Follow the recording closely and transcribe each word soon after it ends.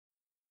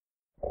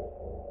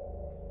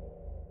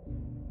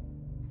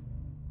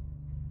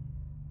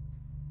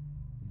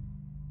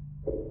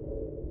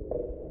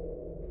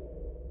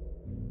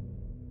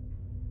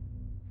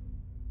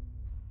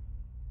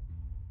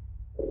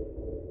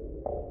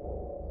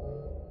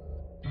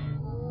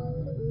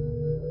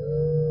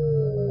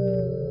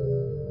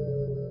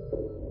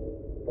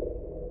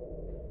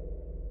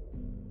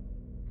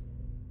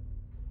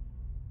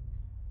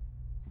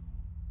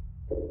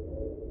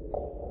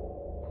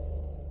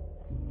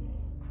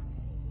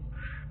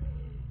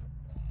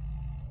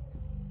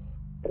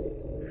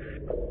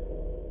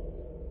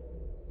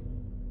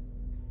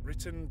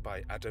Written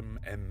by Adam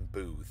M.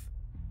 Booth.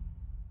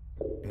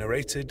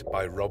 Narrated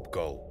by Rob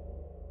Goll.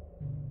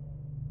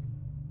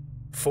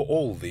 For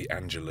all the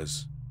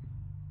Angelas.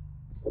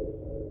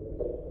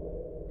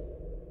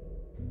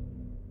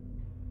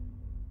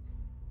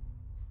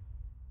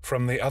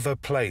 From the other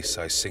place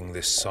I sing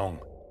this song,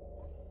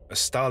 a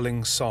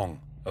starling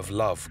song of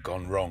love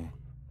gone wrong.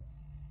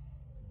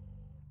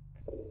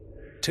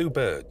 Two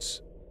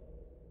birds.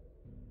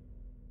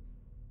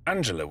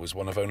 Angela was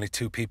one of only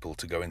two people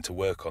to go into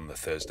work on the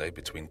Thursday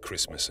between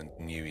Christmas and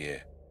New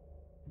Year.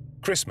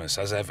 Christmas,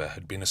 as ever,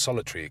 had been a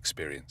solitary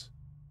experience,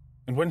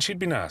 and when she'd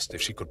been asked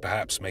if she could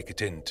perhaps make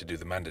it in to do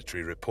the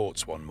mandatory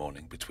reports one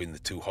morning between the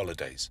two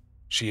holidays,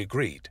 she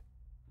agreed,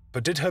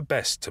 but did her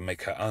best to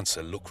make her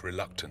answer look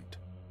reluctant.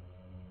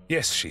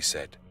 Yes, she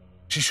said,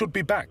 she should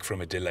be back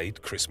from a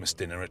delayed Christmas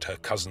dinner at her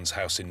cousin's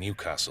house in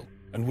Newcastle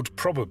and would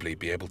probably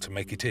be able to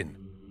make it in.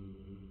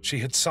 She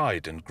had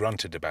sighed and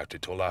grunted about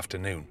it all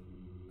afternoon,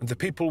 and the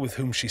people with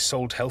whom she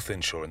sold health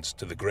insurance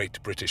to the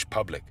great British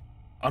public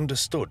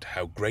understood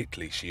how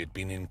greatly she had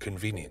been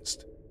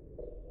inconvenienced.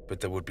 But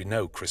there would be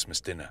no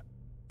Christmas dinner.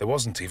 There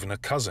wasn't even a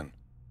cousin.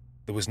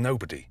 There was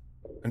nobody,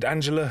 and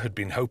Angela had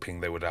been hoping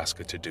they would ask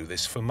her to do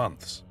this for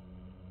months.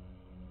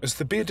 As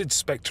the bearded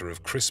spectre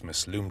of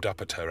Christmas loomed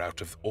up at her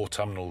out of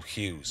autumnal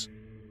hues,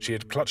 she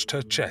had clutched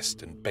her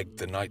chest and begged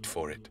the night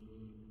for it.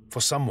 For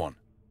someone.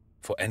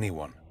 For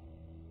anyone.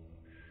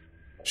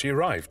 She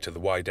arrived to the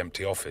wide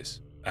empty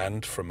office,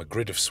 and, from a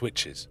grid of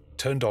switches,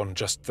 turned on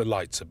just the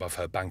lights above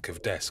her bank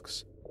of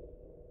desks.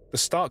 The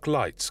stark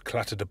lights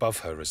clattered above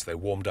her as they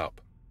warmed up,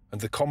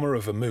 and the comma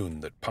of a moon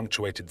that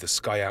punctuated the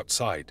sky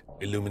outside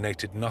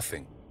illuminated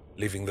nothing,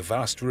 leaving the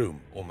vast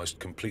room almost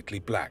completely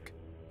black,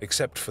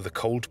 except for the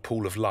cold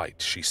pool of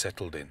light she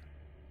settled in.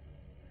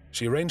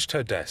 She arranged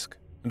her desk,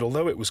 and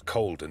although it was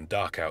cold and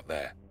dark out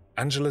there,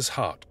 Angela's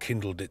heart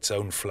kindled its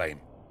own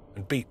flame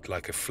and beat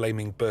like a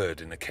flaming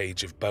bird in a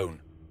cage of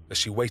bone as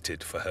she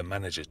waited for her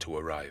manager to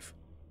arrive.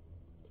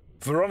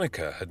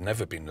 Veronica had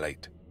never been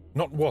late,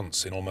 not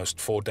once in almost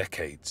 4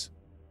 decades.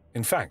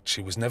 In fact,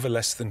 she was never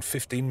less than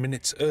 15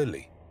 minutes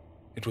early.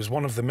 It was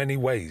one of the many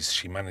ways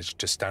she managed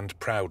to stand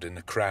proud in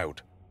a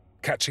crowd,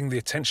 catching the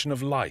attention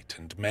of light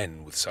and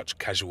men with such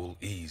casual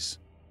ease.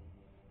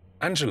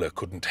 Angela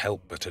couldn't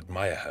help but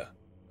admire her,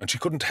 and she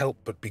couldn't help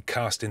but be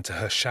cast into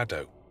her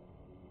shadow.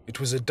 It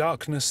was a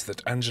darkness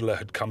that Angela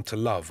had come to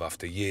love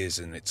after years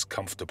in its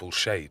comfortable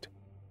shade.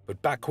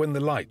 But back when the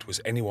light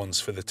was anyone's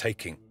for the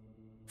taking,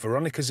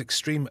 Veronica's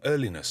extreme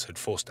earliness had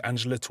forced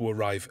Angela to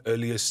arrive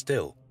earlier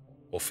still,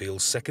 or feel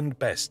second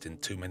best in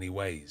too many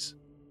ways.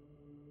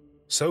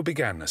 So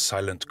began a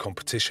silent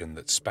competition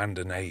that spanned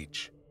an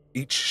age,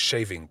 each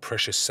shaving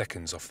precious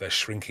seconds off their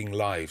shrinking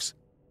lives,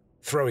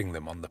 throwing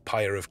them on the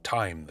pyre of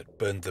time that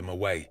burned them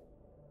away,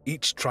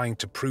 each trying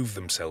to prove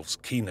themselves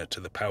keener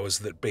to the powers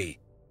that be,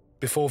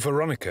 before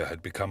Veronica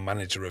had become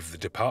manager of the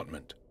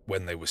department,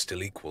 when they were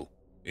still equal.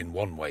 In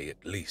one way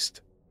at least.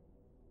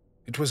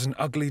 It was an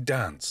ugly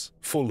dance,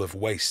 full of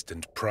waste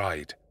and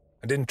pride,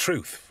 and in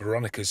truth,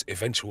 Veronica's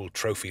eventual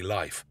trophy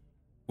life,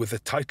 with the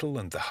title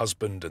and the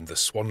husband and the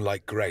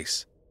swan-like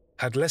grace,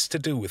 had less to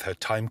do with her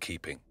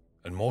timekeeping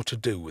and more to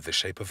do with the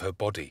shape of her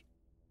body,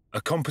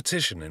 a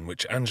competition in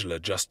which Angela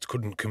just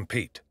couldn't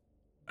compete,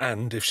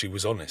 and, if she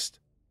was honest,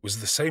 was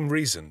the same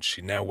reason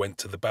she now went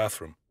to the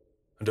bathroom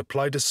and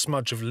applied a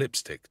smudge of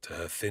lipstick to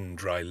her thin,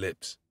 dry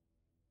lips.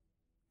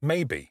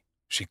 Maybe,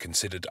 she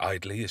considered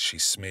idly as she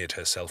smeared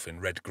herself in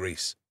red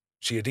grease,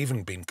 she had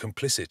even been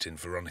complicit in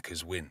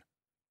Veronica's win,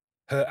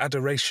 her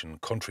adoration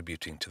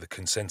contributing to the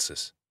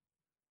consensus.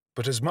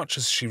 But as much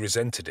as she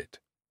resented it,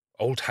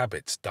 old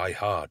habits die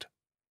hard,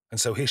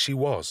 and so here she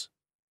was,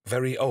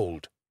 very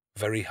old,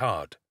 very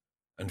hard,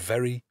 and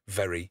very,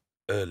 very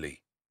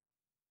early.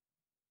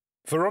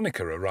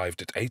 Veronica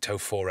arrived at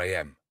 8:04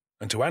 a.m.,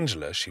 and to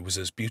Angela she was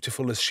as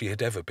beautiful as she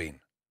had ever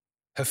been.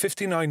 Her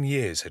 59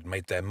 years had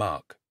made their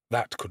mark.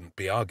 That couldn't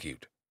be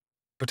argued.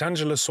 But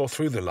Angela saw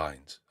through the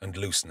lines and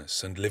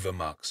looseness and liver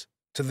marks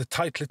to the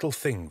tight little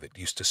thing that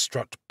used to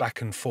strut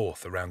back and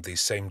forth around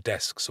these same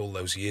desks all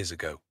those years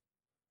ago.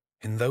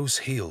 In those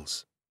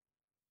heels.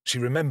 She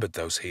remembered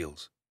those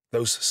heels,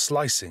 those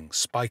slicing,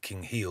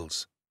 spiking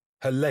heels,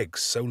 her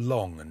legs so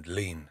long and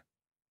lean.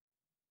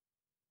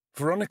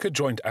 Veronica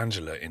joined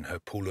Angela in her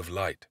pool of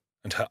light,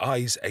 and her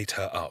eyes ate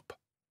her up.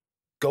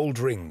 Gold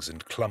rings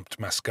and clumped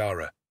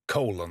mascara,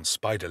 coal on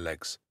spider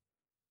legs.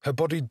 her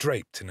body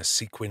draped in a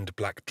sequined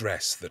black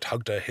dress that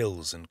hugged her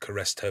hills and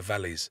caressed her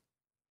valleys,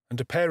 and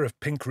a pair of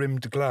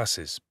pink-rimmed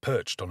glasses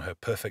perched on her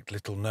perfect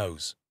little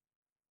nose.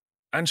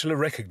 Angela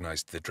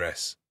recognized the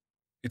dress.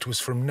 It was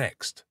from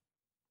Next.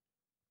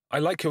 "I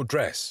like your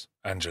dress,"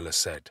 Angela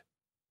said.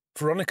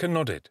 Veronica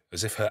nodded,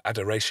 as if her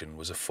adoration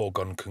was a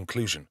foregone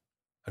conclusion,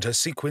 and her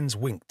sequins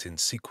winked in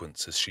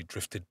sequence as she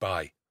drifted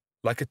by,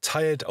 like a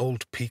tired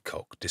old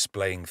peacock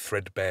displaying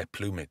threadbare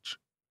plumage.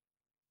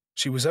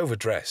 She was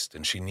overdressed,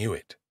 and she knew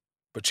it,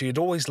 but she had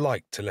always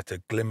liked to let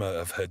a glimmer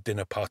of her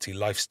dinner-party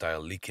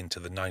lifestyle leak into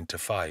the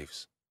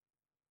 9-to-5s.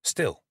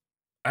 Still,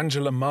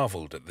 Angela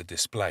marvelled at the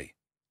display,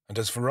 and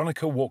as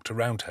Veronica walked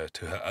around her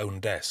to her own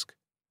desk,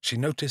 she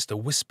noticed a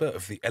whisper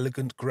of the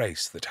elegant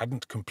grace that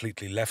hadn't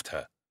completely left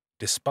her,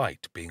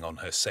 despite being on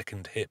her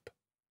second hip.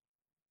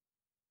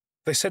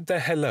 They said their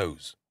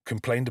hellos,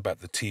 complained about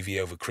the TV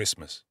over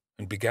Christmas,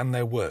 and began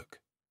their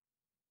work.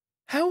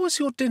 "How was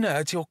your dinner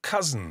at your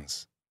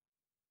cousin's?"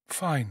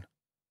 "Fine.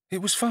 It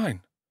was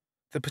fine.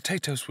 The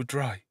potatoes were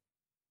dry."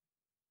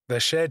 Their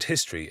shared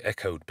history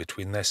echoed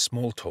between their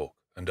small talk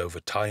and over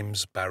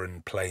time's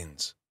barren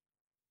plains.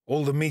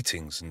 All the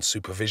meetings and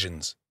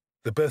supervisions,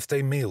 the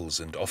birthday meals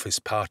and office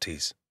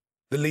parties,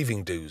 the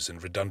leaving dues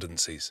and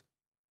redundancies,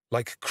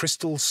 like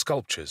crystal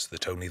sculptures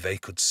that only they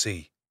could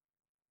see.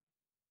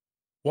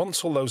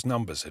 Once all those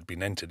numbers had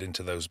been entered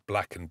into those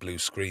black and blue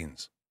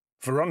screens,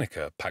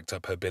 Veronica packed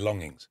up her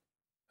belongings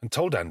and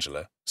told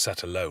Angela,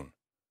 sat alone,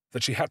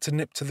 that she had to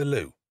nip to the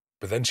loo,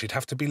 but then she'd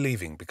have to be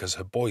leaving because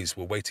her boys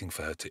were waiting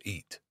for her to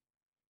eat.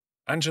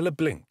 Angela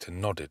blinked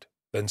and nodded,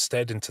 then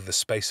stared into the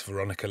space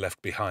Veronica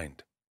left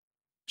behind.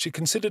 She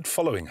considered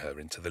following her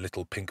into the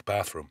little pink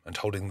bathroom and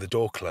holding the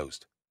door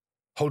closed,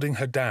 holding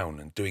her down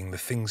and doing the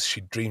things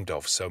she'd dreamed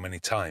of so many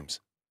times,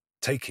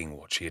 taking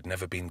what she had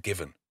never been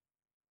given.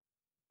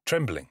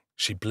 Trembling,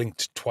 she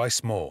blinked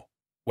twice more,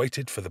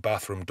 waited for the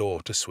bathroom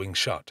door to swing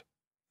shut,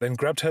 then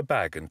grabbed her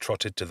bag and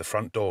trotted to the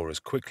front door as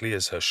quickly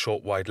as her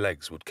short, wide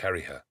legs would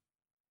carry her.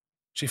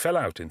 She fell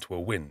out into a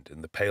wind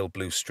in the pale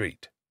blue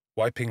street,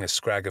 wiping a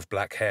scrag of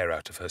black hair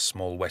out of her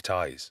small, wet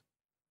eyes,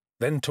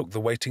 then took the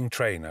waiting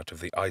train out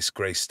of the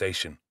ice-grey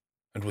station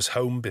and was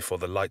home before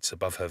the lights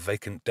above her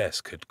vacant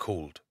desk had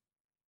cooled.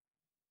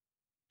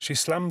 She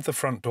slammed the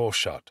front door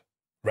shut,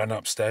 ran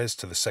upstairs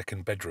to the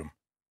second bedroom,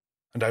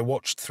 and I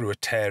watched through a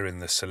tear in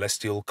the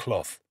celestial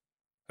cloth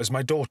as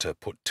my daughter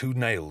put 2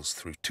 nails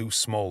through 2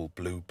 small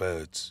blue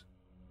birds.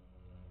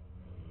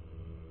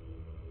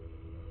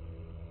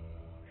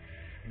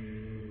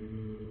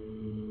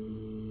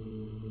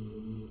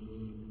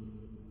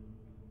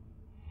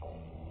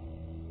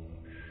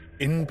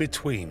 In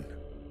between.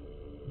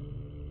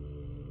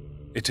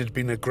 It had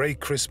been a grey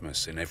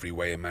Christmas in every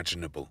way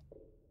imaginable.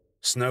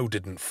 Snow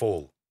didn't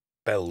fall,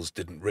 bells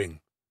didn't ring,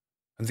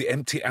 and the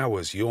empty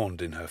hours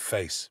yawned in her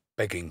face,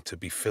 begging to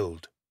be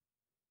filled.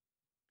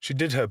 She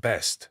did her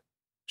best.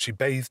 She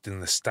bathed in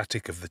the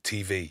static of the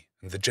TV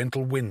and the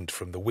gentle wind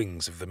from the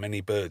wings of the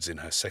many birds in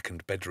her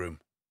second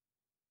bedroom.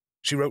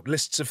 She wrote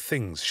lists of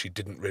things she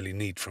didn't really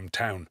need from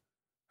town,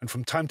 and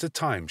from time to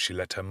time she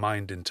let her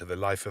mind into the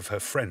life of her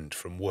friend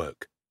from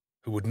work,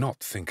 who would not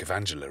think of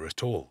Angela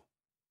at all.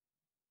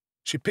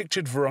 She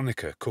pictured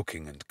Veronica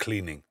cooking and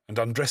cleaning and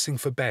undressing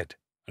for bed,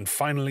 and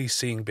finally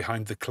seeing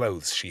behind the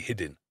clothes she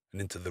hid in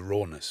and into the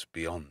rawness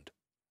beyond.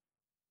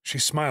 She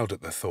smiled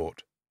at the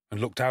thought and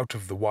looked out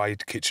of the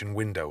wide kitchen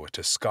window at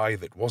a sky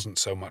that wasn't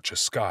so much a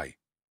sky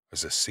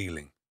as a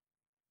ceiling.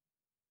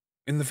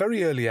 In the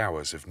very early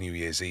hours of New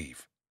Year's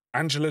Eve,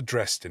 Angela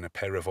dressed in a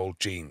pair of old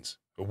jeans,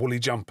 a woolly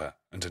jumper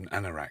and an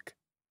anorak.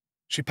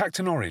 She packed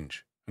an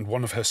orange and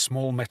one of her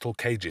small metal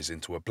cages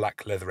into a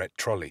black leatherette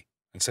trolley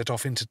and set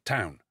off into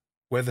town,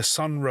 where the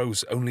sun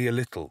rose only a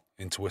little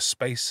into a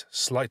space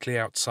slightly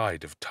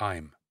outside of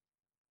time.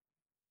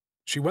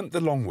 She went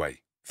the long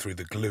way, through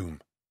the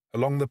gloom,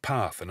 along the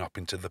path and up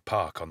into the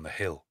park on the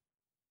hill.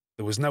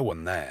 There was no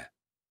one there.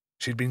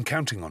 She'd been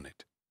counting on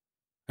it.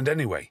 And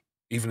anyway,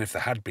 even if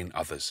there had been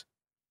others,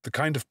 the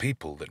kind of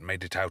people that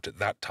made it out at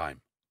that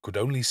time could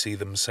only see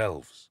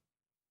themselves.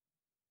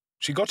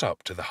 She got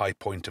up to the high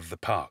point of the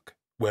park,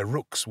 where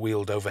rooks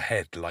wheeled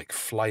overhead like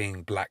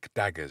flying black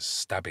daggers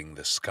stabbing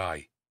the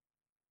sky.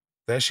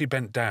 There she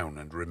bent down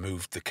and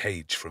removed the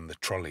cage from the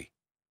trolley.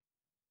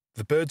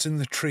 The birds in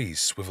the trees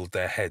swiveled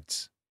their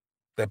heads,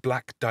 their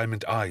black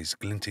diamond eyes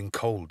glinting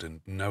cold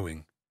and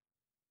knowing.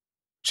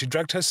 She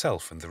dragged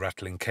herself and the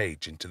rattling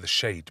cage into the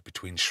shade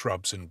between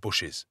shrubs and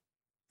bushes,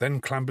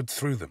 then clambered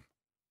through them,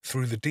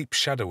 through the deep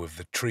shadow of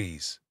the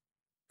trees,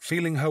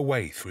 feeling her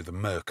way through the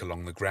murk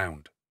along the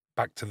ground,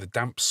 back to the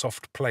damp,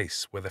 soft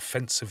place where the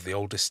fence of the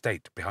old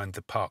estate behind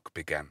the park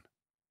began.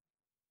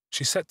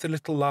 She set the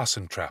little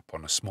Larsen trap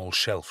on a small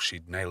shelf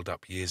she'd nailed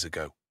up years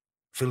ago,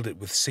 filled it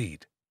with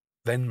seed,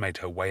 then made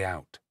her way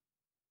out.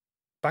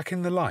 Back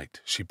in the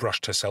light, she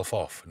brushed herself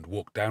off and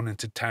walked down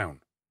into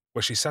town,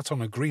 where she sat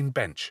on a green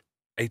bench,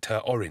 ate her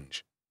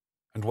orange,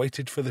 and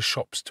waited for the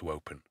shops to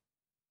open.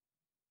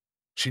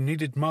 She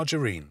needed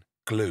margarine,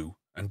 glue,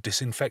 and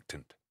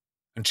disinfectant,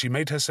 and she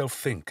made herself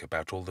think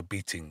about all the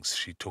beatings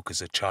she took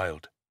as a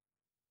child.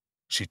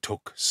 She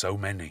took so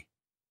many.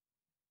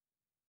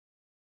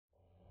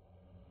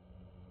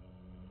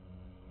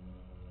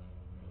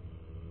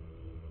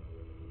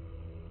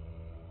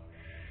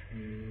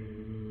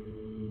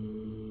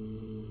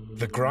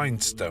 The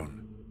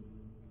grindstone.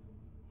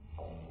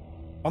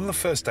 On the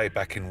first day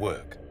back in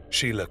work,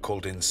 Sheila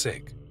called in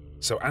sick,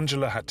 so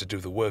Angela had to do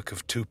the work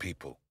of 2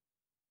 people.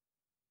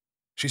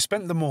 She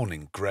spent the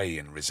morning grey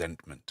in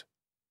resentment,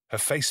 her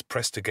face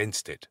pressed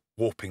against it,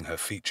 warping her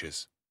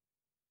features.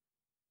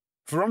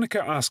 Veronica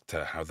asked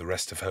her how the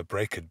rest of her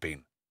break had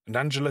been, and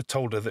Angela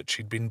told her that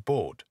she'd been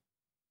bored,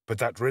 but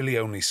that really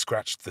only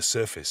scratched the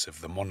surface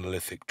of the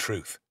monolithic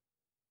truth,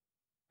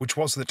 which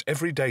was that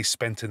every day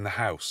spent in the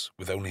house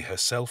with only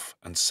herself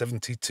and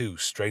 72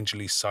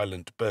 strangely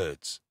silent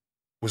birds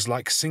was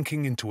like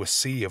sinking into a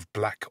sea of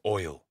black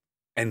oil,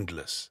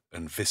 endless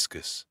and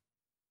viscous.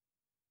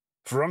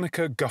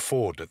 Veronica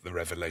guffawed at the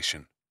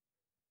revelation.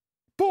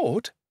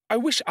 "Bored? I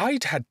wish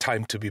I'd had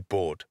time to be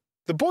bored.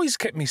 The boys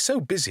kept me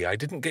so busy I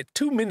didn't get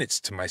 2 minutes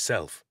to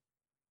myself."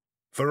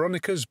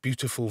 Veronica's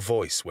beautiful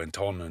voice went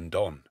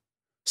on,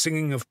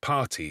 singing of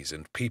parties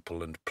and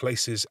people and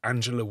places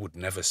Angela would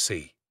never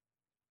see.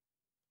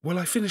 "Well,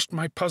 I finished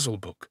my puzzle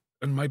book,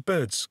 and my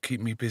birds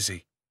keep me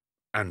busy,"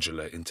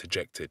 Angela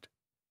interjected.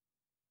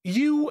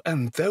 "You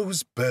and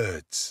those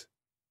birds,"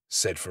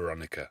 said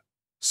Veronica,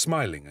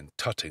 smiling and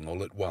tutting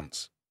all at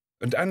once,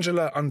 and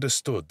Angela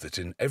understood that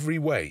in every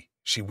way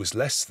she was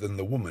less than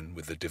the woman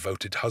with the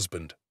devoted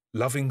husband,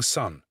 loving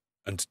son,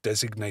 and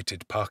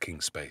designated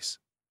parking space.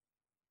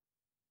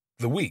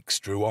 The weeks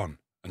drew on,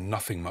 and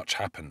nothing much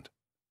happened.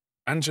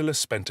 Angela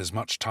spent as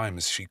much time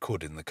as she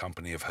could in the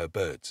company of her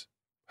birds,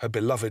 her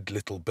beloved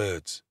little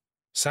birds,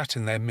 sat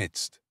in their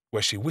midst,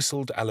 where she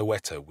whistled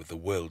Alouetta with the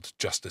world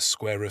just a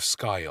square of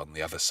sky on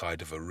the other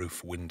side of a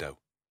roof window.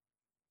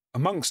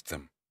 Amongst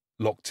them,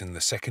 locked in the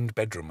second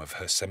bedroom of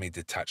her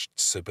semi-detached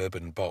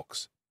suburban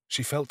box,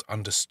 she felt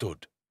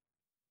understood.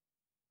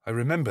 I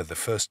remember the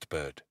first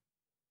bird.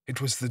 It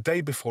was the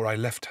day before I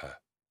left her.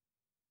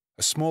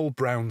 A small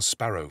brown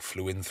sparrow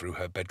flew in through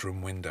her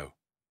bedroom window.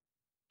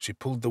 She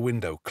pulled the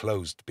window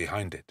closed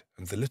behind it,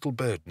 and the little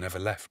bird never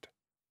left.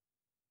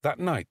 That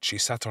night she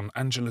sat on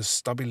Angela's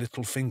stubby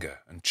little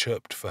finger and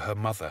chirped for her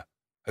mother,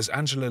 as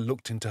Angela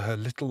looked into her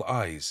little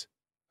eyes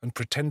and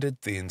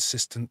pretended the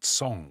insistent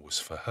song was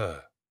for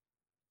her.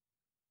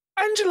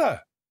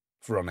 "Angela!"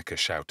 Veronica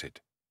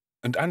shouted,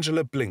 and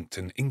Angela blinked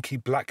an inky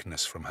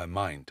blackness from her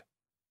mind.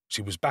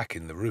 She was back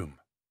in the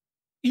room.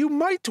 "You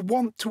might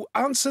want to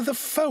answer the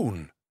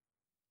phone."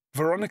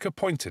 Veronica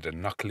pointed a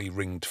knuckly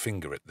ringed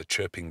finger at the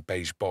chirping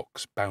beige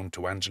box bound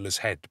to Angela's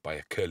head by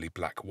a curly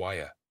black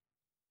wire.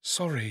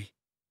 "Sorry,"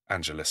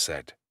 Angela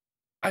said.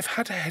 "I've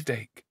had a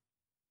headache."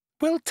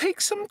 "Well,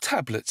 take some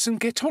tablets and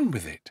get on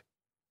with it.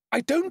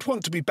 I don't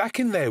want to be back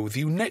in there with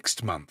you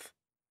next month,"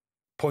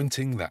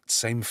 pointing that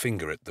same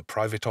finger at the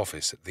private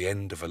office at the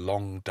end of a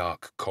long,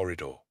 dark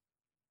corridor.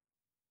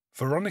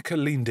 Veronica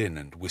leaned in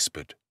and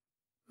whispered,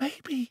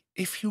 "Maybe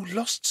if you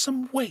lost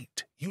some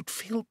weight, you'd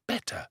feel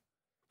better.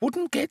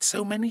 Wouldn't get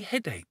so many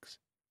headaches.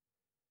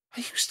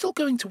 Are you still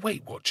going to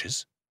Weight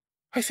Watchers?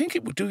 I think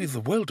it would do you the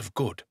world of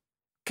good.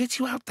 Get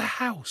you out the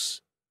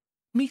house.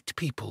 Meet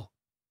people."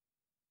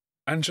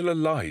 Angela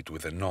lied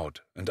with a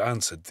nod and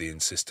answered the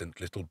insistent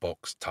little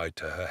box tied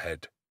to her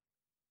head.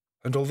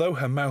 And although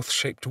her mouth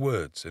shaped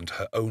words and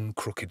her own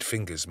crooked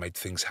fingers made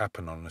things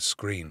happen on a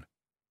screen,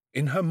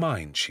 in her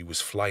mind she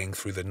was flying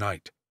through the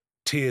night,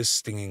 tears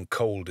stinging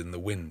cold in the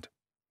wind,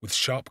 with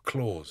sharp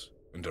claws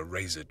and a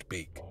razored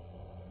beak.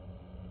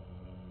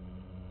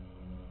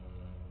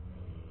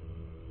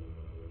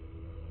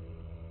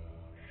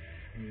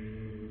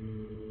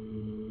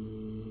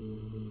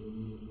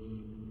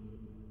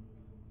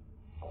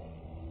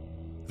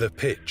 The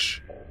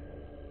pitch.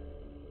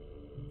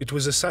 It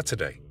was a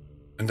Saturday,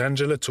 and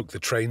Angela took the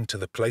train to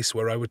the place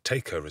where I would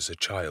take her as a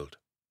child.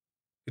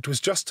 It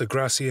was just a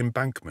grassy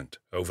embankment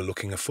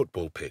overlooking a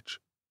football pitch,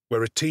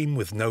 where a team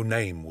with no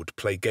name would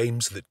play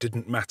games that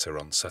didn't matter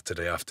on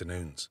Saturday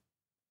afternoons.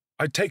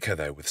 I'd take her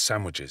there with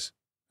sandwiches,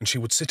 and she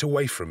would sit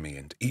away from me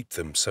and eat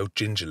them so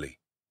gingerly,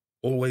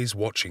 always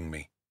watching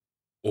me,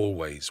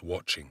 always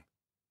watching.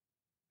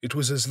 It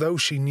was as though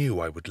she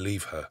knew I would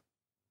leave her.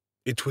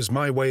 It was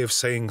my way of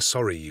saying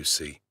sorry, you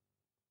see.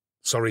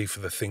 Sorry for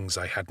the things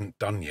I hadn't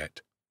done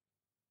yet.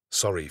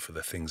 Sorry for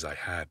the things I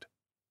had.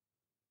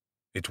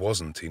 It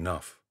wasn't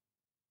enough.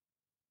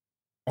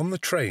 On the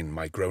train,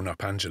 my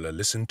grown-up Angela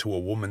listened to a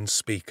woman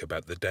speak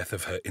about the death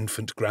of her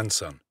infant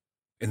grandson,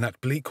 in that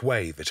bleak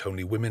way that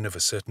only women of a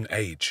certain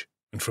age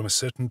and from a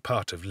certain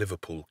part of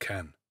Liverpool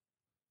can.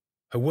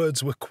 Her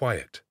words were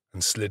quiet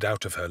and slid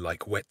out of her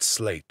like wet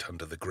slate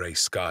under the grey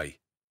sky.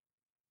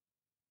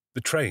 The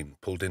train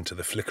pulled into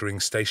the flickering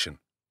station,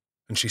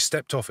 and she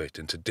stepped off it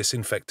into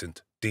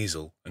disinfectant,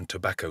 diesel, and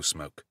tobacco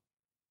smoke.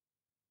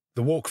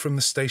 The walk from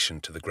the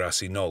station to the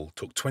grassy knoll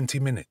took 20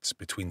 minutes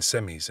between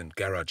semis and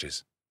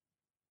garages,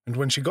 and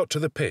when she got to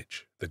the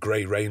pitch, the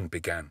grey rain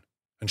began,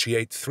 and she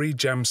ate 3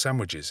 jam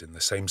sandwiches in the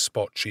same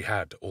spot she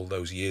had all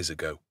those years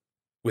ago,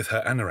 with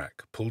her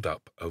anorak pulled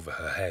up over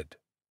her head.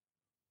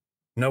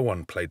 No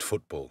one played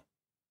football.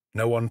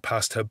 No one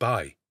passed her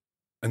by,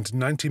 and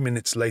 90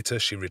 minutes later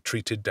she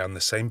retreated down the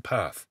same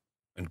path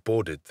and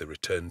boarded the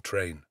return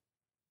train.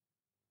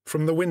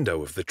 From the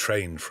window of the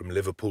train from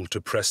Liverpool to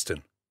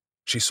Preston,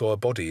 she saw a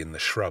body in the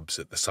shrubs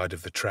at the side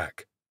of the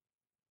track.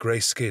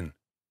 Grey skin,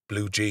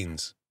 blue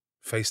jeans,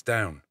 face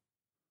down.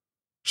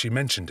 She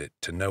mentioned it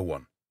to no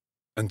one,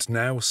 and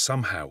now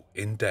somehow,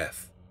 in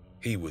death,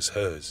 he was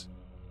hers.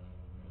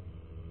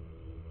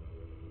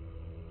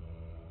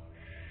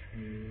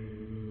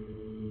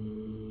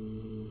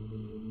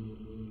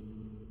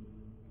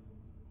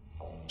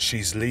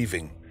 She's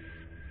leaving.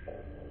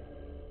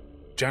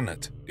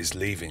 Janet is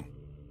leaving.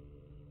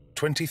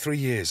 23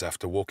 years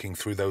after walking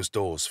through those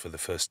doors for the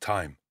first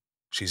time,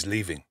 she's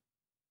leaving.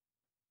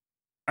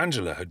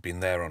 Angela had been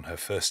there on her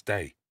first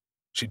day.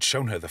 She'd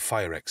shown her the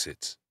fire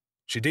exits.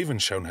 She'd even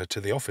shown her to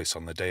the office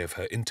on the day of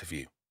her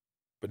interview.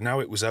 But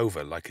now it was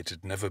over like it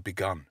had never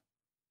begun.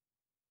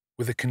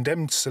 With a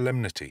condemned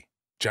solemnity,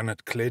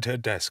 Janet cleared her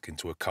desk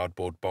into a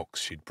cardboard box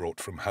she'd brought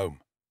from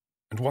home,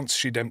 and once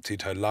she'd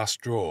emptied her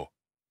last drawer,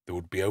 there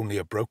would be only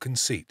a broken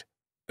seat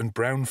and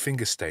brown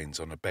finger stains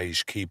on a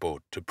beige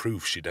keyboard to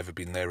prove she'd ever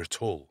been there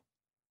at all.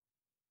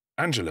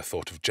 Angela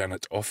thought of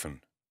Janet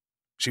often.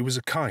 She was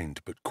a kind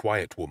but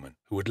quiet woman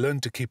who had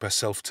learned to keep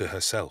herself to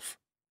herself.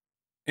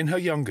 In her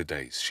younger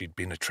days, she'd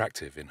been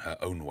attractive in her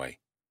own way,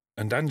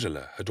 and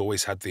Angela had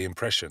always had the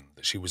impression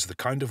that she was the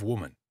kind of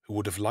woman who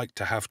would have liked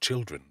to have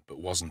children but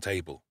wasn't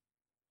able.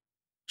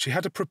 She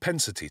had a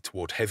propensity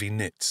toward heavy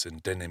knits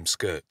and denim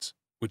skirts,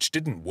 which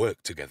didn't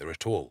work together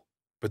at all.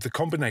 But the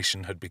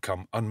combination had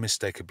become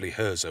unmistakably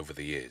hers over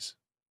the years,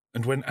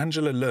 and when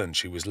Angela learned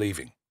she was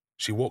leaving,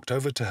 she walked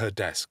over to her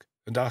desk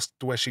and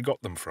asked where she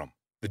got them from,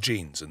 the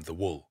jeans and the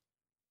wool.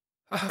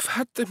 "I've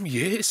had them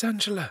years,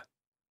 Angela,"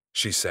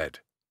 she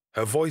said,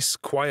 her voice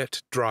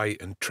quiet, dry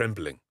and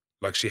trembling,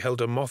 like she held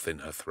a moth in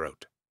her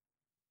throat.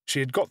 She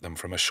had got them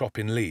from a shop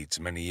in Leeds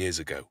many years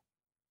ago.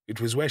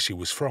 It was where she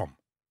was from,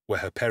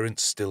 where her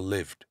parents still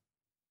lived.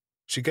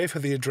 She gave her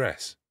the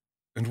address,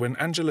 and when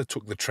Angela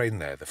took the train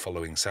there the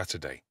following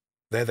Saturday,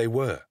 there they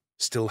were,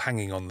 still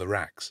hanging on the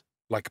racks,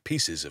 like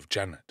pieces of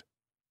Janet.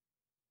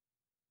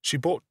 She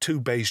bought 2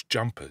 beige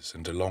jumpers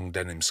and a long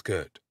denim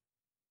skirt.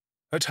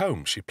 At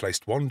home she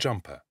placed one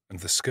jumper and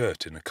the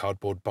skirt in a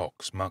cardboard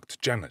box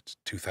marked Janet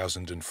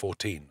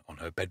 2014 on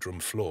her bedroom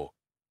floor,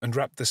 and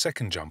wrapped the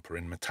second jumper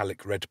in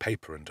metallic red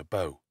paper and a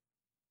bow.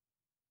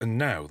 And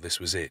now this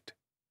was it.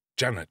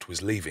 Janet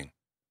was leaving,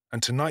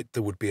 and tonight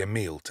there would be a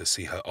meal to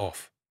see her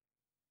off.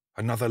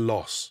 Another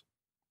loss,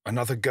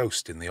 another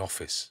ghost in the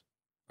office,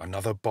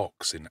 another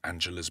box in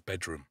Angela's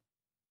bedroom.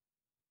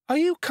 "Are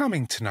you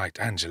coming tonight,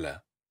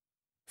 Angela?"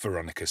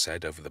 Veronica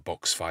said over the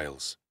box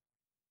files.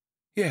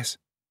 Yes,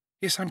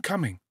 I'm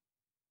coming.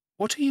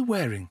 What are you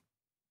wearing?"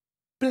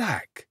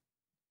 "Black."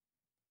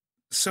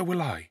 "So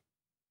will I.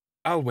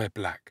 I'll wear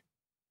black."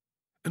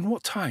 "And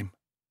what time?"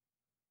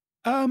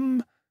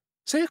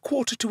 Say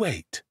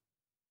 7:45.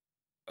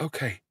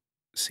 "Okay,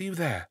 see you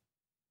there."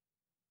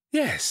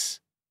 "Yes.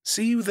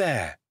 See you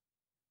there."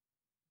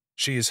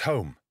 She is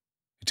home.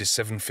 It is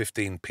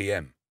 7:15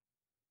 p.m.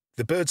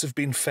 The birds have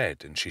been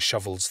fed and she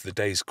shovels the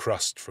day's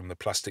crust from the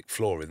plastic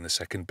floor in the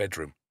second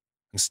bedroom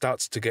and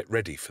starts to get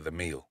ready for the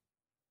meal.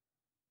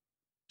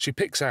 She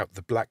picks out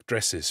the black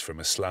dresses from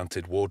a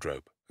slanted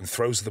wardrobe and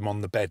throws them on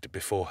the bed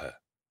before her,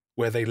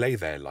 where they lay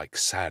there like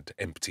sad,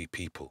 empty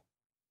people.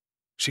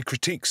 She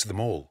critiques them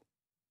all.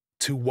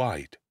 Too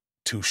wide,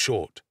 too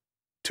short,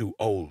 too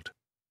old.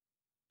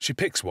 She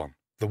picks one,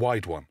 the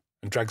wide one,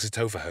 and drags it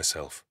over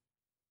herself.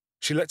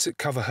 She lets it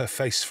cover her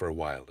face for a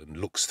while and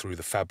looks through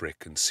the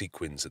fabric and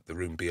sequins at the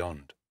room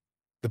beyond.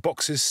 The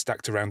boxes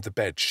stacked around the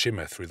bed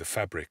shimmer through the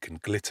fabric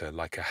and glitter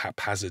like a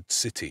haphazard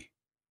city.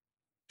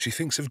 She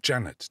thinks of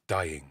Janet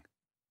dying.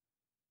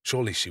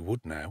 Surely she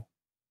would now.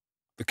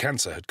 The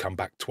cancer had come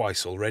back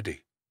twice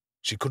already.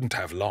 She couldn't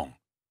have long.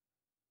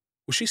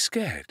 Was she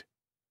scared?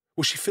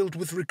 Was she filled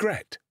with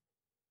regret?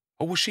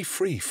 Or was she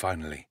free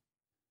finally?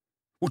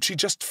 Would she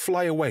just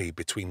fly away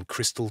between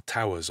crystal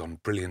towers on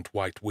brilliant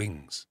white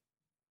wings?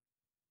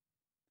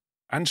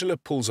 Angela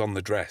pulls on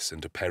the dress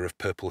and a pair of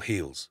purple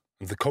heels,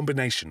 and the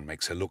combination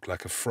makes her look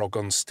like a frog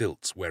on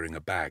stilts wearing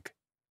a bag.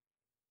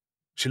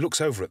 She looks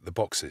over at the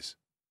boxes,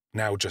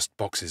 now just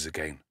boxes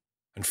again,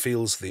 and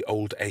feels the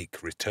old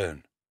ache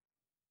return.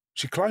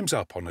 She climbs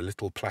up on a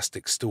little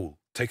plastic stool,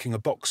 taking a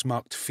box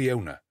marked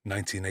Fiona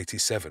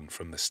 1987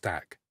 from the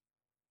stack.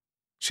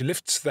 She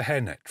lifts the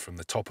hairnet from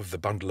the top of the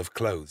bundle of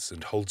clothes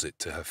and holds it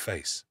to her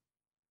face.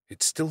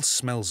 It still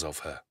smells of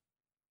her.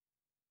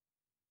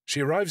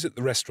 She arrives at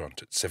the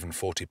restaurant at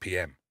 7:40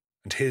 p.m.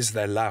 and hears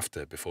their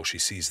laughter before she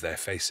sees their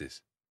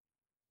faces.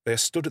 They are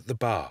stood at the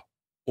bar,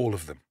 all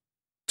of them,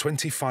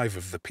 25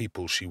 of the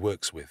people she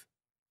works with,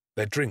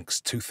 their drinks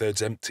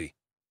 2/3 empty,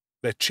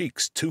 their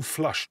cheeks too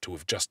flushed to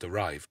have just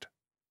arrived.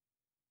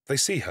 They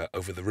see her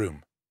over the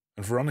room,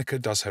 and Veronica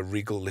does her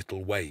regal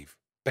little wave,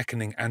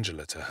 beckoning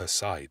Angela to her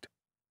side.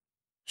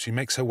 She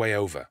makes her way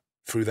over,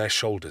 through their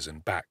shoulders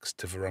and backs,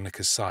 to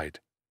Veronica's side,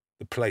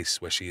 the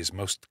place where she is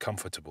most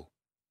comfortable.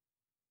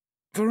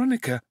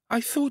 "Veronica,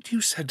 I thought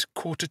you said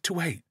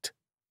 7:45.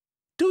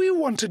 Do you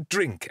want a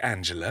drink,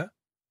 Angela?"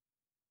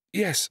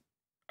 "Yes,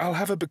 I'll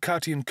have a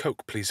Bacardi and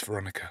Coke, please,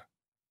 Veronica."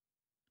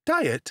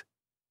 "Diet?"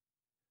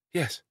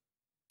 "Yes,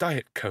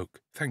 Diet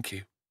Coke, thank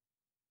you."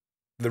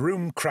 The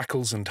room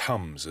crackles and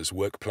hums as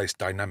workplace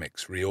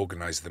dynamics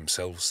reorganize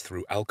themselves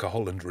through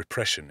alcohol and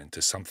repression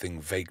into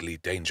something vaguely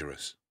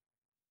dangerous.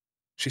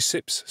 She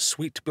sips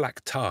sweet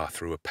black tar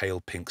through a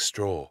pale pink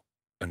straw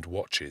and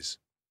watches.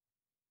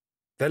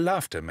 Their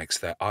laughter makes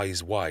their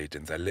eyes wide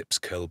and their lips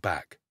curl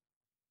back.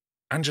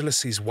 Angela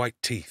sees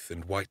white teeth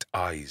and white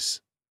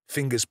eyes,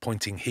 fingers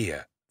pointing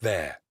here,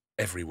 there,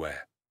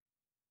 everywhere.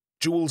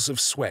 Jewels of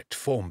sweat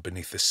form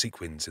beneath the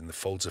sequins in the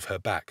folds of her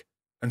back,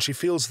 and she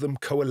feels them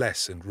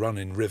coalesce and run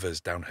in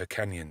rivers down her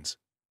canyons,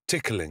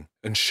 tickling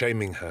and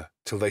shaming her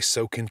till they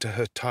soak into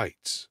her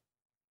tights.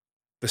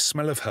 The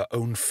smell of her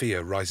own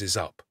fear rises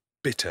up,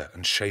 bitter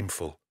and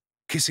shameful,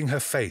 kissing her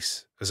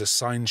face as a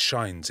sign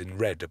shines in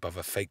red above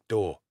a fake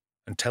door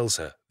and tells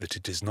her that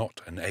it is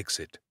not an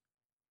exit.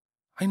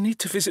 "I need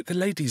to visit the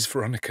ladies,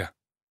 Veronica."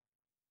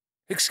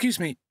 "Excuse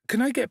me,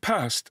 can I get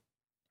past?"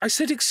 "I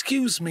said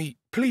excuse me,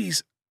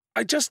 please.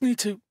 I just need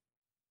to—"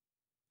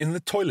 In the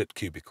toilet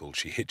cubicle,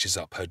 she hitches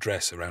up her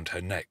dress around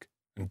her neck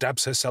and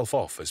dabs herself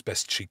off as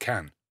best she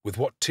can with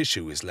what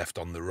tissue is left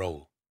on the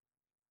roll.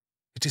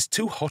 It is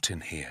too hot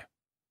in here.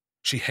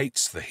 She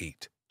hates the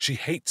heat. She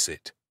hates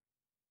it.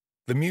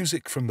 The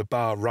music from the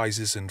bar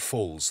rises and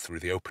falls through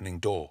the opening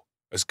door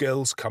as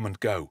girls come and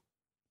go,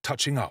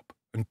 touching up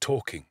and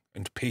talking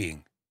and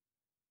peeing.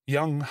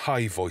 Young,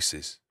 high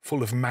voices,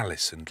 full of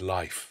malice and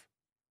life.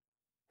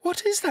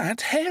 "What is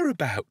that hair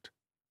about?"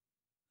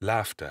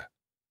 Laughter.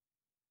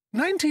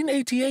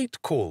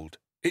 1988 called.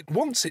 It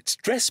wants its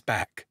dress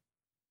back."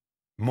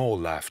 More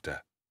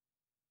laughter.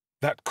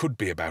 That could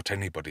be about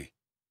anybody.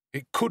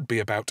 It could be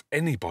about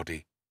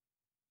anybody.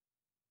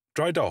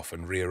 Dried off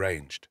and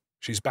rearranged,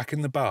 she's back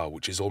in the bar,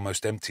 which is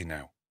almost empty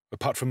now,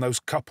 apart from those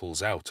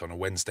couples out on a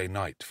Wednesday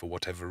night for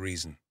whatever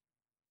reason.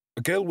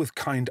 A girl with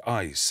kind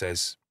eyes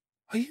says,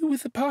 "Are you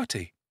with the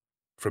party?"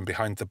 from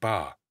behind the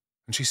bar,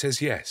 and she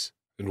says yes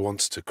and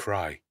wants to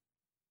cry.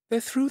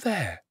 "They're through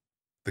there,"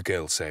 the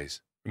girl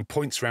says, and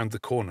points round the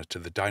corner to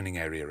the dining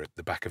area at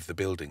the back of the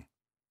building.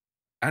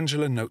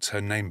 Angela notes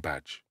her name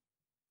badge.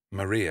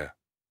 Maurier.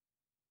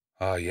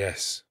 Ah,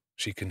 yes,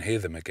 she can hear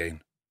them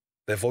again.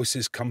 Their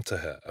voices come to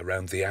her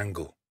around the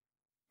angle.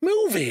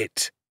 "Move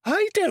it!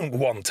 I don't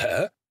want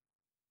her!"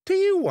 "Do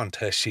you want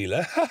her,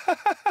 Sheila?"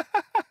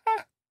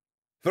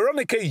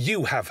 "Veronica,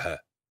 you have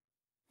her."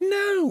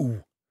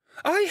 "No!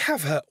 I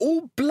have her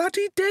all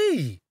bloody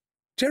day!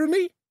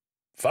 Jeremy?"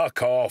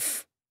 "Fuck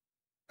off!"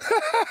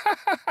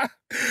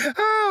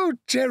 "Oh,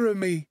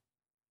 Jeremy!"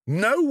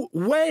 "No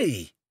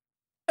way!"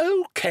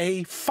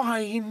 "OK,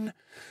 fine.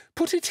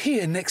 Put it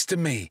here next to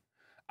me.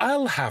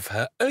 I'll have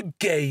her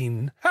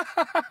again."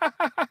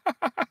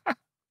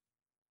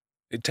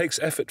 It takes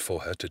effort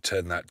for her to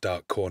turn that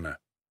dark corner,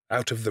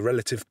 out of the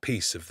relative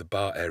peace of the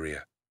bar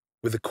area,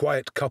 with the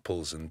quiet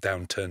couples and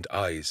downturned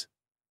eyes,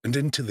 and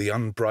into the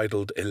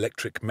unbridled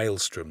electric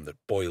maelstrom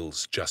that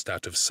boils just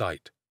out of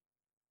sight.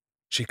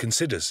 She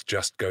considers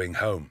just going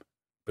home,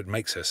 but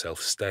makes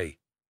herself stay.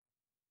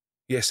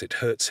 Yes, it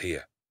hurts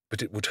here,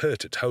 but it would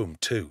hurt at home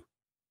too.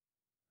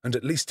 And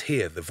at least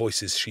here the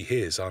voices she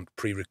hears aren't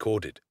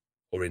pre-recorded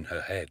or in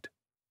her head.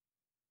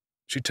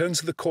 She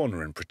turns the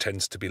corner and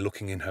pretends to be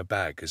looking in her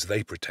bag as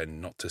they pretend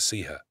not to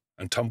see her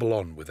and tumble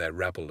on with their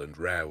rabble and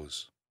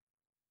rouse.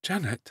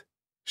 "Janet,"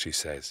 she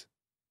says.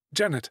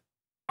 "Janet,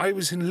 I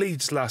was in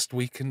Leeds last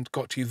week and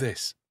got you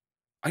this.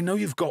 I know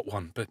you've got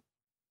one, but—"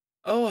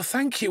 "Oh,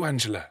 thank you,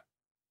 Angela.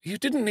 You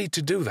didn't need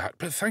to do that,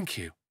 but thank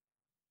you.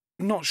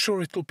 Not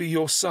sure it'll be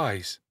your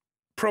size.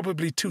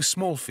 Probably too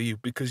small for you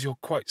because you're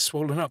quite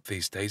swollen up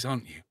these days,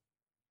 aren't you?"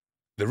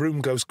 The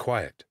room goes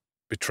quiet,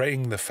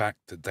 betraying the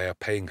fact that they are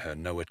paying her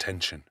no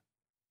attention.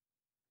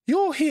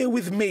 "You're here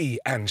with me,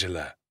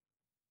 Angela,"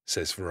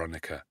 says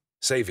Veronica,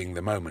 saving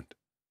the moment,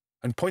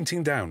 and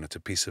pointing down at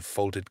a piece of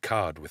folded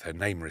card with her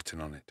name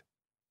written on it.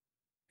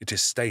 It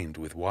is stained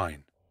with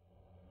wine.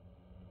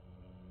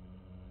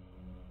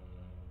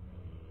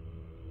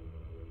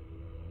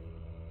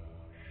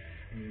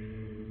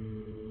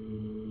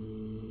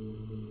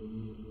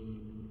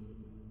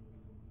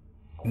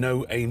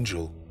 No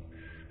angel.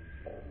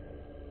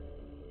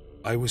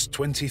 I was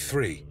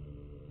 23.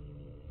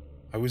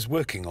 I was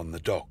working on the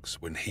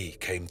docks when he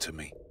came to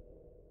me.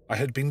 I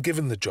had been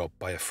given the job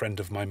by a friend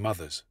of my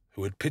mother's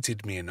who had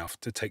pitied me enough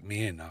to take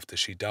me in after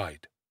she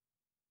died.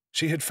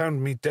 She had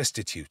found me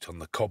destitute on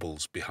the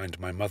cobbles behind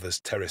my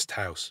mother's terraced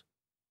house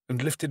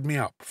and lifted me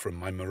up from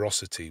my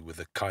morosity with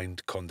a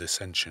kind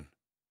condescension.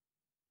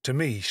 To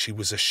me, she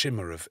was a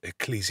shimmer of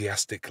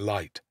ecclesiastic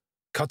light,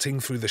 cutting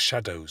through the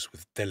shadows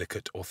with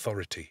delicate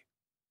authority.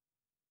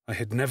 I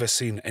had never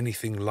seen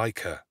anything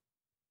like her,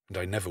 and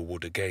I never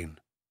would again.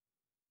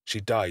 She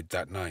died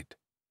that night,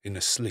 in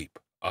a sleep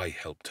I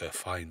helped her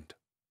find.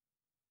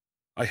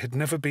 I had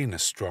never been a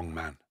strong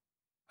man.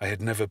 I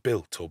had never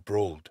built or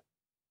brawled,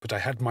 but I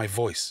had my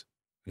voice,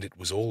 and it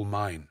was all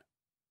mine.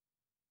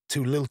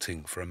 Too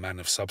lilting for a man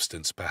of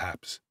substance,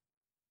 perhaps,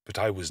 but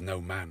I was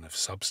no man of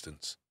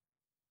substance.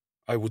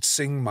 I would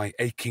sing my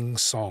aching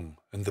song,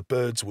 and the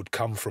birds would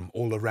come from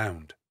all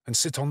around, and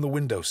sit on the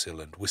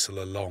windowsill and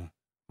whistle along,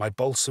 my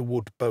balsa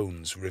wood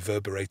bones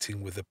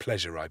reverberating with the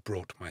pleasure I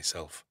brought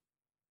myself.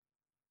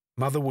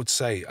 Mother would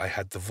say I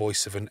had the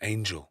voice of an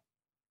angel,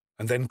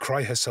 and then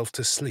cry herself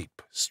to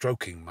sleep,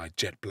 stroking my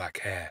jet-black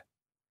hair,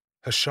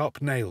 her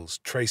sharp nails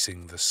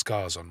tracing the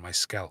scars on my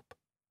scalp.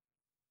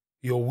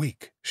 "You're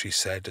weak," she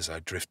said as I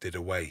drifted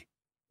away,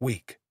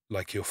 "weak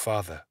like your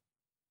father."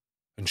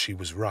 And she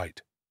was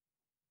right.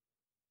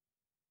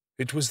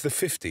 It was the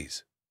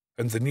 50s,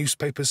 and the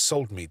newspapers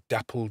sold me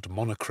dappled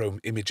monochrome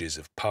images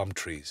of palm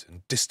trees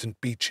and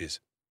distant beaches,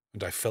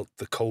 and I felt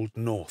the cold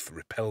north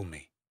repel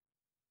me.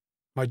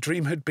 My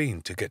dream had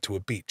been to get to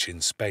a beach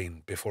in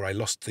Spain before I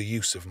lost the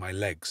use of my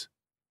legs,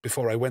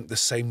 before I went the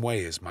same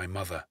way as my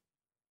mother.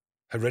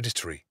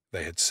 Hereditary,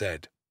 they had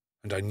said,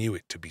 and I knew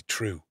it to be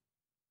true.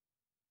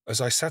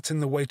 As I sat in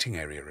the waiting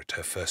area at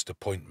her first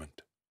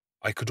appointment,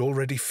 I could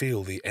already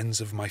feel the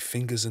ends of my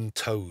fingers and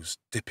toes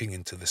dipping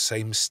into the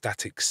same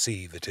static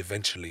sea that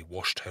eventually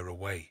washed her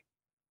away.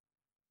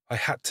 I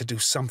had to do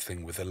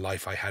something with the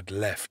life I had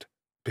left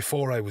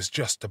before I was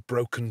just a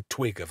broken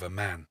twig of a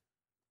man,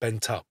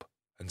 bent up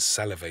and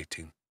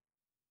salivating.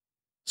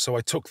 So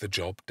I took the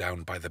job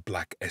down by the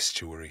Black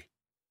Estuary.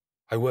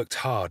 I worked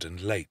hard and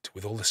late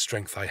with all the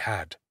strength I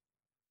had.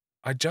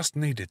 I just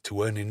needed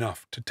to earn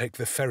enough to take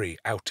the ferry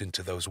out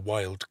into those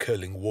wild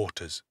curling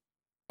waters,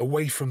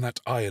 away from that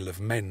isle of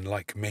men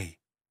like me,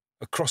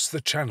 across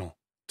the channel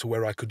to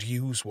where I could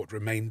use what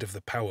remained of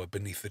the power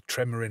beneath the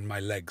tremor in my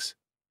legs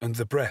and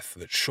the breath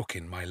that shook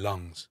in my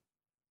lungs.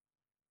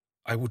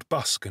 I would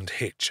busk and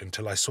hitch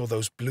until I saw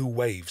those blue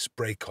waves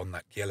break on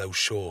that yellow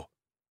shore,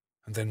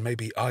 and then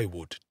maybe I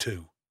would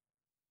too.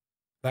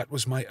 That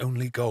was my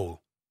only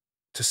goal,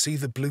 to see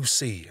the blue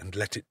sea and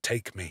let it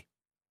take me,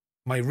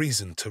 my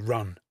reason to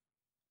run,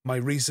 my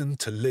reason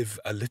to live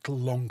a little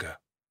longer.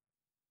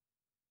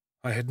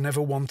 I had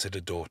never wanted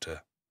a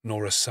daughter,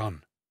 nor a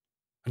son,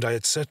 and I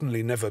had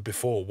certainly never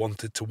before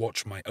wanted to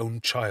watch my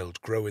own child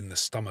grow in the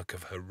stomach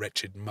of her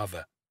wretched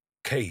mother,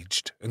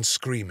 caged and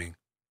screaming.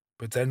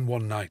 But then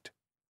one night,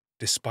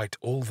 despite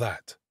all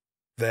that,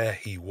 there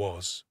he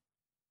was.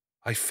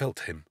 I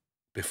felt him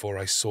before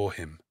I saw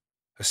him,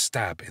 a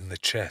stab in the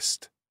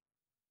chest.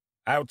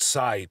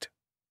 "Outside!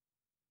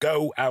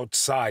 Go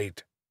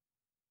outside!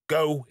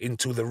 Go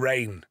into the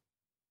rain!"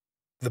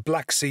 The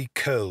Black Sea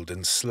curled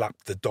and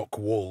slapped the dock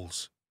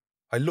walls.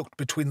 I looked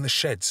between the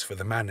sheds for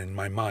the man in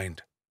my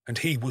mind, and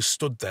he was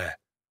stood there,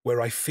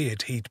 where I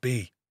feared he'd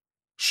be,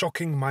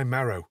 shocking my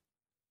marrow,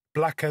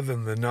 blacker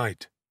than the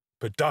night,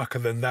 but darker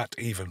than that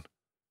even.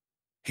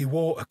 He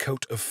wore a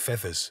coat of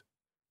feathers,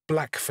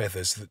 black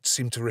feathers that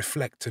seemed to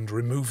reflect and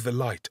remove the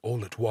light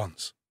all at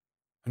once,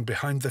 and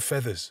behind the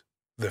feathers,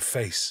 the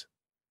face,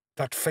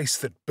 that face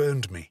that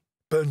burned me,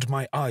 burned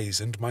my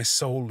eyes and my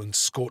soul and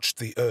scorched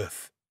the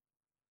earth.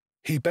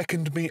 He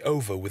beckoned me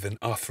over with an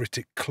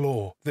arthritic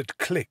claw that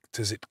clicked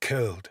as it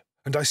curled,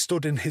 and I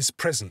stood in his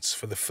presence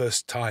for the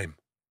first time.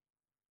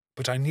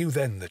 But I knew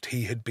then that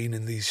he had been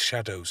in these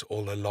shadows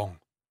all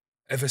along,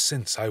 ever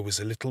since I was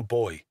a little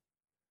boy.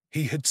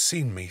 He had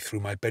seen me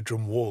through my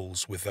bedroom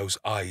walls with those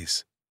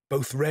eyes,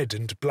 both red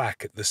and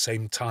black at the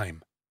same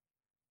time.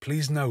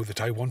 Please know that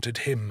I wanted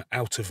him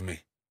out of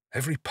me.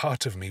 Every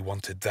part of me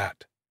wanted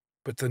that.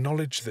 But the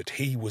knowledge that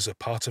he was a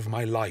part of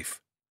my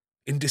life,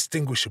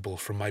 indistinguishable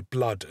from my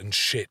blood and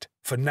shit,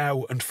 for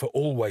now and for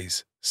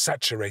always,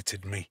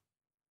 saturated me.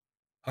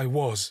 I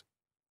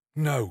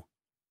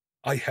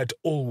had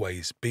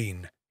always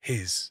been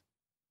his.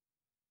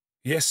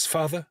 "Yes,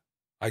 father?"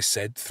 I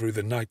said through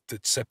the night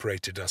that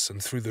separated us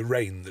and through the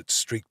rain that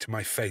streaked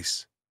my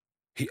face.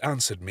 He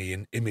answered me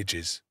in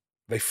images.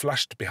 They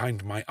flashed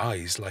behind my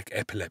eyes like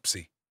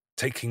epilepsy,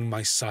 taking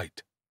my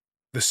sight.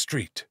 The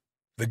street,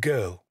 the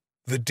girl,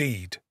 the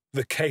deed,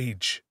 the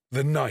cage,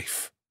 the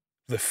knife,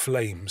 the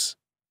flames.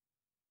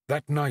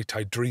 That night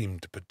I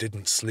dreamed but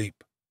didn't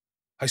sleep.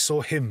 I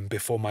saw him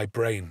before my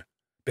brain,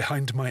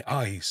 behind my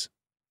eyes.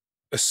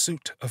 A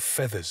suit of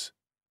feathers,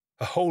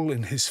 a hole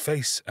in his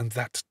face and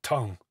that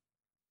tongue.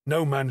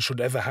 No man should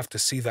ever have to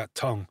see that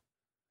tongue.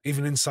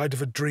 Even inside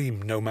of a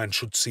dream, no man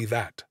should see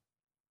that.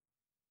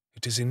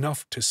 It is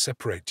enough to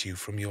separate you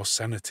from your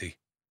sanity.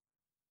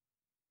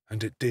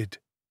 And it did.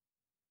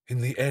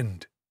 In the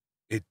end,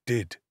 it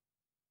did.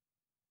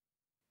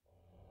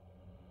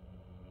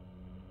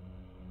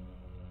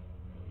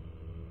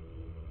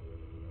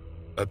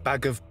 A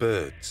bag of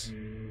birds.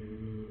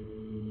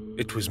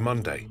 It was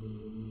Monday.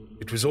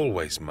 It was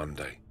always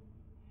Monday.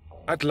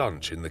 At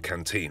lunch in the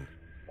canteen,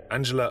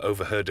 Angela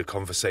overheard a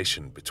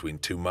conversation between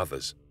two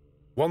mothers,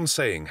 one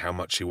saying how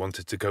much she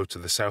wanted to go to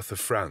the south of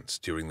France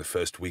during the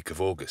first week of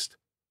August,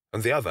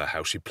 and the other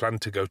how she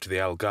planned to go to the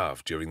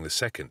Algarve during the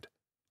second,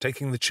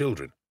 taking the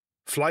children,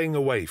 flying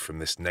away from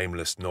this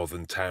nameless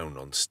northern town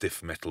on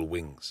stiff metal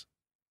wings.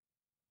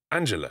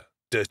 Angela,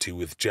 dirty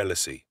with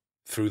jealousy,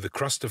 threw the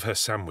crust of her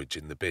sandwich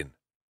in the bin,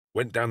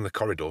 went down the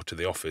corridor to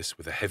the office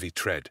with a heavy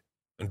tread,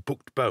 and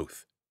booked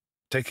both,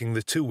 taking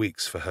the 2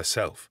 weeks for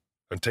herself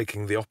and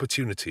taking the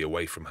opportunity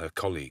away from her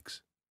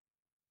colleagues.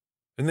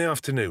 In the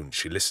afternoon,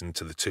 she listened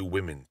to the two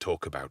women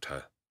talk about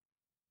her.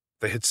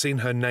 They had seen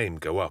her name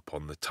go up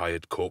on the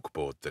tired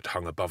corkboard that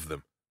hung above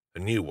them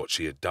and knew what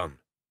she had done.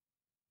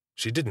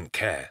 She didn't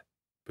care,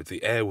 but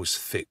the air was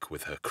thick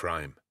with her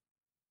crime.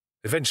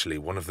 Eventually,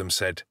 one of them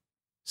said,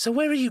 "So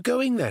where are you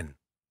going then?"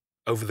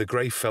 over the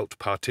grey felt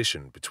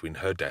partition between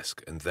her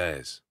desk and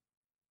theirs.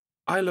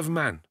 "Isle of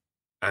Man,"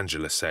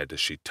 Angela said as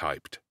she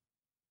typed.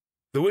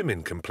 The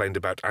women complained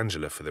about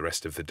Angela for the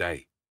rest of the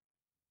day.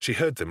 She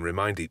heard them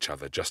remind each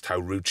other just how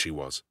rude she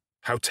was,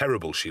 how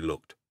terrible she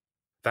looked.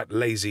 That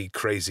lazy,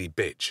 crazy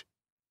bitch.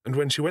 And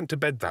when she went to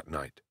bed that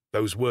night,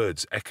 those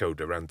words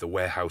echoed around the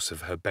warehouse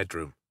of her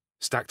bedroom,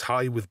 stacked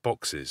high with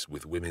boxes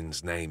with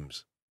women's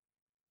names.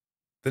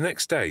 The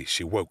next day,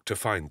 she woke to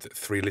find that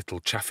 3 little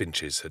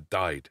chaffinches had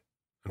died,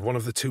 and one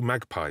of the 2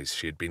 magpies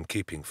she had been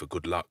keeping for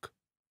good luck.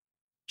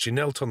 She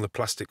knelt on the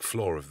plastic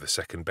floor of the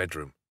second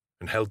bedroom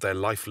and held their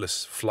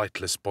lifeless,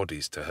 flightless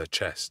bodies to her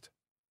chest.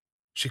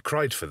 She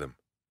cried for them,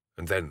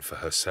 and then for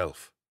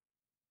herself.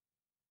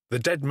 The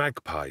dead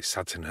magpie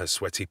sat in her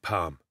sweaty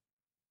palm.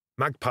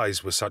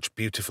 Magpies were such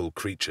beautiful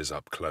creatures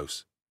up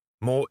close,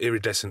 more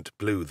iridescent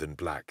blue than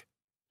black,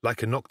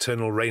 like a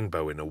nocturnal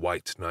rainbow in a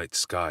white night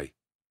sky.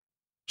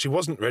 She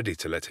wasn't ready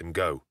to let him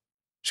go.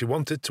 She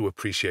wanted to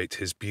appreciate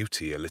his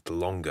beauty a little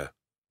longer,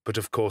 but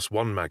of course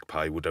one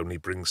magpie would only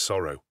bring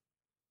sorrow.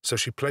 So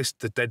she placed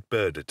the dead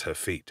bird at her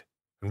feet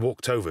and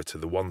walked over to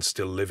the one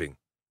still living,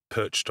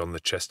 perched on the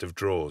chest of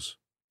drawers.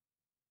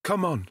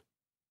 "Come on,"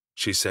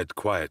 she said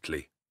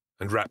quietly,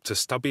 and wrapped a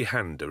stubby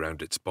hand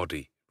around its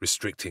body,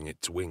 restricting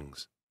its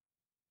wings.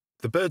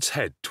 The bird's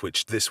head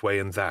twitched this way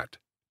and that,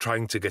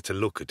 trying to get a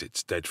look at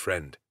its dead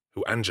friend,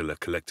 who Angela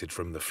collected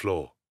from the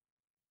floor.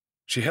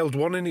 She held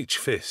one in each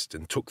fist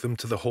and took them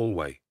to the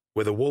hallway,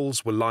 where the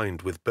walls were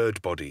lined with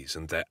bird bodies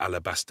and their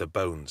alabaster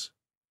bones.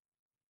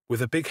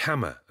 With a big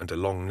hammer and a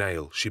long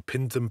nail, she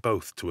pinned them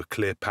both to a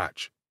clear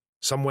patch,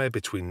 somewhere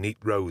between neat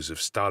rows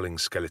of starling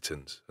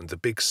skeletons and the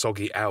big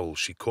soggy owl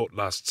she caught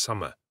last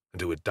summer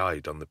and who had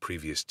died on the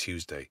previous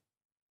Tuesday.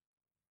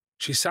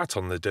 She sat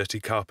on the dirty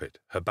carpet,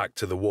 her back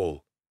to the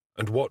wall,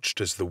 and watched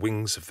as the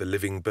wings of the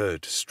living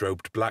bird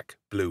strobed black,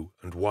 blue,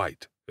 and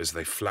white as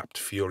they flapped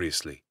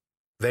furiously,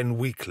 then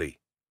weakly,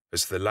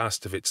 as the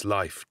last of its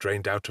life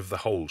drained out of the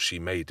hole she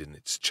made in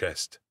its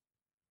chest.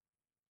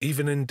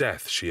 Even in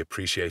death she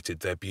appreciated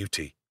their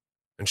beauty,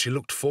 and she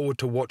looked forward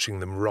to watching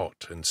them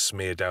rot and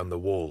smear down the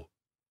wall,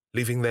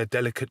 leaving their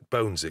delicate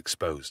bones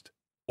exposed,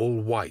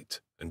 all white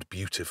and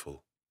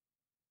beautiful.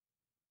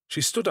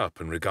 She stood up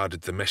and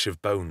regarded the mesh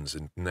of bones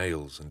and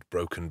nails and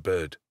broken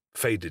bird,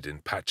 faded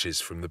in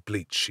patches from the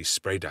bleach she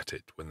sprayed at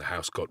it when the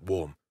house got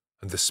warm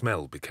and the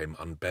smell became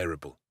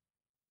unbearable.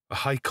 A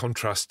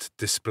high-contrast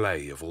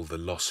display of all the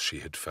loss she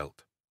had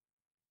felt.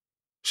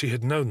 She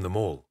had known them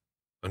all,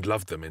 and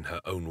loved them in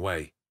her own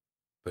way,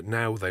 but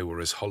now they were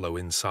as hollow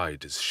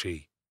inside as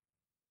she.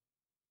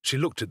 She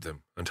looked at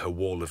them and her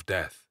wall of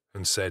death,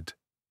 and said,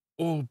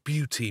 "All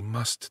beauty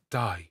must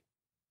die."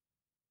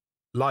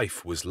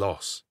 Life was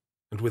loss,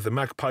 and with the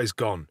magpies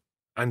gone,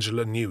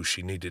 Angela knew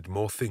she needed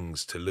more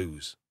things to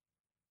lose.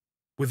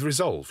 With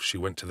resolve, she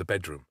went to the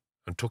bedroom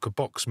and took a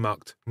box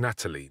marked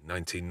Natalie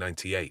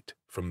 1998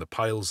 from the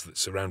piles that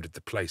surrounded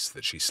the place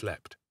that she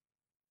slept.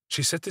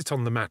 She set it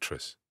on the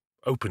mattress,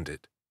 opened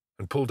it,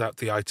 and pulled out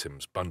the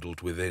items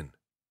bundled within.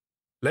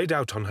 Laid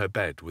out on her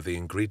bed were the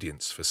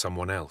ingredients for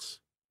someone else.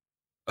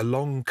 A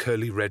long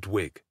curly red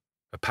wig,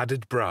 a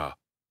padded bra,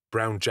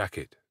 brown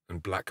jacket,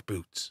 and black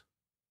boots.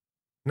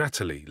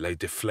 Natalie lay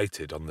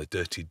deflated on the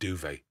dirty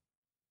duvet.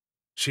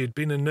 She had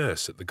been a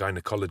nurse at the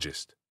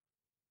gynecologist.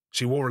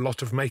 She wore a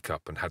lot of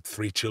makeup and had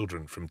 3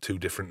 children from 2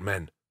 different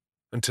men,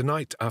 and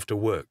tonight after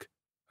work,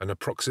 an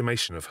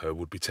approximation of her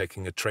would be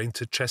taking a train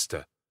to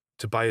Chester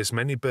to buy as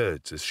many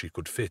birds as she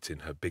could fit in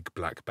her big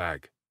black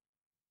bag.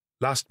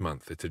 Last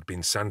month it had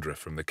been Sandra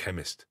from the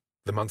chemist,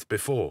 the month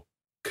before,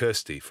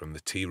 Kirsty from the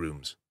tea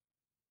rooms.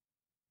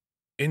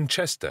 In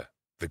Chester,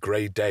 the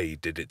grey day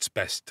did its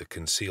best to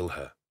conceal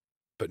her,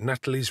 but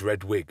Natalie's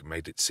red wig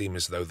made it seem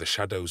as though the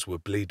shadows were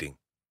bleeding,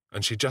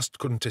 and she just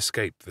couldn't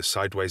escape the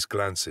sideways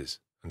glances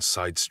and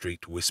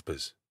side-street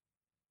whispers.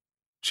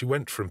 She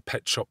went from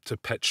pet shop to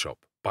pet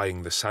shop,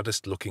 buying the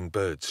saddest-looking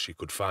birds she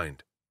could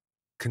find,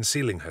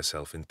 concealing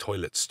herself in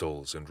toilet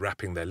stalls and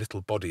wrapping their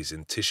little bodies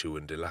in tissue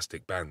and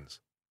elastic bands,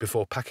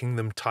 before packing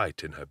them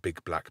tight in her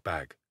big black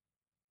bag.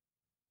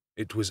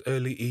 It was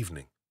early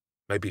evening,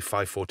 maybe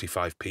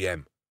 5:45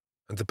 p.m.,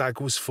 and the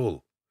bag was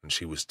full, and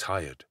she was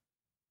tired.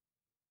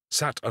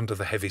 Sat under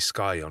the heavy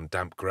sky on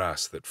damp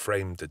grass that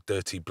framed a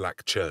dirty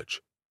black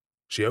church,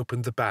 she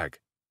opened the bag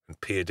and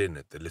peered in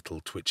at the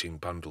little twitching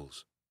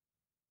bundles.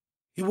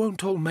 "You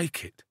won't all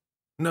make it.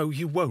 No,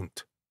 you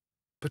won't.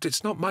 But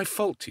it's not my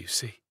fault, you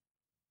see."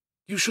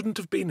 You shouldn't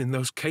have been in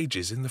those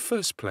cages in the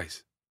first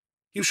place.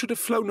 You should have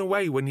flown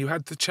away when you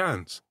had the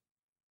chance.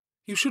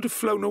 You should have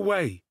flown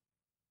away."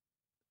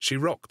 She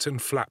rocked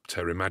and flapped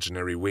her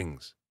imaginary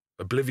wings,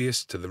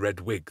 oblivious to the red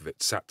wig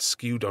that sat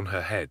skewed on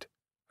her head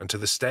and to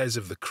the stares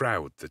of the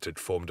crowd that had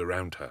formed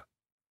around her.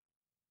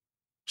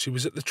 She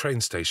was at the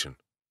train station.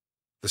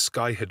 The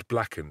sky had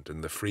blackened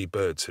and the free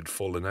birds had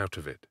fallen out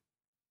of it.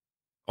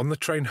 On the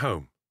train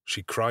home,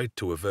 she cried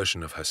to a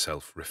version of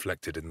herself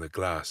reflected in the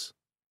glass.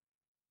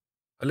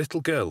 A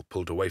little girl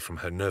pulled away from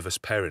her nervous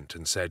parent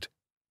and said,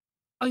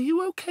 "Are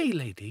you okay,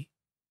 lady?"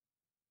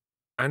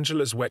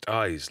 Angela's wet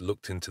eyes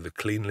looked into the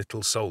clean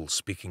little soul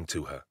speaking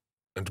to her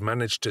and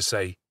managed to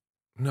say,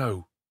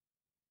 "No,"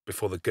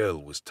 before the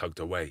girl was tugged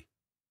away.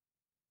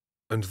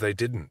 And they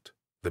didn't,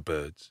 the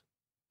birds.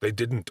 They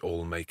didn't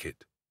all make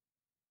it.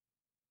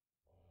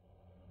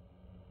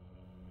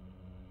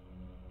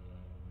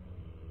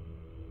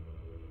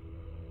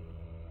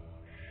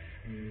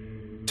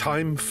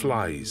 Time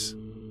flies.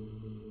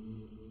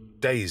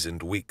 Days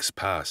and weeks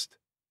passed,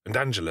 and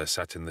Angela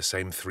sat in the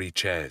same 3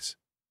 chairs.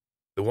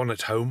 The one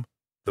at home,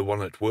 the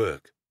one at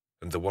work,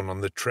 and the one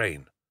on the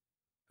train.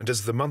 And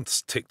as the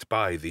months ticked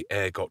by, the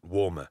air got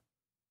warmer,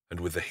 and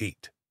with the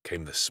heat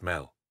came the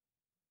smell.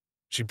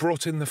 She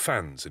brought in the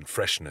fans and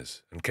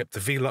fresheners and kept the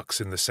Velux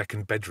in the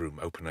second bedroom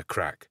open a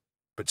crack,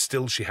 but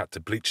still she had to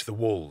bleach the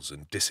walls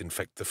and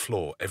disinfect the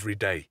floor every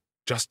day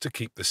just to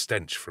keep the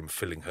stench from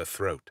filling her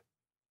throat.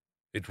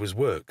 It was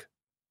work,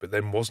 but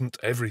then wasn't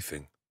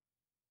everything.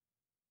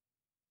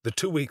 The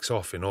 2 weeks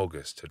off in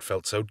August had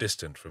felt so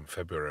distant from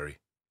February,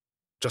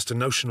 just a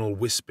notional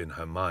wisp in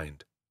her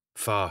mind,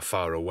 far,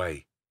 far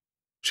away.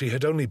 She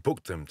had only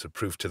booked them to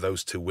prove to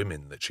those 2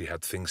 women that she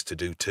had things to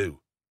do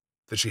too,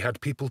 that she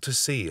had people to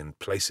see and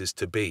places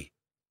to be,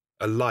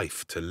 a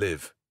life to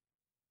live.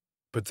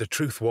 But the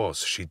truth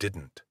was she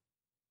didn't.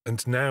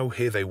 And now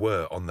here they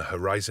were on the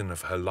horizon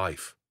of her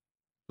life,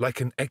 like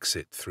an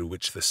exit through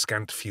which the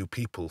scant few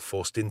people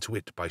forced into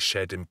it by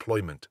shared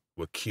employment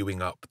were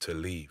queuing up to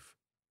leave.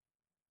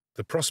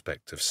 The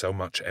prospect of so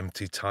much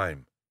empty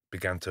time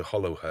began to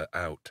hollow her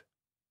out.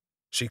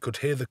 She could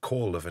hear the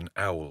call of an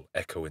owl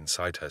echo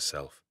inside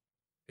herself.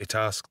 It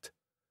asked,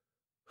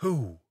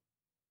 "Who?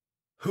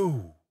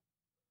 Who?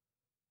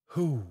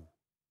 Who?"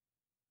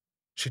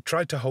 She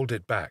tried to hold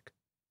it back,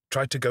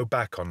 tried to go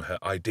back on her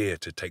idea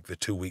to take the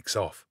 2 weeks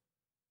off,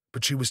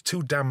 but she was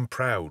too damn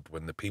proud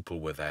when the people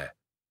were there.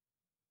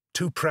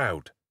 Too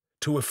proud,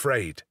 too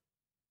afraid,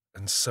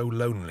 and so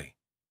lonely.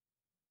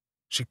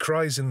 She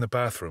cries in the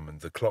bathroom and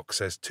the clock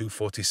says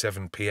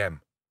 2:47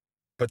 p.m.,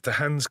 but the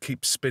hands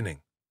keep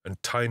spinning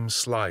and time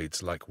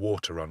slides like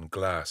water on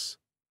glass.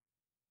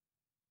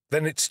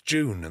 Then it's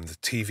June and the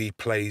TV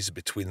plays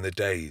between the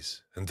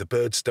days and the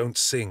birds don't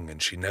sing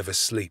and she never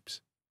sleeps.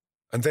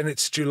 And then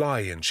it's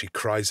July and she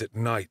cries at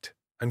night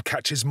and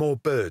catches more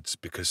birds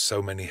because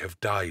so many have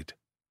died.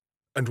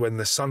 And when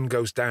the sun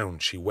goes down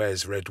she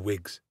wears red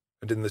wigs,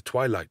 and in the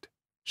twilight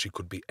she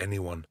could be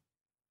anyone.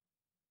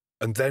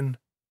 And then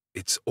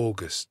it's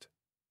August.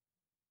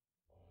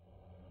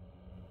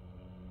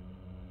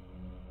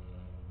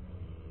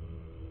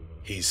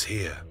 He's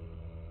here.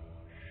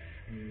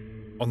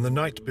 On the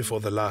night before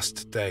the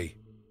last day,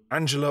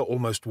 Angela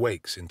almost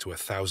wakes into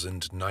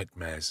 1,000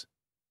 nightmares.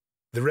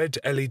 The red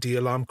LED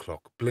alarm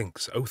clock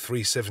blinks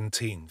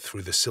 03:17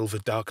 through the silver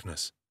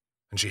darkness,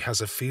 and she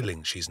has a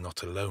feeling she's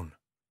not alone.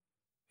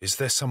 Is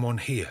there someone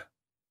here?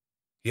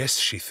 Yes,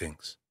 she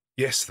thinks.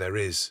 Yes, there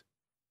is.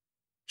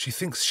 She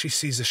thinks she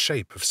sees a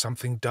shape of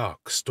something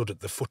dark stood at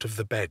the foot of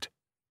the bed,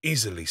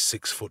 easily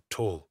 6 foot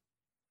tall.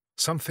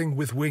 Something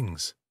with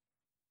wings.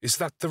 Is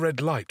that the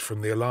red light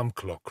from the alarm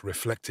clock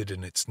reflected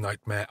in its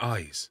nightmare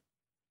eyes?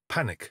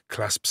 Panic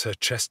clasps her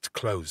chest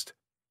closed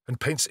and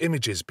paints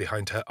images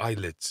behind her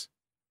eyelids.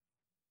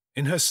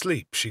 In her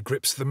sleep, she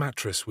grips the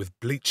mattress with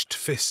bleached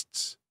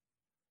fists.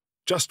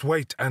 Just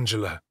wait,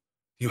 Angela.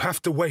 You have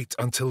to wait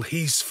until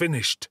he's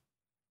finished.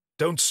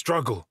 Don't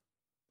struggle.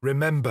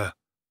 Remember,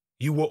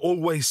 you were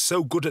always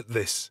so good at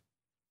this.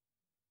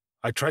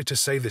 I try to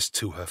say this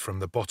to her from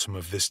the bottom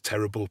of this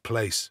terrible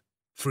place,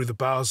 through the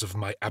bars of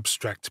my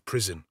abstract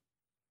prison.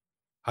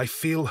 I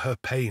feel her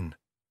pain,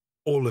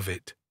 all of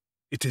it.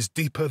 It is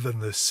deeper than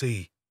the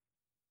sea.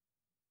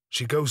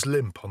 She goes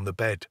limp on the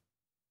bed.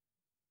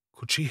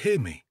 Could she hear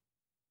me?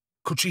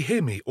 Could she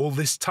hear me all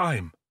this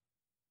time?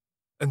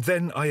 And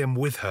then I am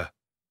with her.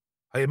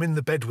 I am in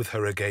the bed with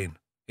her again,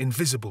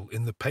 invisible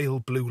in the pale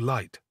blue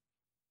light.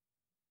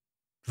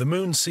 The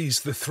moon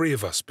sees the 3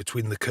 of us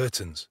between the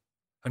curtains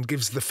and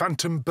gives the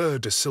phantom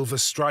bird a silver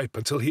stripe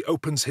until he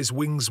opens his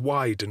wings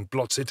wide and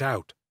blots it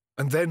out.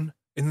 And then,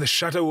 in the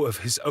shadow of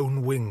his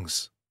own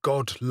wings,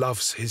 God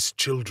loves his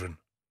children.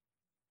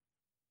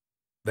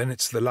 Then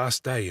it's the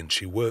last day and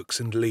she works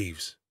and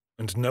leaves,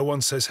 and no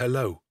one says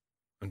hello,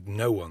 and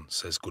no one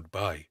says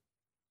goodbye.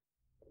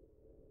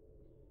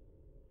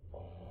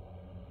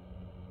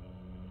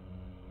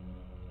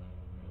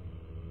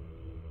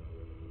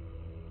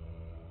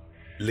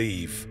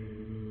 Leave.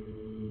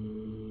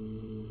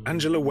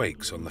 Angela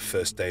wakes on the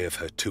first day of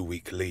her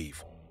 2-week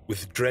leave,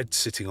 with dread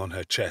sitting on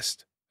her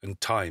chest and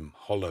time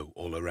hollow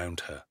all around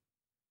her.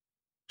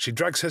 She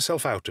drags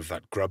herself out of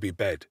that grubby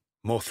bed,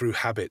 more through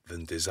habit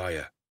than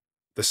desire,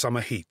 the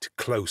summer heat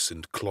close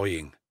and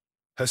cloying,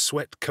 her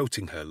sweat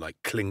coating her like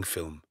cling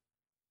film.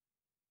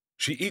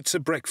 She eats a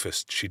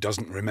breakfast she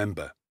doesn't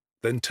remember,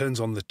 then turns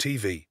on the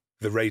TV,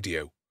 the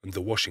radio, and the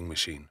washing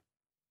machine.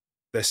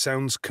 Their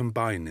sounds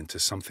combine into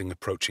something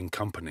approaching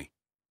company,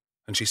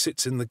 and she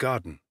sits in the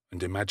garden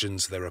and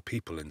imagines there are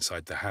people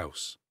inside the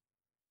house.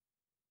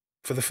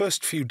 For the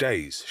first few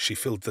days, she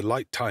filled the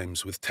light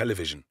times with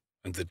television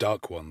and the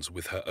dark ones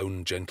with her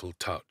own gentle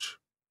touch.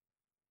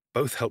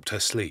 Both helped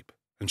her sleep,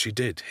 and she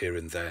did here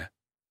and there.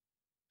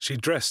 She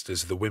dressed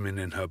as the women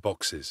in her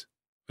boxes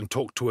and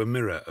talked to a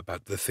mirror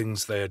about the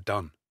things they had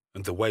done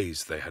and the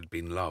ways they had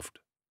been loved.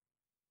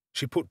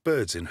 She put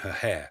birds in her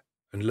hair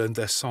and learned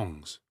their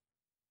songs.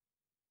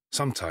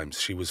 Sometimes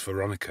she was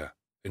Veronica,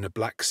 in a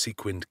black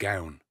sequined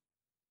gown.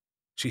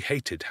 She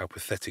hated how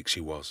pathetic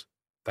she was,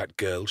 that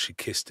girl she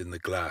kissed in the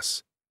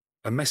glass,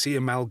 a messy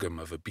amalgam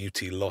of a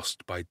beauty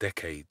lost by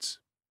decades.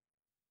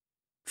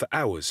 For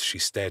hours she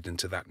stared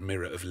into that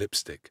mirror of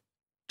lipstick,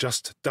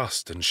 just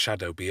dust and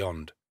shadow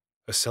beyond,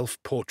 a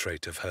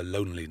self-portrait of her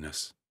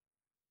loneliness.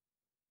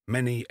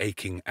 Many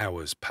aching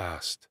hours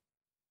passed.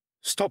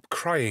 "Stop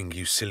crying,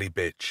 you silly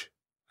bitch,"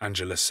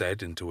 Angela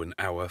said into an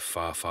hour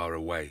far, far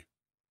away,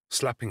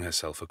 slapping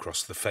herself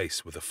across the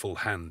face with a full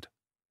hand.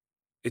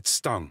 It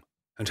stung,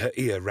 and her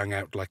ear rang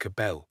out like a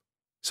bell,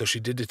 so she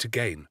did it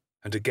again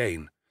and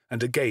again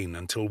and again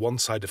until one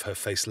side of her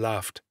face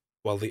laughed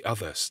while the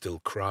other still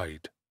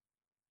cried.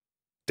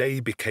 Day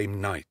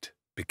became night,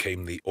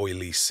 became the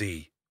oily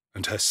sea,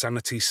 and her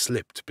sanity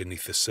slipped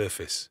beneath the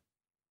surface.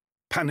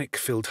 Panic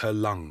filled her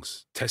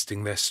lungs,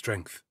 testing their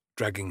strength,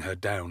 dragging her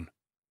down.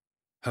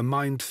 Her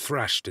mind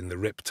thrashed in the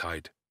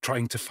riptide,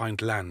 trying to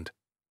find land,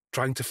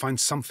 trying to find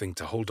something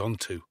to hold on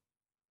to.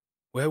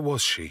 Where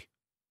was she?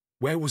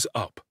 Where was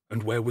up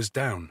and where was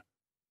down?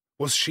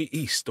 Was she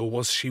east or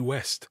was she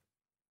west?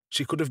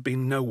 She could have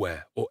been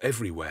nowhere or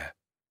everywhere.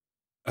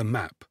 A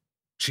map.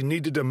 She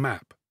needed a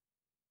map.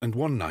 And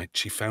one night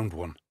she found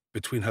one,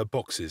 between her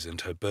boxes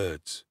and her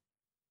birds.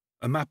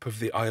 A map of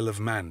the Isle of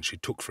Man she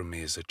took from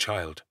me as a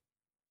child.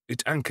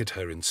 It anchored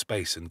her in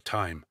space and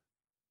time,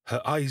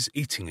 her eyes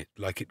eating it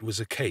like it was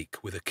a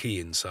cake with a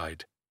key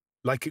inside,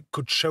 like it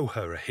could show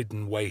her a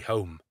hidden way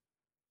home.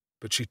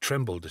 But she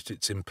trembled at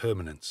its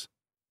impermanence.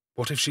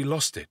 What if she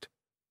lost it?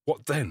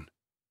 What then?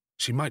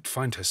 She might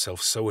find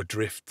herself so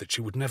adrift that she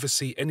would never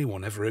see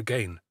anyone ever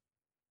again.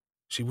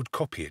 She would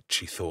copy it,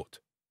 she thought,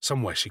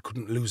 somewhere she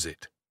couldn't lose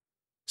it,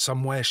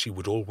 somewhere she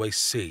would always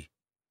see.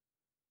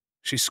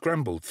 She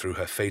scrambled through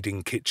her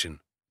fading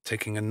kitchen,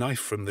 taking a knife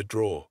from the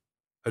drawer,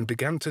 and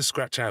began to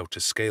scratch out a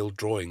scale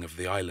drawing of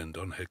the island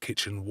on her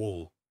kitchen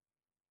wall.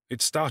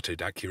 It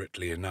started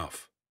accurately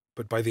enough,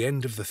 but by the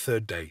end of the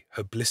third day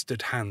her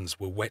blistered hands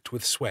were wet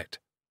with sweat,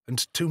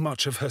 and too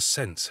much of her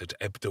sense had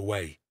ebbed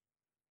away.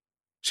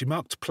 She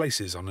marked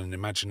places on an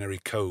imaginary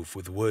cove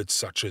with words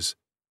such as,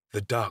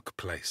 "the dark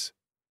place,"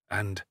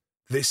 and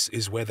 "this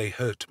is where they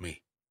hurt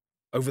me."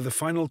 Over the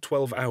final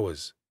 12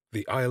 hours,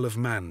 the Isle of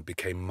Man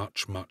became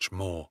much, much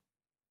more.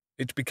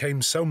 It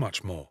became so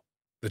much more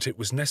that it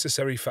was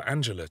necessary for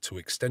Angela to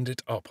extend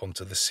it up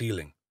onto the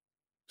ceiling,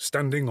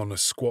 standing on a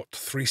squat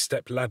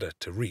 3-step ladder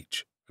to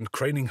reach and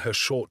craning her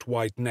short,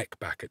 wide neck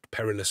back at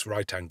perilous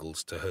right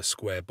angles to her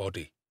square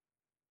body.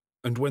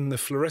 And when the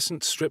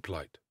fluorescent strip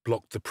light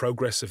blocked the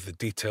progress of the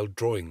detailed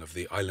drawing of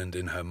the island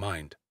in her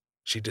mind,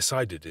 she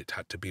decided it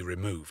had to be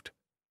removed,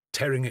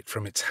 tearing it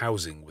from its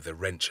housing with a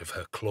wrench of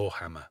her claw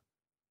hammer.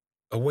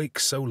 Awake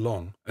so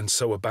long and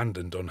so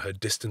abandoned on her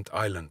distant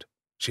island,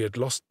 she had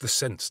lost the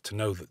sense to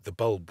know that the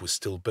bulb was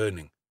still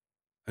burning,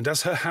 and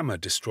as her hammer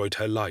destroyed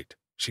her light,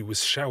 she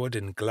was showered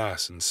in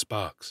glass and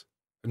sparks,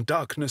 and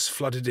darkness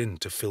flooded in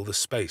to fill the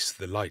space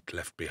the light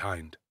left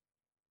behind.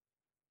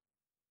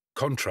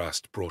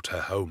 Contrast brought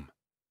her home.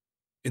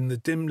 In the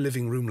dim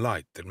living room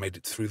light that made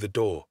it through the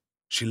door,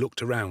 she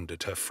looked around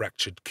at her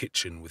fractured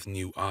kitchen with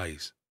new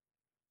eyes.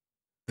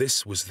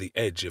 This was the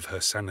edge of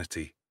her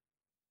sanity.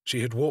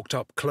 She had walked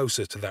up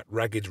closer to that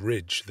ragged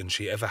ridge than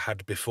she ever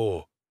had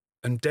before,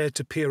 and dared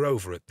to peer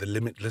over at the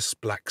limitless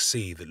black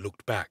sea that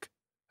looked back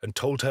and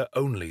told her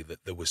only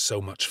that there was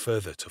so much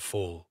further to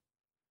fall.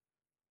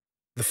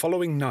 The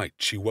following night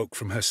she woke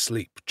from her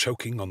sleep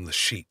choking on the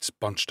sheets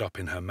bunched up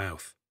in her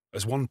mouth,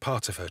 as one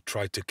part of her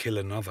tried to kill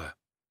another.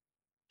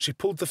 She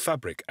pulled the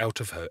fabric out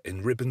of her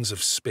in ribbons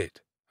of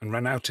spit and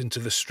ran out into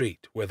the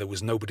street where there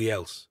was nobody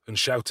else and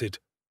shouted,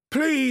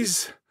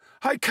 "Please!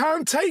 I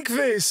can't take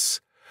this!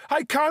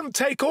 I can't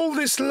take all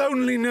this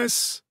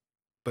loneliness!"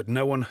 But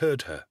no one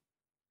heard her.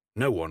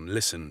 No one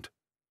listened.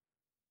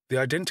 The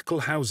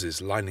identical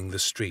houses lining the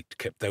street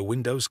kept their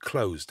windows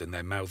closed and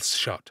their mouths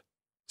shut,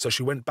 so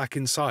she went back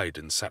inside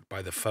and sat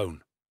by the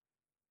phone.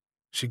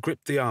 She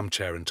gripped the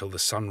armchair until the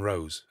sun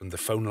rose and the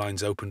phone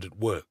lines opened at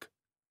work,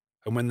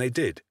 and when they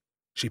did,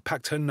 she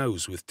packed her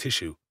nose with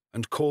tissue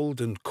and called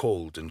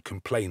and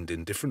complained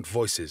in different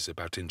voices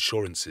about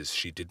insurances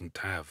she didn't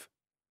have.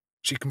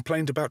 She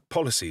complained about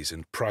policies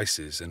and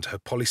prices and her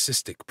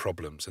polycystic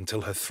problems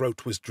until her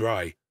throat was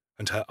dry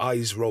and her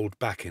eyes rolled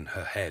back in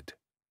her head.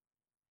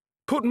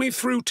 "Put me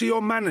through to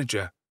your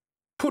manager!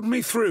 Put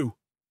me through!"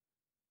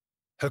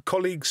 Her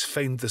colleagues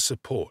feigned the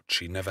support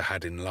she never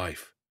had in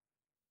life,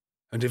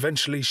 and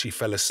eventually she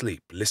fell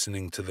asleep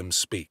listening to them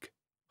speak,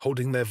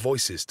 holding their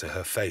voices to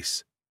her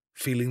face,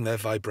 feeling their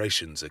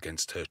vibrations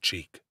against her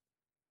cheek.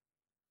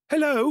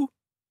 "Hello?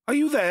 Are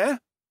you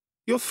there?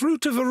 You're through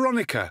to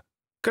Veronica.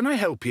 Can I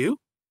help you?"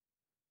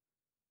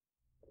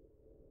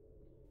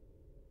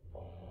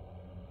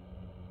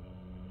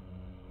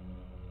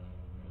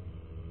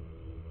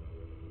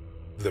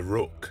 The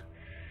Rook.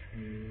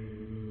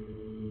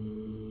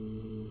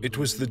 It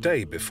was the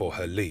day before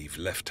her leave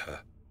left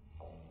her,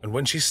 and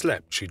when she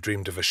slept she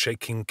dreamed of a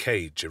shaking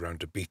cage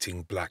around a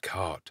beating black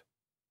heart.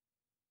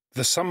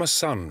 The summer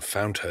sun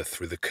found her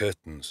through the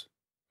curtains,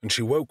 and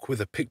she woke with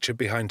a picture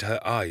behind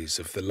her eyes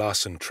of the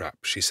larson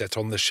trap she set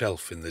on the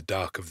shelf in the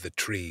dark of the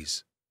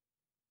trees.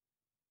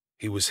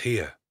 He was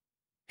here.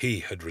 He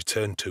had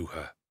returned to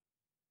her.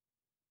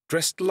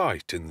 Dressed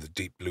light in the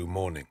deep blue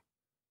morning,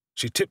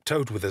 she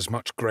tiptoed with as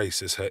much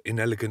grace as her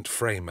inelegant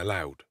frame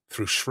allowed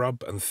through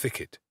shrub and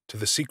thicket to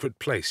the secret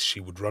place she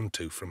would run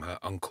to from her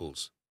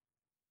uncle's,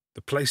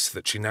 the place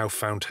that she now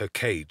found her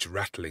cage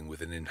rattling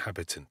with an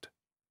inhabitant.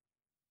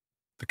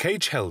 The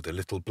cage held a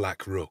little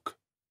black rook,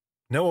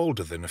 no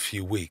older than a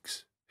few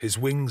weeks, his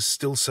wings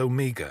still so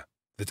meagre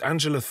that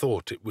Angela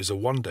thought it was a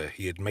wonder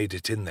he had made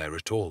it in there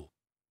at all.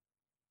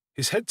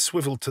 His head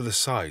swiveled to the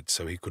side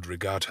so he could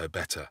regard her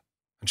better,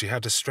 and she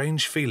had a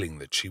strange feeling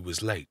that she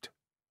was late.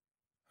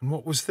 And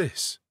what was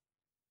this?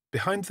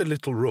 Behind the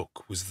little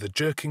rook was the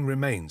jerking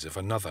remains of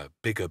another,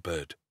 bigger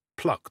bird,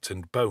 plucked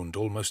and boned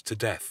almost to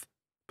death,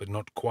 but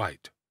not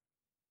quite.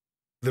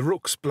 The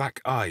rook's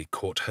black eye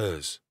caught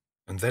hers,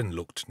 and then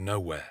looked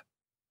nowhere.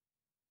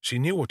 She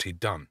knew what he'd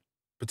done,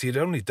 but he had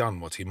only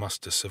done what he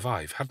must to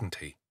survive, hadn't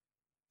he?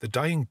 The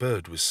dying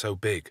bird was so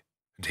big,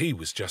 and he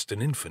was just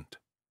an infant.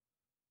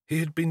 He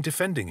had been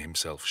defending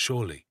himself,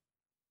 surely.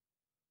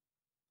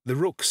 The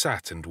rook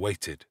sat and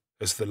waited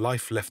as the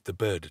life left the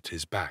bird at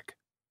his back,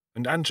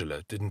 and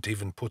Angela didn't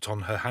even put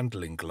on her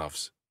handling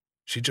gloves.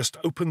 She just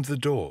opened the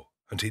door,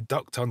 and he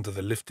ducked under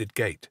the lifted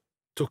gate,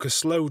 took a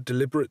slow,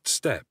 deliberate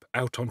step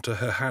out onto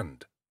her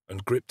hand,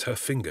 and gripped her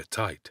finger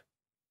tight.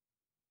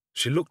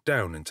 She looked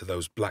down into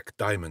those black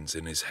diamonds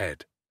in his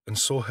head, and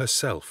saw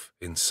herself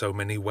in so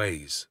many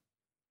ways.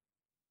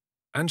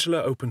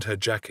 Angela opened her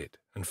jacket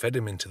and fed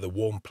him into the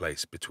warm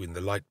place between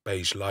the light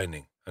beige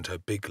lining and her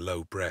big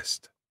low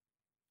breast.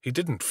 He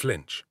didn't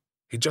flinch.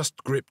 He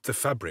just gripped the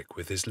fabric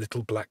with his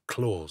little black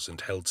claws and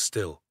held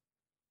still.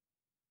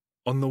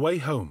 On the way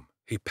home,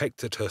 he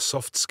pecked at her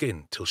soft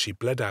skin till she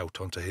bled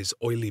out onto his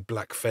oily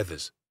black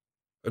feathers,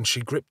 and she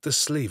gripped the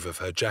sleeve of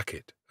her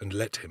jacket and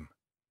let him.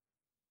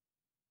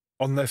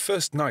 On their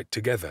first night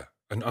together,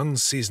 an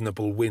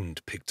unseasonable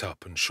wind picked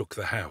up and shook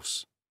the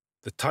house.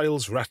 The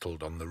tiles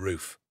rattled on the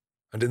roof,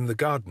 and in the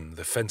garden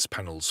the fence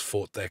panels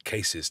fought their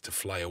cases to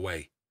fly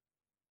away.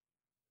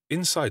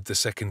 Inside the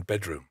second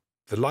bedroom,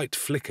 the light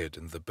flickered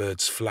and the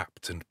birds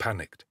flapped and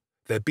panicked,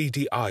 their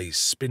beady eyes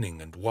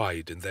spinning and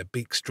wide and their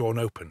beaks drawn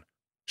open,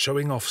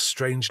 showing off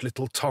strange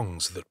little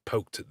tongues that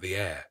poked at the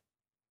air.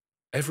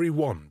 Every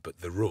one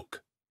but the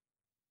rook.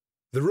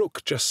 The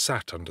rook just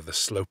sat under the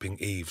sloping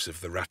eaves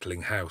of the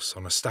rattling house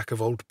on a stack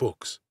of old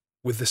books,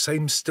 with the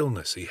same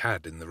stillness he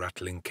had in the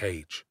rattling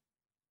cage.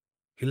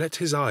 He let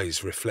his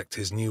eyes reflect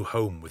his new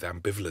home with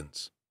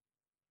ambivalence.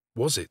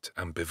 Was it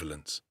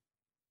ambivalence?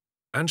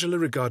 Angela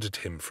regarded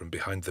him from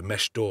behind the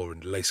mesh door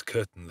and lace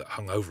curtain that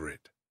hung over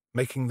it,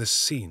 making the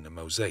scene a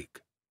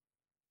mosaic.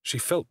 She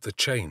felt the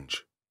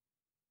change.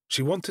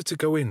 She wanted to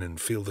go in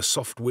and feel the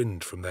soft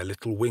wind from their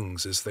little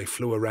wings as they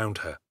flew around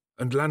her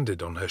and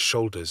landed on her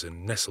shoulders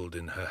and nestled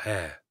in her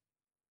hair.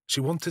 She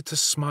wanted to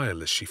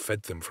smile as she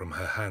fed them from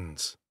her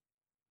hands.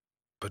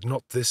 But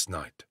not this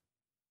night.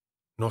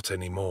 Not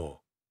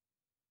anymore.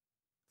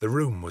 The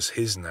room was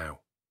his now,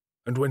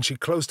 and when she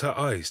closed her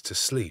eyes to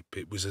sleep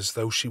it was as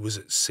though she was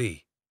at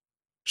sea.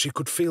 She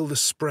could feel the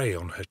spray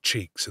on her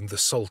cheeks and the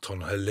salt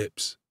on her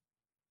lips.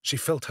 She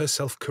felt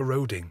herself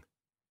corroding,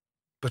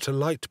 but a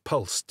light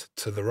pulsed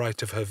to the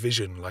right of her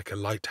vision like a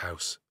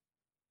lighthouse.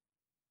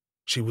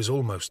 She was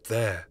almost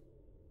there.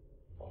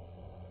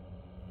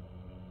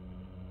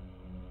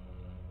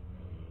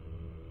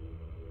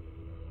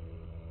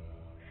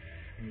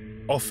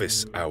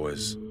 Office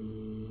hours.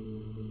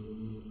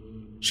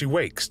 She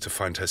wakes to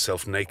find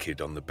herself naked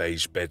on the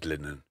beige bed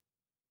linen.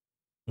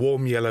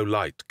 Warm yellow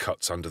light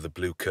cuts under the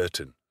blue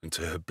curtain, and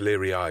to her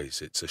bleary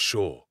eyes it's a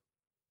shore.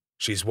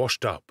 She's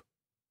washed up.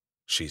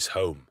 She's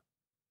home.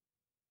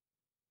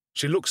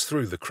 She looks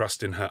through the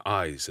crust in her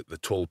eyes at the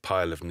tall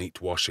pile of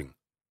neat washing.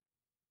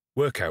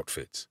 Work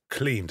outfits,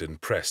 cleaned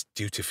and pressed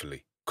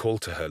dutifully, call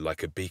to her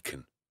like a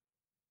beacon.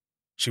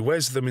 She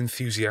wears them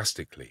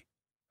enthusiastically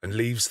and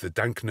leaves the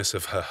dankness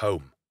of her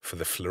home for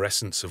the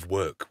fluorescence of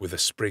work with a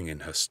spring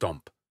in her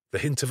stomp, the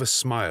hint of a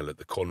smile at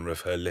the corner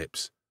of her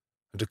lips,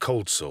 and a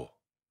cold sore.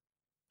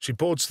 She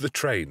boards the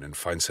train and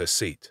finds her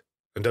seat,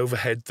 and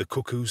overhead the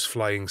cuckoos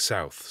flying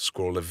south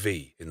scrawl a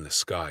V in the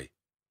sky.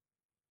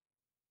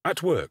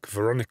 At work,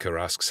 Veronica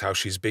asks how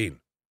she's been,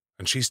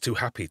 and she's too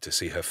happy to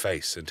see her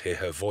face and hear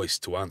her voice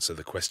to answer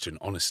the question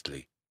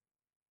honestly.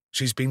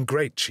 She's been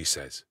great, she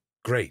says.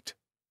 Great.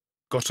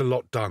 Got a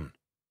lot done.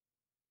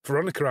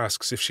 Veronica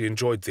asks if she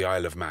enjoyed the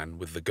Isle of Man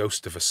with the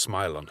ghost of a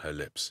smile on her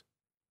lips.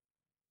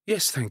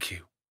 Yes, thank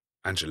you,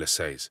 Angela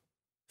says,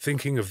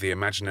 thinking of the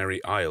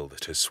imaginary isle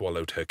that has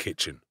swallowed her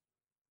kitchen.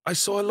 I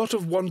saw a lot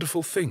of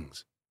wonderful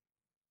things.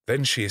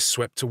 Then she is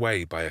swept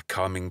away by a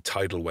calming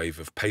tidal wave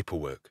of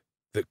paperwork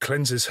that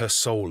cleanses her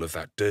soul of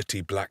that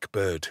dirty black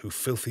bird who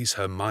filthies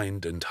her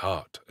mind and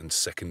heart and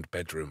second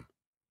bedroom.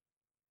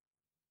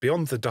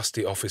 Beyond the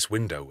dusty office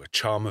window, a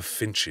charm of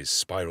finches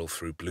spiral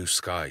through blue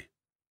sky.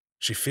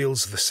 She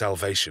feels the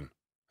salvation,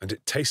 and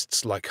it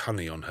tastes like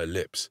honey on her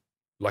lips,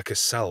 like a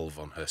salve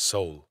on her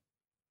soul.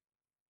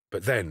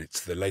 But then it's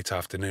the late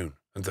afternoon,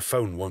 and the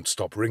phone won't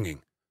stop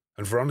ringing,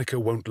 and Veronica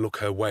won't look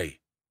her way.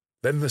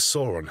 Then the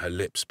sore on her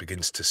lips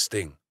begins to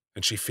sting,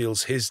 and she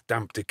feels his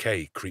damp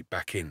decay creep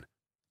back in,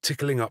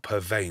 tickling up her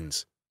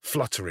veins,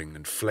 fluttering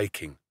and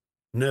flaking,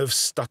 nerves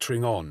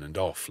stuttering on and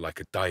off like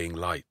a dying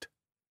light.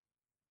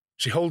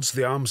 She holds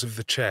the arms of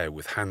the chair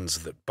with hands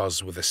that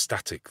buzz with a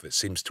static that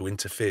seems to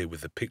interfere with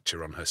the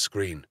picture on her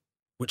screen,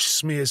 which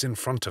smears in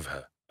front of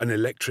her, an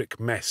electric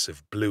mess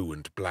of blue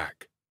and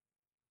black.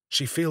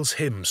 She feels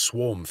him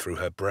swarm through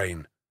her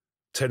brain,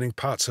 turning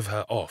parts of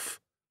her off,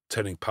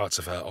 turning parts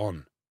of her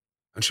on,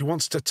 and she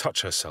wants to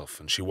touch herself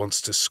and she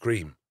wants to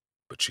scream,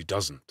 but she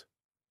doesn't.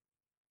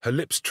 Her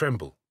lips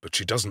tremble, but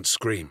she doesn't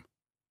scream.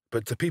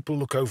 But the people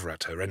look over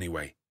at her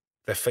anyway,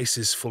 their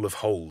faces full of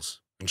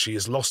holes, and she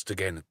is lost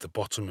again at the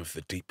bottom of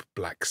the deep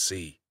black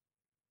sea.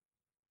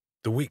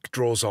 The week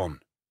draws on,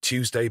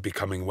 Tuesday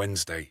becoming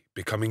Wednesday,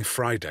 becoming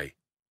Friday,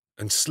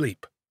 and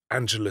sleep,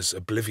 Angela's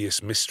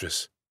oblivious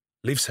mistress,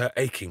 leaves her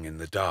aching in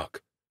the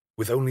dark,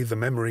 with only the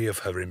memory of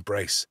her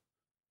embrace,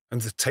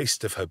 and the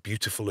taste of her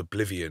beautiful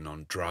oblivion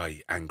on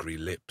dry, angry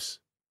lips.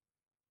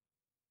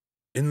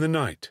 In the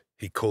night,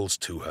 he calls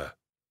to her.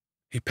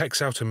 He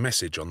pecks out a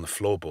message on the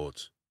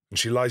floorboards, and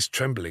she lies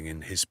trembling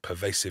in his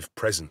pervasive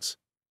presence,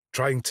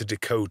 trying to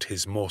decode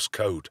his Morse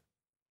code.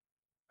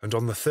 And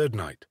on the third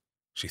night,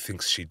 she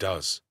thinks she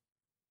does.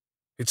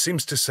 It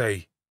seems to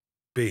say,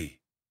 B,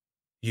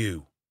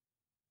 U,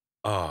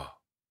 R,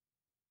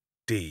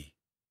 D,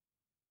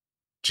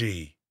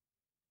 G,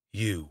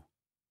 U,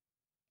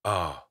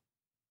 R,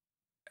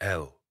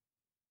 L.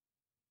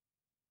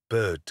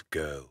 Bird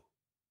girl.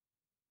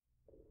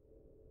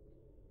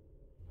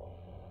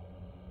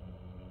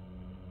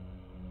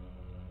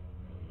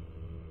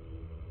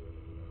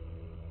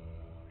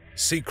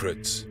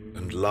 Secrets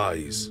and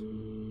lies.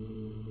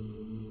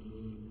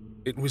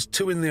 It was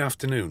 2 in the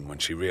afternoon when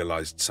she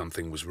realized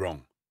something was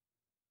wrong.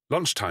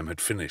 Lunchtime had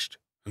finished,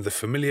 and the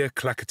familiar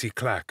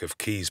clackety-clack of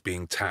keys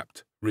being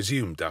tapped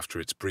resumed after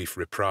its brief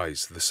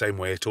reprise the same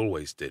way it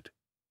always did.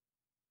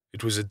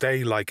 It was a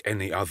day like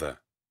any other.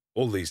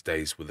 All these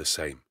days were the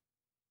same.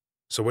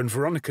 So when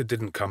Veronica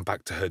didn't come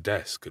back to her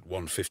desk at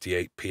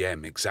 1:58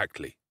 p.m.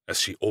 exactly, as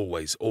she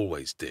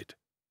always did,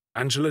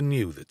 Angela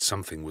knew that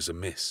something was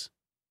amiss.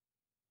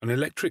 An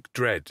electric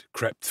dread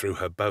crept through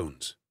her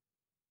bones.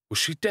 Was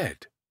she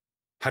dead?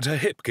 Had her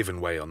hip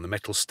given way on the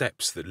metal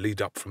steps that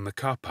lead up from the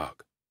car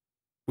park?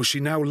 Was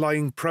she now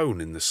lying prone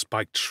in the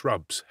spiked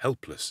shrubs,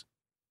 helpless?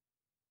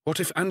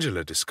 What if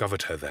Angela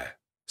discovered her there,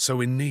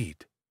 so in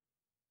need?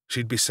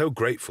 She'd be so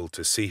grateful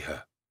to see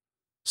her,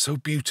 so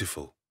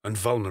beautiful and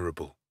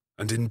vulnerable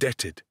and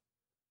indebted.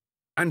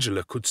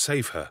 Angela could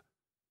save her,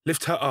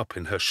 lift her up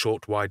in her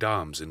short, wide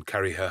arms and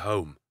carry her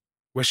home,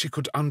 where she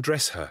could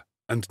undress her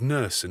and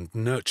nurse and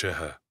nurture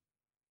her.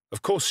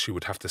 Of course she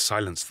would have to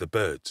silence the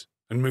birds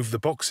and move the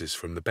boxes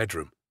from the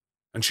bedroom,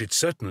 and she'd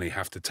certainly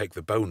have to take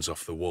the bones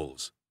off the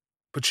walls.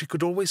 But she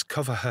could always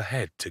cover her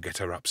head to get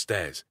her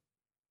upstairs,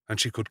 and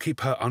she could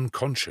keep her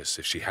unconscious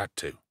if she had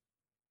to.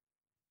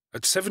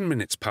 At 7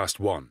 minutes past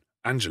 1,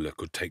 Angela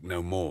could take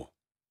no more.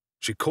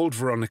 She called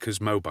Veronica's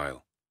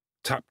mobile.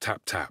 Tap,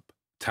 tap, tap,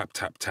 tap,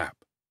 tap, tap.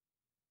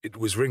 It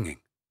was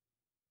ringing.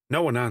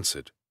 No one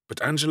answered,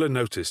 but Angela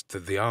noticed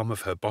that the arm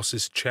of her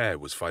boss's chair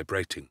was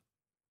vibrating.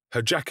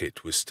 Her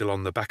jacket was still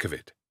on the back of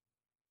it.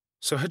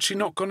 So had she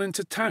not gone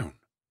into town?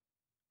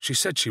 She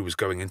said she was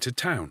going into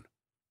town.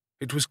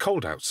 It was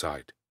cold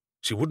outside.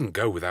 She wouldn't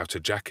go without a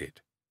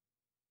jacket.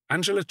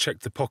 Angela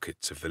checked the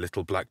pockets of the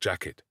little black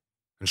jacket,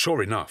 and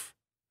sure enough,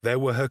 there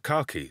were her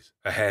car keys,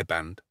 a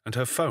hairband, and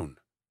her phone.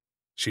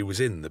 She was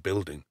in the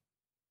building.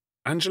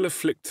 Angela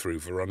flicked through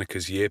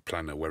Veronica's year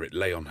planner where it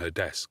lay on her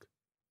desk.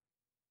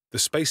 The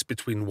space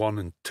between 1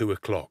 and 2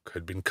 o'clock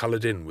had been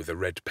coloured in with a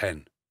red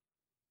pen.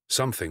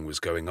 Something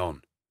was going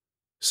on.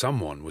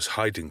 Someone was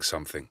hiding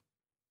something.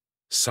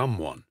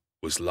 Someone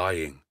was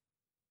lying.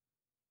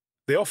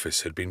 The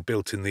office had been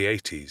built in the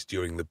 80s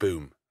during the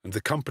boom, and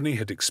the company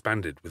had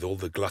expanded with all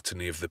the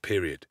gluttony of the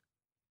period.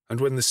 And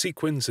when the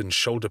sequins and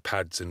shoulder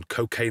pads and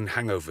cocaine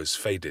hangovers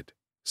faded,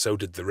 so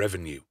did the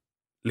revenue.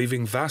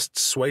 leaving vast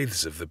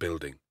swathes of the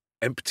building,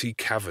 empty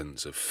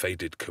caverns of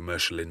faded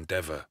commercial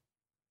endeavour.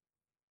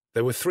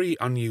 There were 3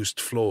 unused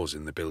floors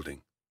in the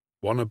building,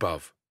 1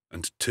 above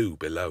and 2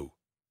 below.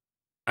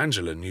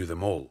 Angela knew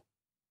them all.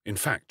 In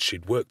fact,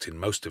 she'd worked in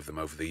most of them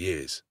over the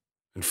years,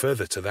 and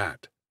further to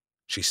that,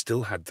 she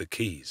still had the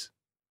keys.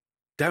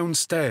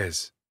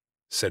 "Downstairs,"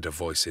 said a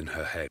voice in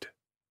her head.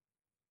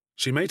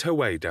 She made her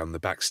way down the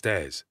back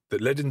stairs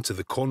that led into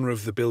the corner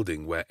of the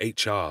building where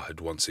HR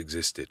had once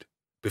existed,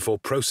 before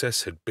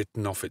process had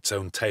bitten off its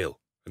own tail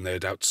and they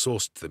had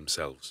outsourced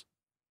themselves.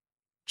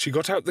 She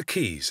got out the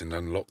keys and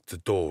unlocked the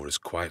door as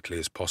quietly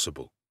as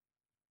possible.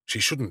 She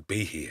shouldn't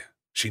be here.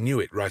 She knew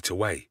it right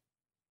away.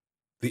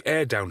 The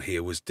air down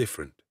here was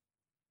different.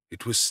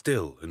 It was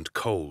still and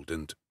cold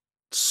and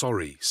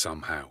sorry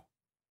somehow.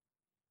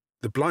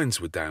 The blinds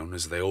were down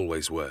as they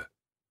always were,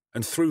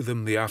 and through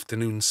them the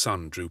afternoon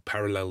sun drew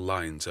parallel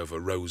lines over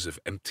rows of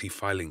empty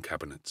filing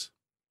cabinets.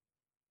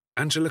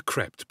 Angela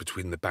crept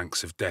between the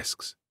banks of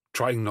desks,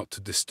 trying not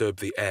to disturb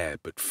the air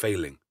but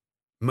failing,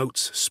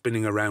 motes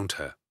spinning around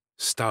her,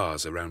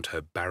 stars around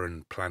her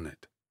barren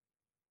planet.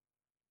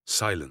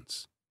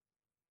 Silence.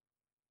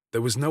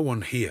 There was no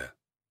one here,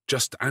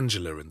 just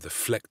Angela and the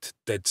flecked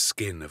dead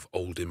skin of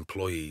old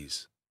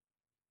employees.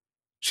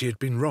 She had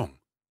been wrong.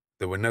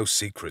 There were no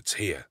secrets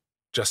here,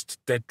 just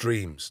dead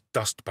dreams,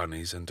 dust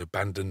bunnies, and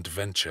abandoned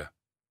venture.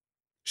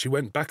 She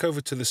went back over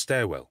to the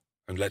stairwell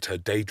and let her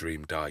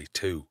daydream die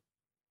too.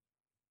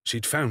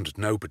 She'd found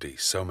nobody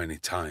so many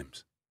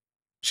times.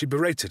 She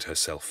berated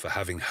herself for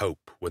having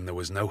hope when there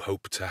was no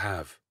hope to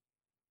have.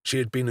 She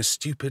had been a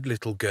stupid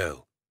little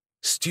girl.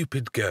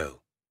 Stupid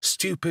girl.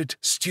 Stupid,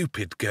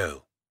 stupid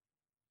girl.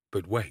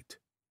 But wait.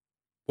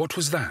 What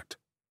was that?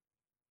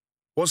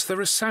 Was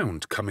there a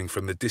sound coming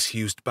from the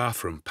disused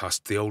bathroom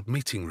past the old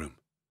meeting room?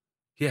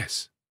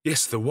 Yes,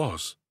 there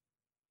was.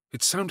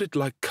 It sounded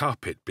like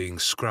carpet being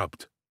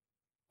scrubbed.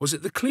 Was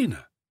it the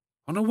cleaner?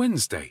 On a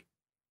Wednesday?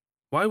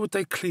 Why would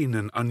they clean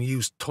an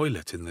unused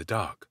toilet in the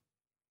dark?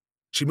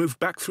 She moved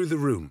back through the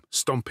room,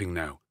 stomping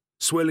now,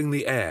 swirling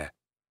the air,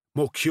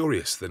 more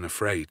curious than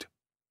afraid.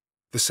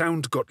 The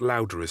sound got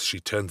louder as she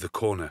turned the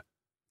corner,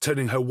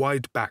 turning her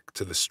wide back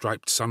to the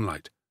striped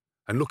sunlight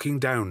and looking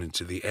down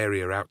into the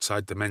area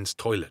outside the men's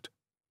toilet,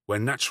 where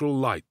natural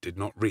light did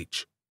not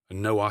reach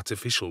and no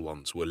artificial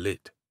ones were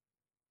lit.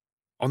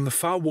 On the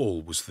far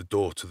wall was the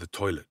door to the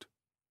toilet.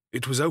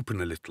 It was open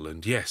a little,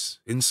 and yes,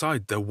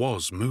 inside there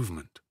was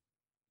movement.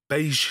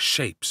 Beige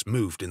shapes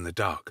moved in the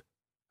dark,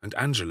 and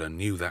Angela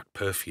knew that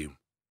perfume.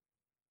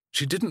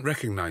 She didn't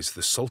recognize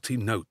the salty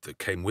note that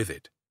came with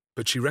it,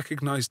 but she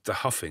recognized the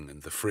huffing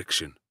and the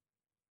friction.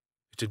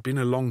 It had been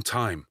a long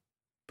time,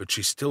 but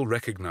she still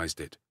recognized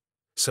it,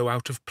 so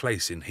out of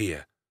place in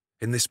here,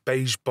 in this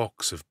beige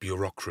box of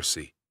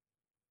bureaucracy.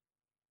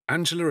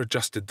 Angela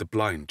adjusted the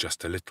blind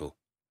just a little,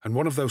 and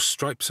one of those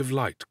stripes of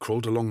light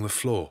crawled along the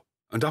floor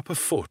and up a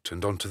foot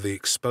and onto the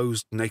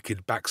exposed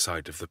naked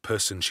backside of the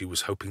person she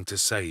was hoping to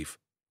save,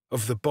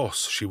 of the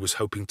boss she was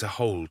hoping to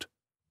hold,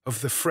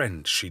 of the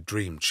friend she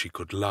dreamed she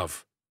could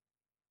love.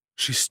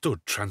 She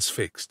stood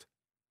transfixed,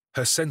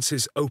 her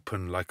senses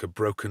open like a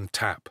broken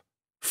tap,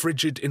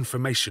 frigid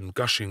information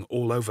gushing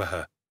all over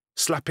her,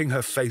 slapping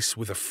her face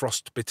with a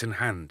frost-bitten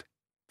hand,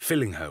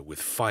 filling her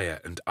with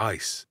fire and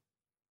ice.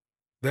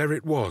 There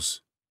it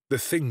was, the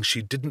thing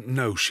she didn't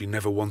know she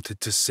never wanted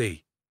to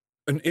see.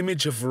 An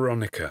image of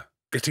Veronica,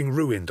 getting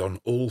ruined on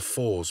all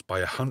fours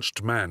by a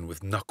hunched man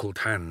with knuckled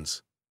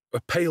hands.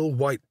 A pale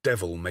white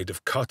devil made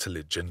of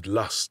cartilage and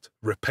lust,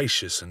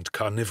 rapacious and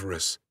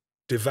carnivorous,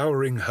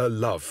 devouring her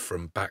love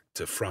from back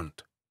to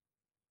front.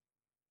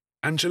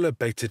 Angela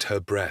bated her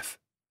breath,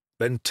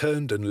 then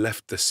turned and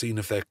left the scene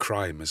of their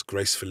crime as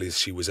gracefully as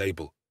she was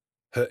able,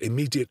 her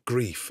immediate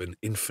grief an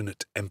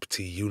infinite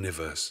empty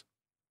universe.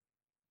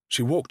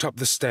 She walked up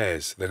the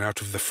stairs, then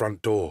out of the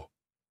front door,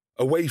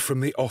 away from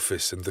the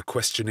office and the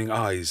questioning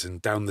eyes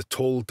and down the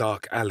tall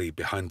dark alley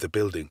behind the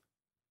building.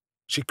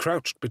 She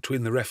crouched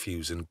between the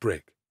refuse and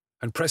brick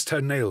and pressed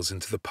her nails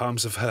into the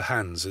palms of her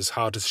hands as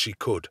hard as she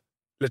could,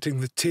 letting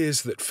the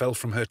tears that fell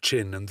from her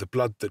chin and the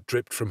blood that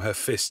dripped from her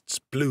fists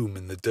bloom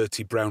in the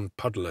dirty brown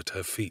puddle at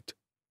her feet.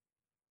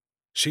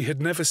 She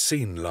had never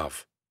seen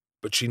love,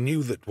 but she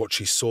knew that what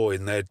she saw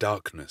in their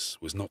darkness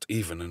was not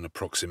even an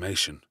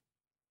approximation.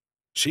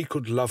 She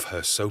could love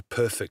her so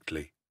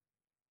perfectly.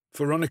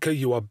 Veronica,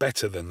 you are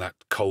better than that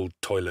cold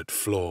toilet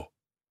floor.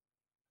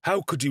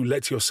 How could you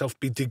let yourself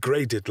be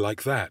degraded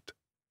like that?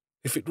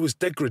 If it was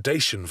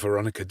degradation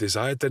Veronica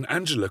desired, then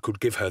Angela could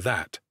give her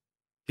that.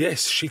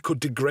 Yes, she could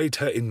degrade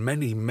her in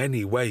many,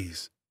 many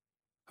ways.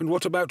 And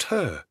what about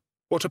her?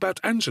 What about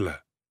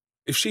Angela?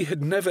 If she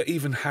had never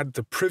even had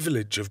the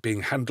privilege of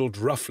being handled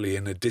roughly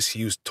in a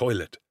disused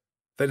toilet,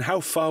 then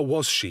how far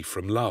was she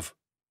from love?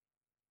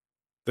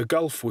 The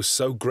gulf was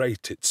so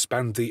great it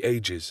spanned the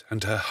ages,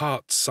 and her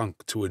heart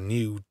sunk to a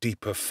new,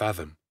 deeper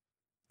fathom,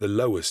 the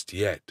lowest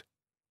yet.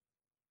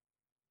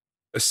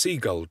 A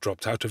seagull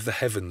dropped out of the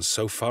heavens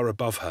so far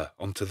above her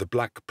onto the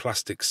black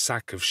plastic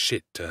sack of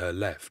shit to her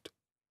left.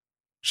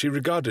 She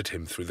regarded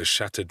him through the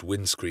shattered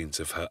windscreens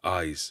of her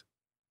eyes.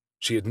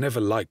 She had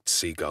never liked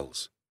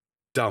seagulls.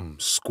 Dumb,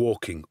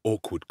 squawking,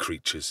 awkward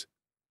creatures.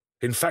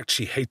 In fact,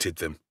 she hated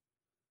them.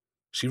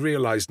 She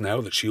realized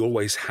now that she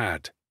always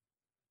had.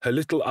 Her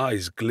little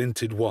eyes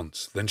glinted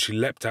once, then she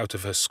leapt out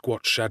of her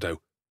squat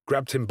shadow,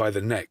 grabbed him by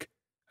the neck,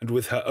 and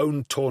with her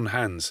own torn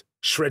hands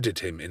shredded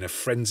him in a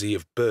frenzy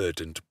of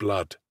bird and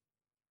blood.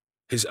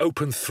 His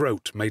open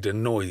throat made a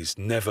noise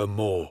never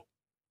more.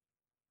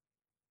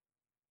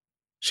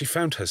 She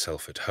found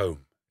herself at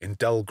home, in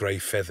dull grey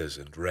feathers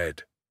and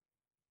red.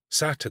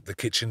 Sat at the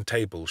kitchen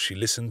table, she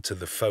listened to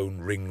the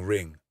phone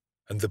ring,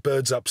 and the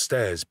birds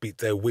upstairs beat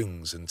their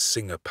wings and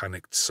sing a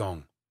panicked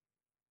song.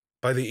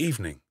 By the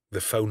evening,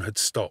 the phone had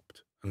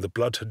stopped, and the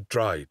blood had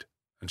dried,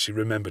 and she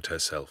remembered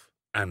herself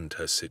and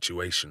her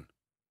situation.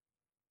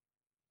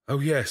 Oh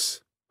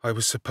yes, I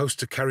was supposed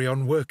to carry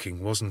on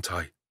working, wasn't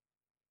I?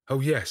 Oh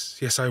yes,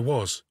 I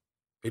was.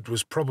 It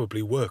was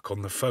probably work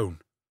on the phone.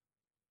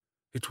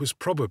 It was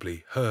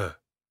probably her.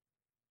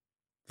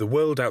 The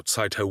world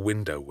outside her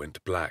window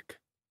went black.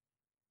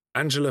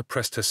 Angela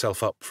pressed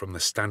herself up from the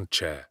stand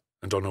chair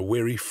and on a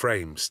weary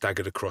frame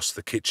staggered across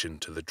the kitchen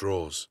to the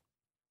drawers.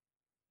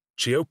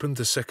 She opened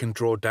the second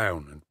drawer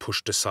down and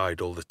pushed aside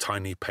all the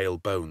tiny pale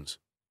bones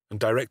and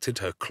directed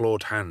her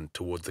clawed hand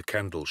toward the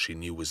candle she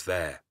knew was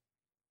there.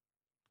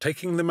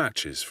 Taking the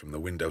matches from the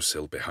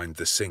windowsill behind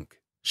the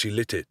sink, she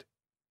lit it,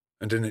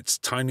 and in its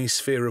tiny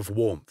sphere of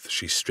warmth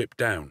she stripped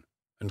down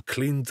and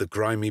cleaned the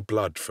grimy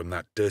blood from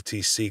that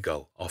dirty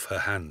seagull off her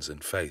hands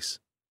and face.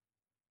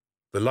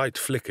 The light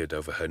flickered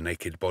over her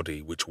naked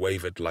body, which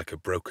wavered like a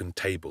broken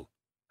table,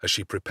 as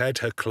she prepared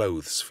her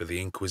clothes for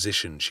the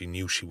inquisition she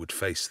knew she would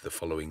face the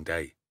following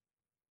day.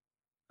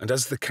 And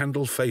as the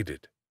candle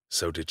faded,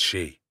 so did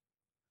she,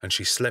 and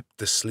she slept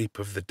the sleep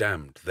of the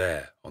damned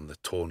there on the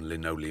torn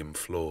linoleum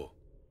floor.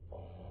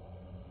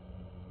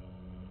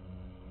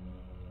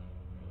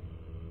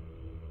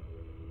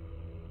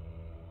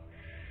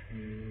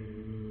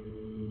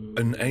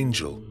 An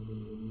angel.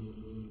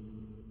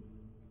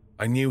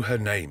 I knew her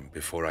name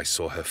before I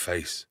saw her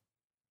face.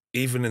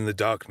 Even in the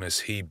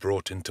darkness he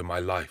brought into my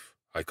life,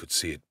 I could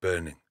see it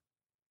burning.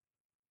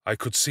 I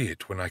could see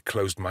it when I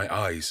closed my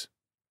eyes,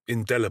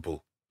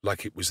 indelible,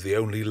 like it was the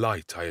only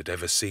light I had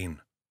ever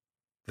seen.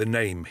 The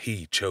name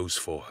he chose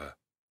for her.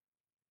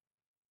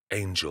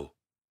 Angel.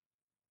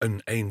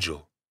 An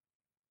angel.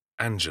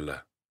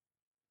 Angela.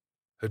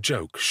 A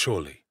joke,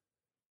 surely.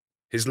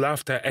 His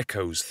laughter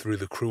echoes through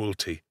the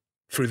cruelty,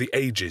 through the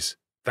ages,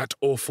 that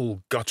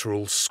awful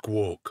guttural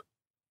squawk.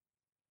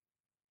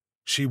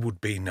 She would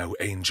be no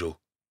angel.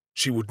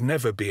 She would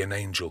never be an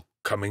angel,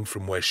 coming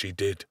from where she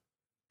did.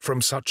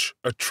 From such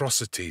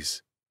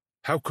atrocities.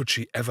 How could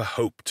she ever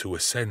hope to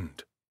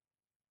ascend?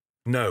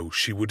 No,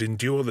 she would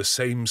endure the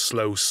same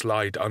slow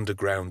slide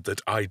underground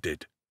that I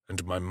did,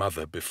 and my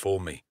mother before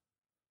me.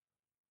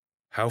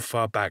 How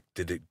far back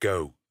did it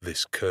go,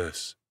 this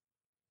curse?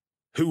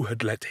 Who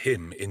had let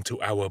him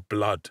into our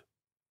blood?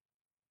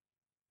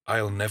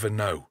 I'll never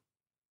know.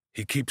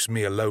 He keeps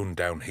me alone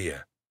down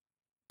here.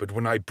 But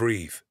when I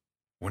breathed,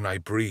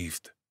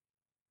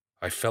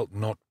 I felt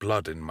not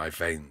blood in my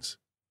veins,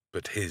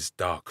 but his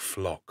dark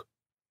flock.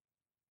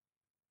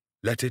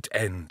 Let it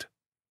end.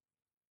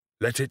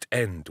 Let it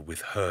end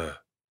with her.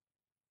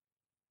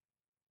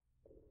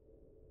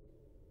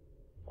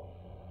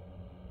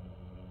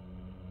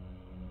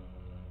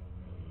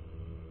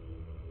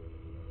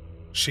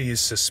 She is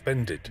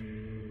suspended.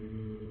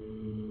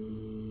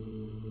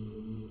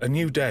 A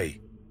new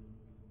day.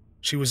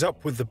 She was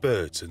up with the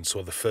birds and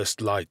saw the first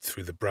light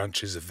through the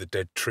branches of the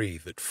dead tree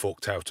that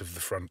forked out of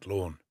the front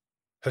lawn.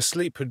 Her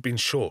sleep had been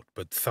short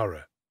but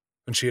thorough,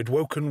 and she had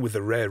woken with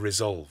a rare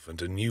resolve and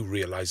a new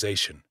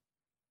realization.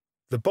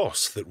 The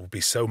boss that would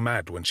be so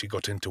mad when she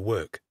got into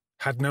work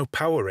had no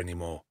power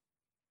anymore.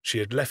 She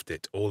had left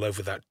it all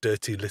over that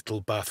dirty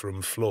little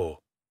bathroom floor.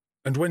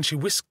 And when she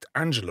whisked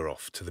Angela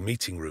off to the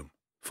meeting room,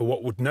 for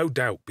what would no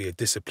doubt be a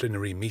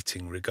disciplinary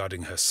meeting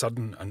regarding her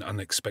sudden and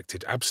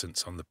unexpected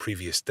absence on the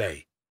previous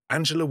day,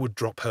 Angela would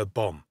drop her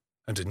bomb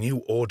and a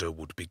new order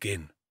would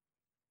begin.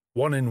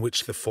 One in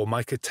which the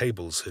Formica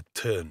tables had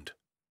turned,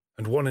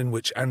 and one in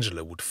which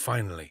Angela would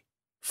finally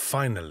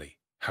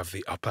have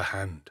the upper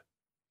hand.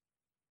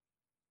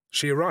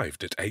 She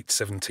arrived at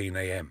 8:17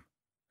 a.m.,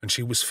 and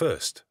she was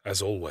first,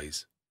 as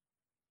always.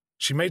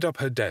 She made up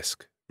her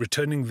desk,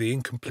 returning the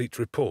incomplete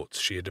reports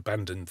she had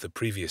abandoned the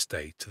previous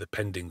day to the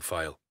pending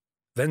file,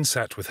 then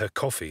sat with her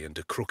coffee and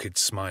a crooked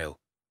smile,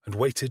 and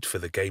waited for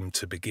the game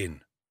to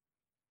begin.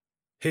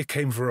 Here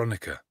came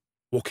Veronica,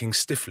 walking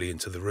stiffly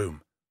into the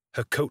room,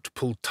 her coat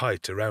pulled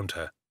tight around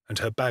her and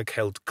her bag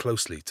held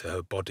closely to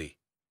her body.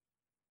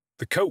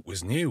 The coat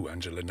was new,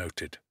 Angela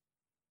noted.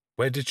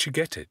 Where did she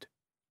get it?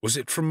 Was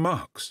it from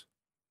Mark's?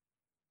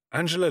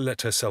 Angela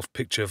let herself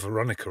picture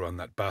Veronica on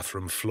that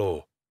bathroom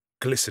floor,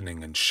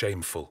 glistening and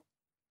shameful.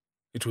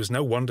 It was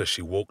no wonder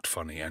she walked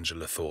funny,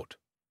 Angela thought,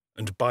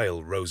 and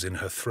bile rose in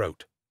her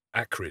throat,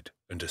 acrid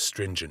and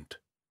astringent.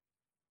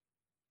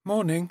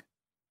 "Morning,"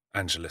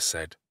 Angela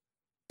said,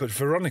 But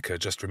Veronica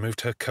just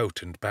removed her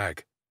coat and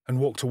bag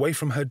and walked away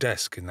from her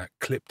desk in that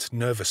clipped,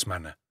 nervous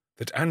manner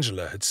that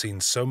Angela had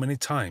seen so many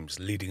times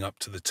leading up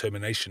to the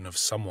termination of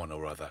someone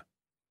or other.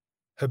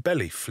 Her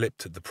belly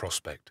flipped at the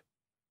prospect,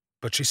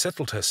 but she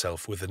settled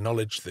herself with the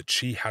knowledge that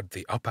she had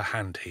the upper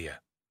hand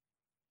here.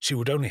 She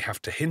would only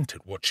have to hint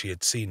at what she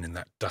had seen in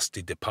that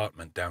dusty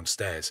department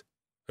downstairs,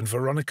 and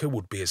Veronica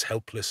would be as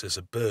helpless as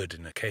a bird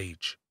in a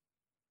cage.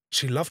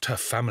 She loved her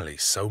family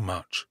so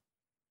much.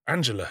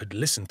 Angela had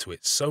listened to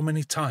it so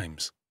many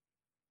times.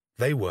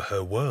 They were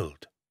her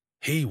world.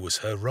 He was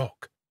her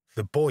rock,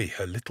 the boy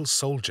her little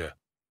soldier.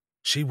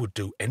 She would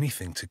do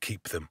anything to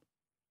keep them.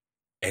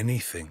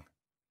 Anything.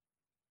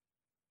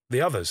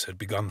 The others had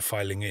begun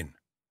filing in.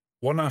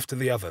 One after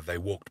the other they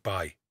walked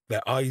by,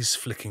 their eyes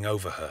flicking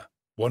over her,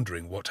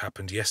 wondering what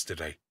happened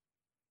yesterday.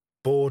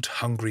 Bored,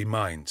 hungry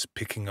minds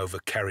picking over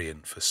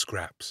carrion for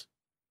scraps.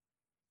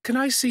 "Can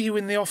I see you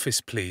in the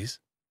office, please?"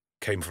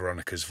 came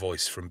Veronica's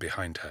voice from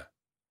behind her.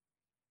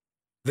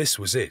 This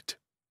was it.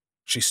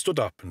 She stood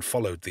up and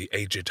followed the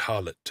aged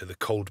harlot to the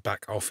cold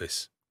back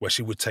office, where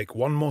she would take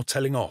one more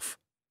telling off,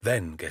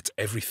 then get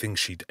everything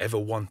she'd ever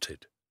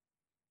wanted.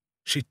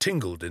 She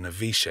tingled in a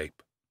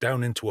V-shape,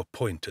 down into a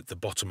point at the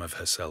bottom of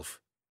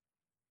herself.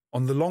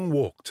 On the long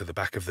walk to the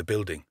back of the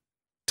building,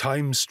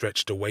 time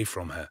stretched away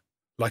from her,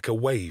 like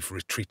a wave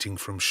retreating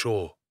from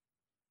shore.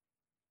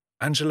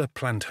 Angela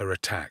planned her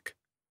attack.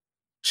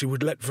 She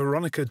would let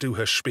Veronica do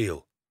her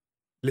spiel,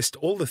 list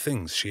all the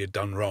things she had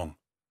done wrong,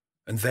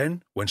 and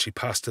then, when she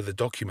passed her the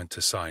document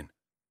to sign,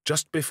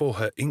 just before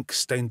her ink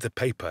stained the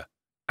paper,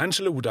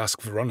 Angela would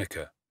ask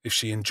Veronica if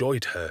she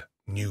enjoyed her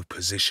new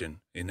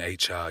position in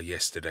HR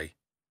yesterday.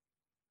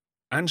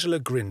 Angela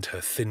grinned her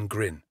thin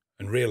grin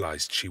and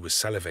realized she was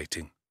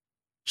salivating.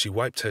 She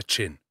wiped her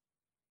chin.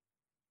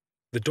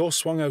 The door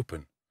swung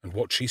open, and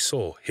what she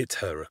saw hit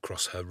her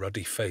across her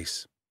ruddy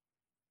face.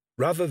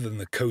 Rather than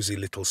the cozy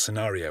little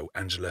scenario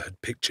Angela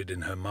had pictured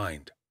in her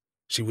mind,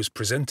 she was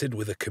presented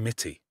with a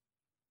committee.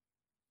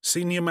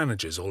 Senior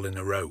managers all in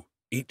a row,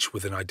 each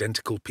with an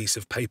identical piece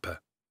of paper,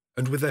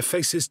 and with their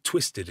faces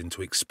twisted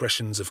into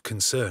expressions of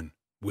concern,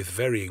 with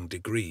varying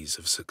degrees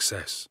of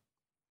success.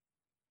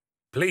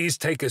 "Please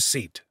take a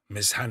seat,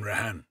 Miss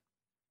Hanrahan.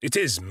 It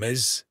is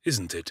Ms.,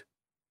 isn't it?"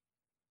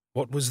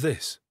 What was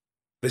this?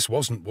 This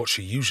wasn't what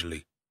she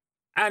usually...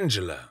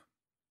 "Angela,"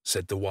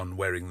 said the one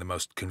wearing the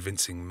most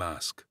convincing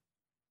mask.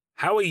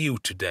 "How are you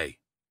today?"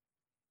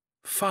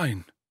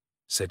 "Fine,"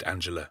 said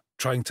Angela,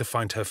 trying to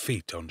find her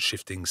feet on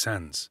shifting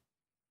sands.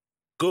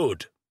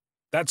 "Good.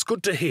 That's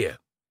good to hear,"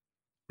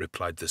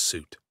 replied the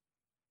suit.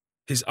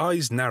 His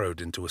eyes narrowed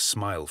into a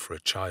smile for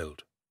a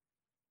child.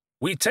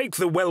 "We take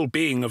the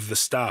well-being of the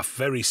staff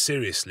very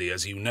seriously,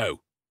 as you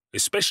know,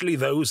 especially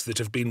those that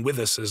have been with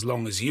us as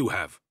long as you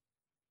have."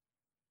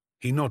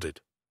 He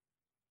nodded.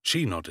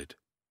 She nodded.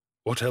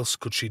 What else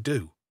could she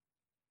do?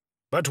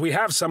 "But we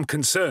have some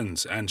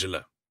concerns,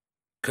 Angela.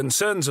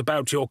 Concerns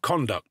about your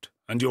conduct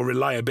and your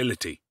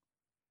reliability.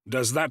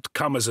 Does that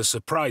come as a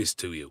surprise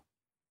to you?"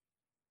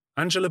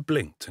 Angela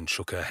blinked and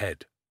shook her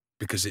head,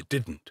 because it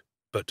didn't,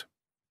 but...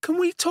 "Can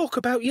we talk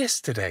about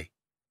yesterday?"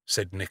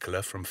 said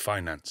Nicola from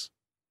finance.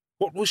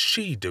 What was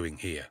she doing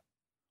here?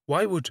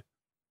 Why would...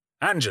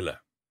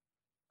 "Angela,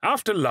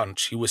 after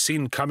lunch you were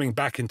seen coming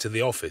back into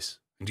the office,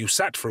 and you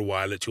sat for a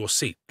while at your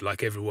seat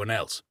like everyone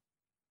else.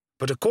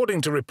 But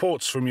according to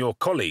reports from your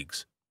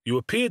colleagues, you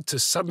appeared to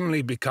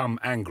suddenly become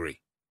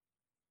angry.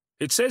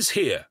 It says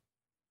here,"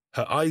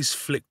 her eyes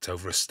flicked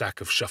over a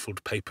stack of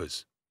shuffled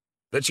papers,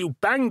 "that you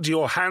banged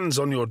your hands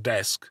on your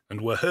desk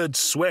and were heard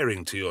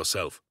swearing to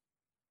yourself.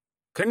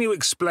 Can you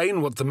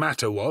explain what the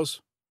matter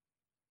was?"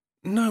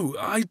 "No,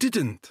 I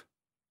didn't,"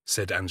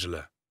 said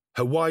Angela,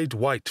 her wide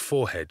white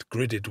forehead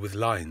gridded with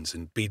lines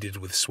and beaded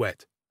with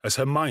sweat, as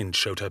her mind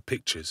showed her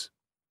pictures.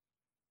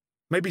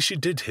 Maybe she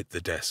did hit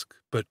the desk,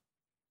 but...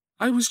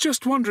 "I was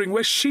just wondering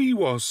where she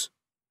was,"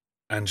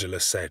 Angela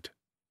said,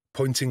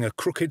 pointing a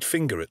crooked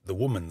finger at the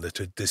woman that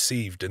had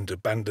deceived and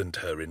abandoned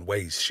her in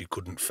ways she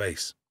couldn't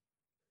face.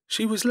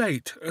 "She was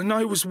late, and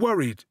I was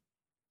worried."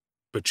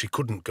 But she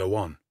couldn't go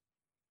on.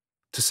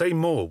 To say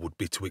more would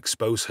be to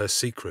expose her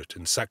secret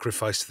and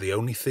sacrifice the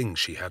only thing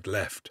she had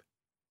left.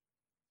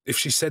 If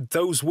she said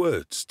those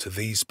words to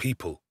these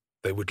people,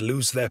 they would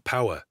lose their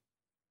power,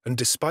 and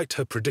despite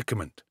her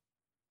predicament,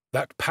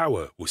 that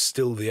power was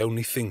still the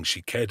only thing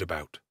she cared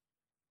about.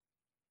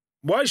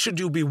 "Why should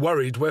you be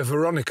worried where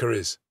Veronica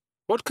is?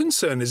 What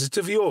concern is it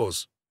of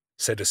yours?"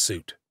 said a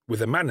suit,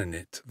 with a man in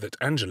it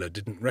that Angela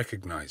didn't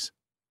recognize.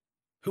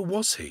 Who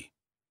was he?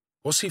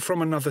 Was he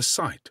from another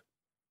site?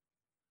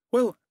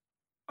 "Well,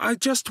 I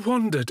just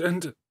wondered,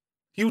 and..."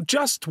 "You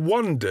just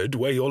wondered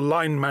where your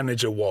line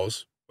manager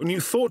was, and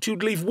you thought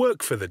you'd leave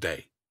work for the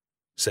day,"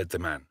 said the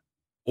man,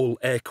 all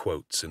air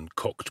quotes and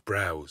cocked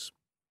brows.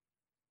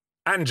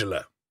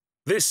 "Angela,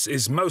 this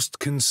is most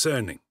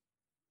concerning.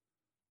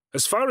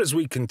 As far as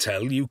we can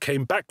tell, you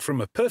came back from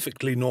a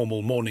perfectly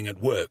normal morning at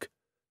work,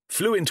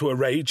 flew into a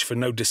rage for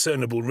no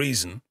discernible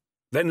reason,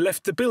 then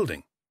left the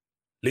building,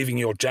 leaving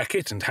your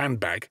jacket and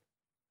handbag,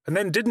 and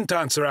then didn't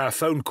answer our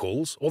phone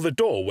calls or the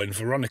door when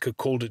Veronica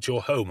called at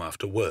your home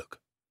after work."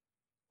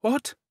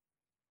 "What?"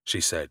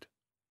 she said.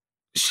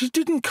 "She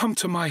didn't come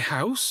to my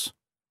house."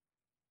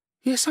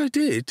 "Yes, I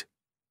did,"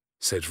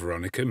 said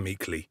Veronica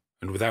meekly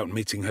and without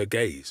meeting her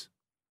gaze.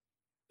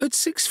 "At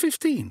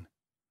 6:15.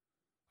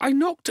 I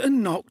knocked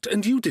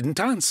and you didn't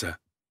answer.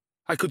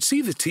 I could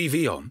see the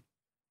TV on."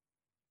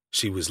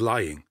 She was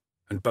lying,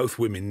 and both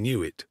women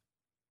knew it.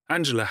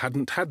 Angela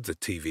hadn't had the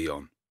TV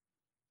on.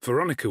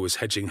 Veronica was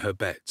hedging her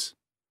bets.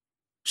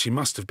 She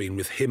must have been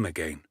with him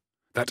again,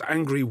 that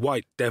angry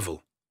white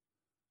devil.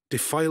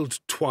 Defiled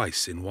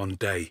twice in one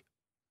day.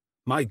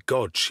 My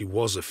God, she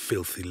was a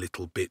filthy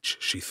little bitch,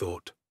 she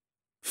thought.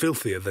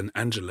 Filthier than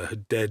Angela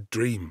had dared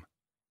dream.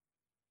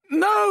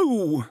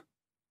 "No!"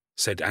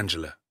 said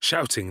Angela,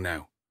 shouting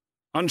now,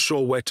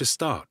 unsure where to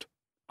start,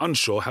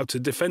 unsure how to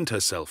defend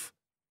herself.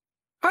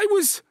 I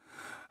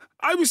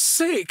was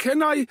sick,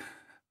 and I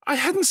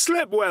hadn't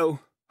slept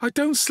well. I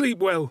don't sleep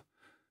well.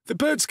 The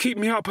birds keep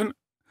me up, and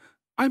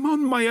I'm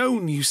on my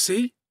own, you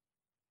see."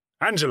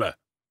 "Angela,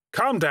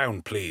 calm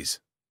down, please,"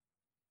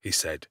 he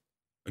said,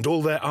 and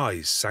all their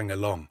eyes sang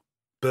along,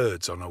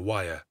 birds on a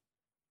wire.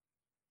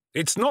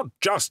 "It's not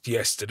just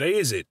yesterday,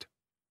 is it?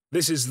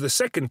 This is the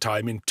second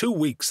time in 2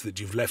 weeks that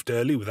you've left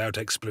early without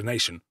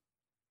explanation.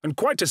 And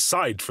quite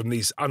aside from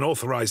these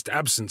unauthorized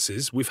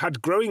absences, we've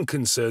had growing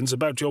concerns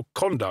about your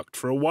conduct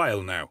for a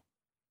while now,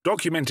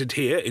 documented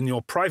here in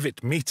your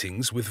private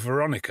meetings with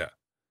Veronica,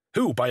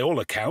 who, by all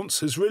accounts,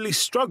 has really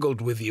struggled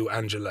with you,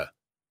 Angela.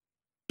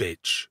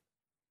 Bitch.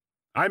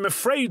 I'm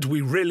afraid we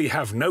really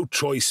have no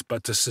choice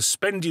but to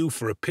suspend you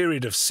for a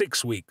period of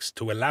 6 weeks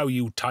to allow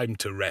you time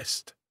to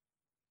rest."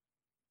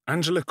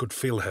 Angela could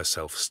feel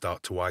herself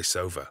start to ice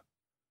over.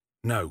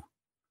 No,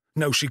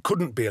 she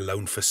couldn't be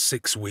alone for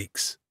 6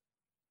 weeks.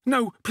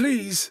 "No,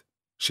 please,"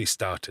 she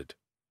started,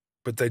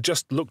 but they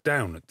just looked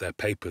down at their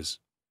papers.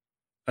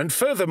 "And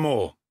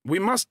furthermore, we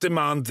must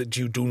demand that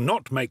you do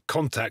not make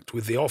contact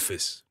with the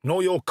office,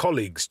 nor your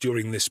colleagues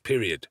during this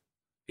period,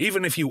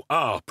 even if you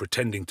are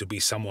pretending to be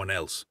someone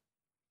else."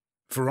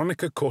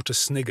 Veronica caught a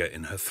snigger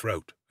in her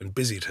throat and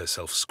busied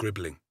herself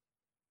scribbling.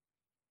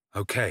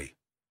 Okay,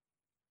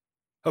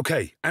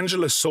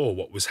 Angela saw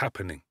what was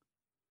happening.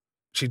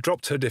 She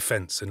dropped her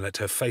defence and let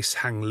her face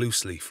hang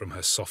loosely from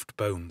her soft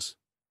bones.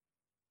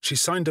 She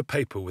signed a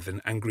paper with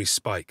an angry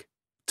spike,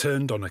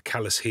 turned on a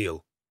callous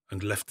heel,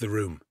 and left the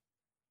room.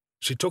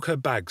 She took her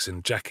bags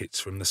and jackets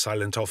from the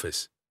silent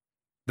office,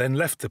 then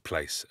left the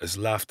place as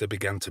laughter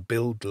began to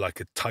build like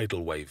a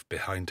tidal wave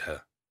behind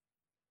her.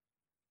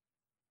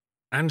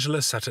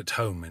 Angela sat at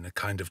home in a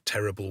kind of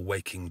terrible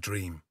waking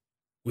dream,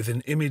 with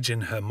an image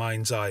in her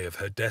mind's eye of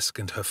her desk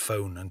and her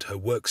phone and her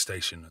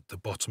workstation at the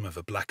bottom of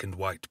a black and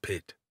white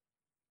pit.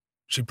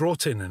 She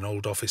brought in an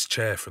old office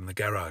chair from the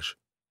garage,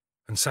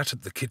 and sat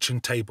at the kitchen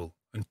table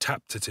and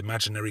tapped at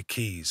imaginary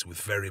keys with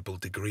variable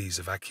degrees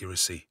of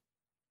accuracy.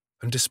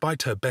 And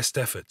despite her best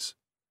efforts,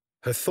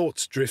 her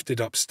thoughts drifted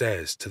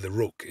upstairs to the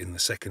rook in the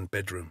second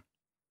bedroom.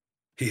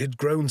 He had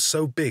grown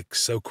so big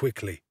so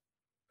quickly,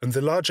 and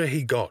the larger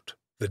he got,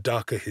 the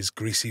darker his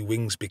greasy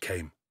wings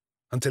became,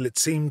 until it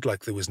seemed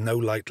like there was no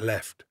light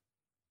left,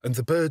 and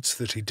the birds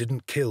that he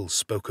didn't kill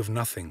spoke of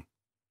nothing,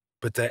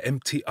 but their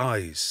empty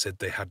eyes said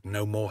they had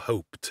no more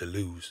hope to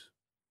lose.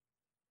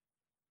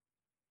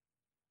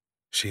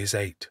 She is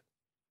 8.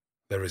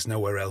 There is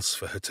nowhere else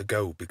for her to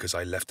go because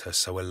I left her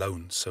so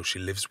alone, so she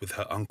lives with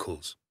her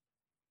uncles.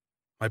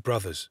 My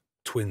brothers,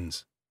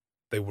 twins,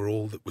 they were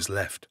all that was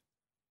left.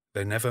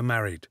 They never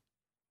married.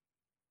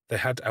 They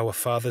had our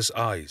father's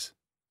eyes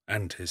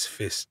and his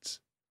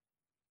fists.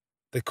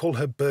 They call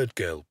her Bird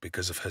Girl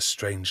because of her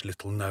strange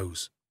little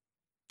nose,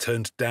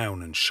 turned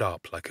down and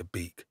sharp like a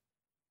beak.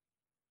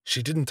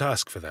 She didn't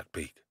ask for that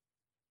beak,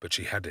 but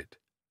she had it.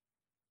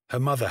 Her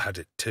mother had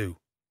it too,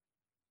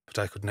 but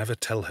I could never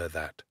tell her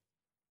that.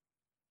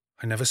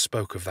 I never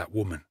spoke of that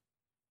woman,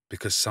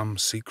 because some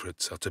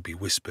secrets are to be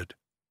whispered.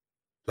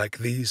 Like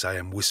these I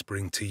am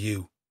whispering to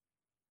you,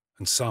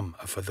 and some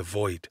are for the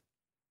void,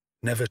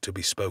 never to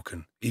be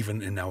spoken,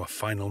 even in our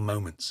final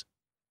moments.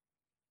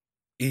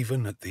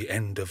 Even at the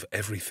end of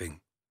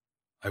everything,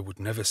 I would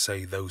never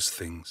say those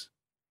things.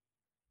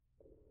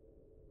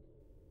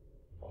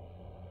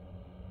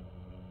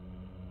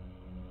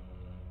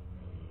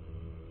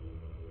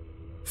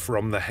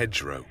 From the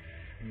hedgerow.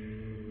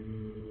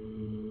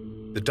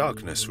 The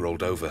darkness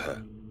rolled over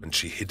her, and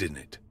she hid in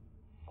it.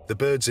 The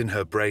birds in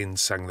her brain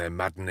sang their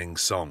maddening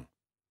song,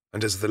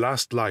 and as the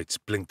last lights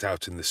blinked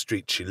out in the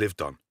street she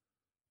lived on,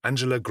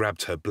 Angela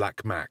grabbed her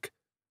black Mac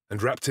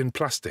and, wrapped in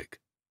plastic,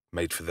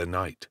 made for the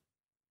night.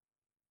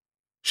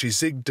 She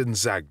zigged and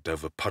zagged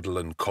over puddle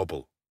and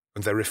cobble,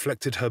 and they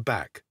reflected her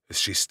back as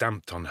she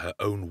stamped on her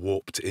own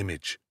warped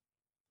image.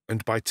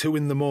 And by 2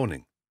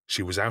 a.m,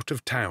 she was out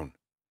of town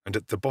and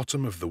at the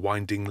bottom of the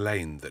winding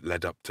lane that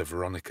led up to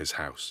Veronica's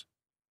house.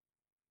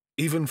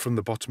 Even from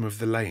the bottom of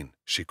the lane,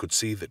 she could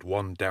see that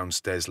one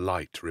downstairs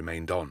light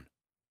remained on,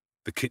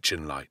 the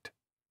kitchen light.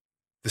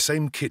 The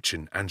same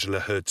kitchen Angela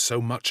heard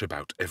so much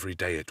about every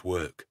day at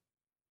work.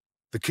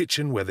 The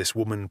kitchen where this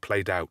woman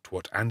played out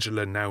what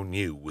Angela now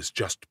knew was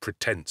just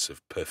pretense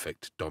of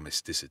perfect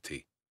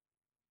domesticity.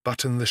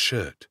 Button the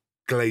shirt,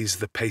 glaze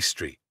the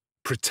pastry,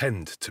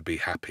 pretend to be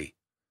happy.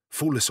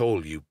 Fool us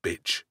all, you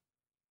bitch.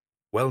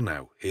 Well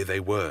now, here they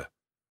were,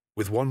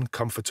 with one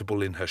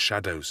comfortable in her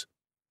shadows,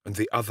 and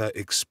the other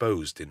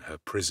exposed in her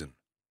prison.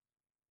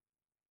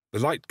 The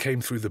light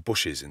came through the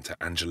bushes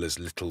into Angela's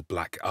little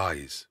black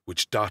eyes,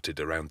 which darted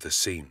around the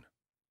scene.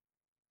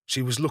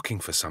 She was looking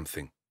for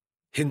something,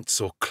 hints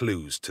or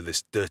clues to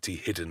this dirty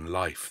hidden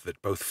life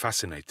that both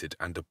fascinated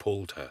and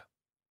appalled her.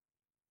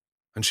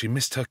 And she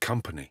missed her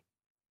company,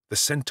 the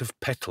scent of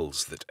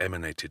petals that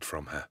emanated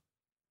from her.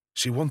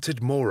 She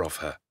wanted more of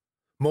her,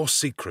 more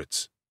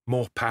secrets,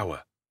 more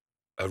power,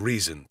 a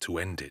reason to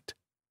end it.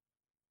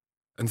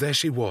 And there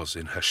she was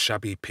in her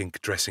shabby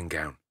pink dressing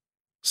gown,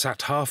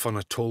 sat half on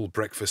a tall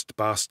breakfast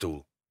bar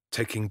stool,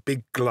 taking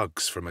big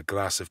glugs from a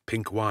glass of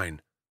pink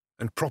wine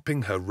and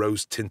propping her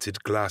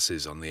rose-tinted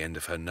glasses on the end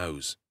of her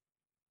nose,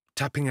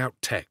 tapping out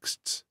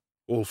texts,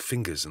 all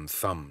fingers and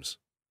thumbs.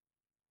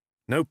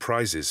 No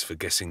prizes for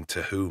guessing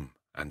to whom,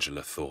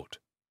 Angela thought,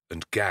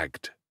 and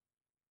gagged.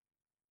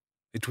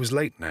 It was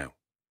late now,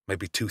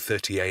 maybe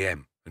 2:30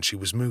 a.m., and she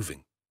was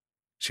moving.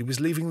 She was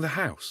leaving the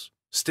house,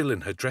 still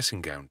in her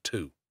dressing gown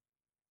too.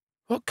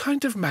 What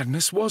kind of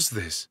madness was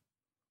this?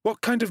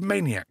 What kind of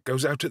maniac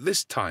goes out at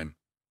this time?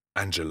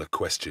 Angela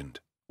questioned,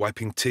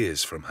 wiping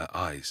tears from her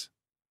eyes.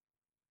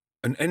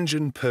 An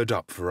engine purred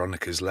up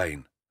Veronica's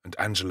lane, and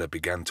Angela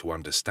began to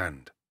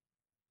understand.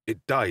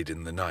 It died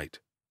in the night,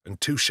 and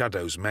two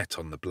shadows met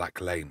on the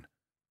black lane,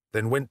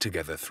 then went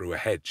together through a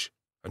hedge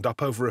and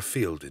up over a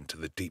field into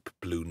the deep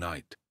blue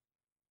night.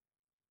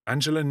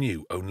 Angela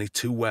knew only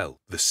too well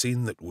the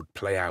scene that would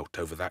play out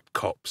over that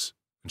copse,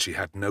 and she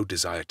had no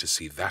desire to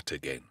see that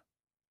again.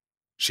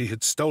 She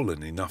had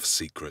stolen enough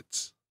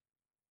secrets.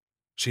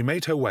 She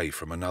made her way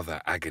from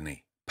another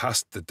agony,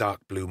 past the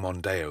dark blue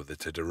Mondeo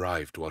that had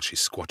arrived while she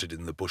squatted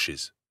in the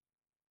bushes.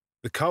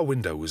 The car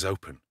window was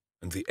open,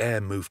 and the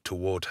air moved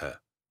toward her,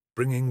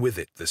 bringing with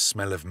it the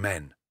smell of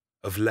men,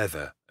 of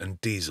leather and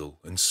diesel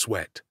and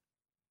sweat.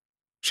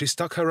 She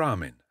stuck her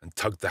arm in and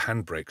tugged the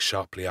handbrake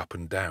sharply up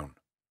and down.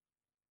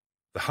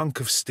 The hunk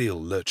of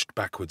steel lurched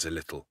backwards a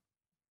little,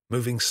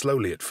 moving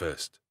slowly at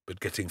first, but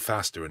getting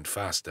faster and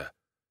faster,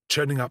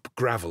 churning up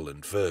gravel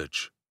and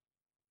verge.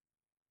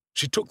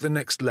 She took the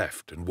next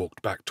left and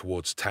walked back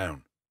towards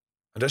town,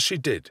 and as she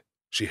did,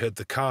 she heard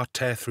the car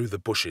tear through the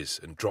bushes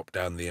and drop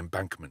down the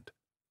embankment,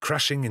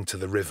 crashing into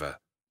the river,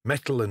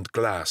 metal and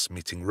glass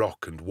meeting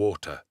rock and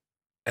water,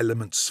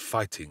 elements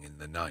fighting in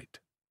the night.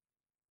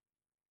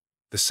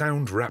 The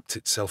sound wrapped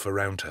itself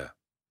around her,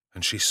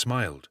 and she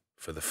smiled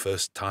for the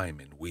first time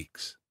in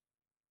weeks.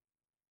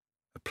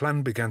 A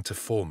plan began to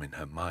form in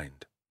her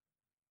mind.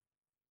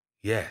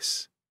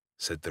 Yes,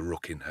 said the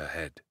rook in her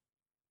head.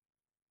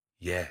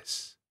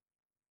 Yes.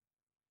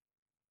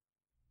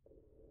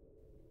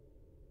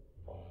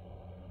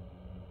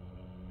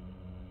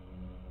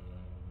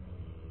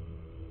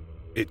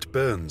 It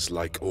burns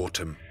like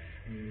autumn.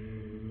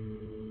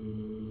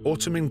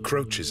 Autumn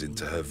encroaches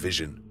into her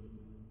vision.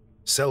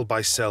 Cell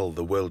by cell,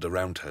 the world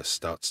around her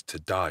starts to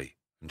die,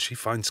 and she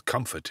finds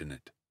comfort in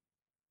it.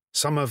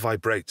 Summer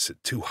vibrates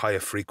at too high a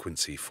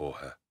frequency for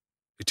her.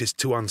 It is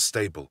too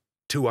unstable,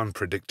 too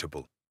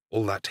unpredictable,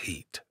 all that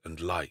heat and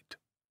light.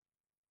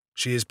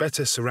 She is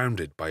better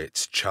surrounded by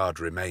its charred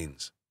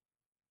remains.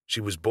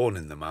 She was born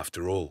in them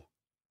after all,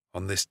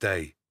 on this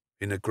day,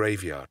 in a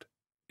graveyard,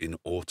 in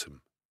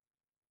autumn.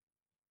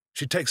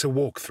 She takes a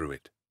walk through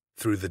it,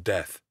 through the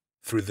death,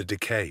 through the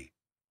decay.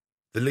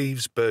 The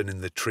leaves burn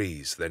in the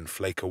trees, then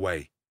flake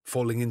away,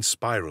 falling in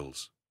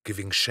spirals,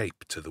 giving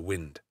shape to the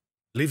wind,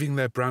 leaving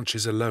their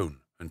branches alone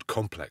and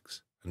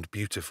complex and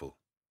beautiful.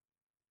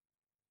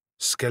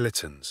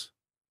 Skeletons.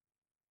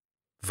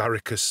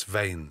 Varicose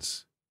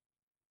veins.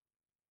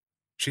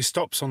 She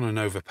stops on an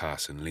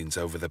overpass and leans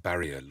over the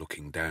barrier,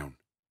 looking down.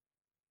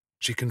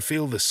 She can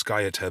feel the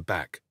sky at her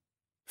back,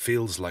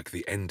 feels like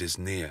the end is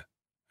near,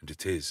 and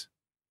it is.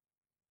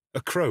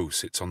 A crow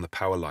sits on the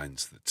power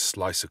lines that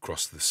slice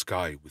across the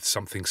sky with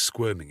something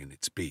squirming in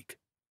its beak.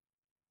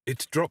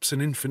 It drops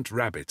an infant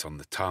rabbit on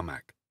the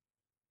tarmac.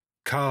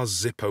 Cars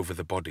zip over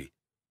the body,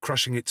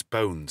 crushing its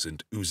bones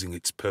and oozing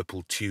its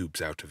purple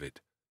tubes out of it,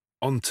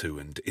 onto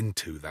and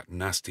into that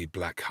nasty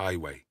black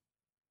highway.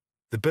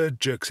 The bird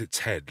jerks its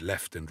head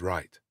left and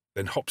right,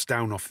 then hops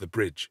down off the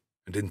bridge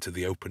and into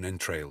the open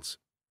entrails,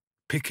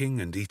 picking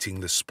and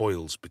eating the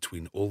spoils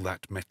between all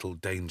that metal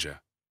danger.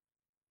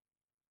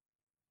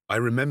 I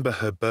remember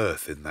her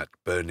birth in that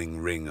burning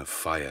ring of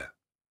fire.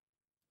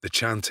 The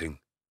chanting,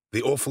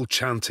 the awful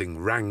chanting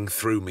rang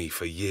through me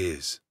for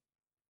years.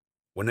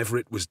 Whenever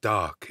it was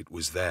dark, it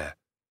was there.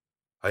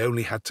 I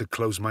only had to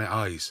close my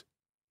eyes.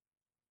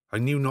 I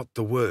knew not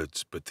the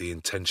words, but the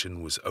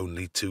intention was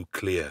only too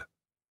clear.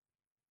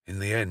 In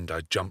the end,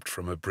 I jumped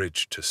from a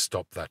bridge to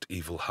stop that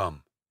evil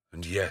hum,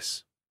 and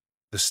yes,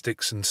 the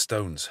sticks and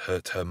stones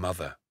hurt her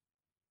mother.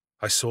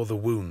 I saw the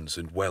wounds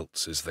and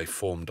welts as they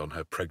formed on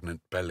her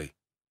pregnant belly.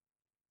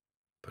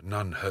 but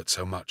none hurt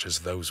so much as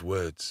those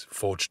words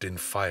forged in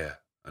fire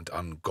and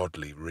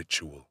ungodly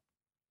ritual.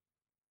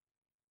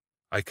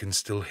 I can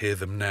still hear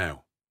them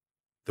now,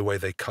 the way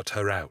they cut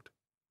her out,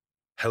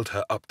 held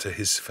her up to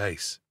his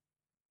face.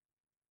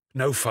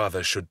 No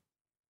father should...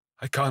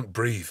 I can't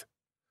breathe.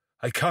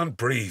 I can't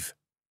breathe.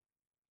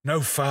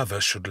 No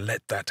father should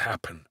let that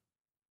happen.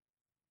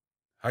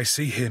 I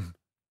see him.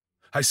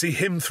 I see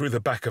him through the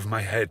back of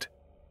my head.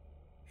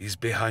 He's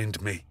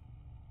behind me.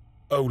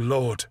 Oh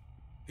Lord,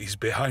 he's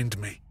behind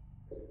me.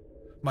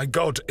 My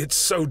God, it's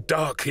so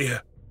dark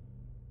here.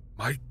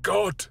 My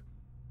God.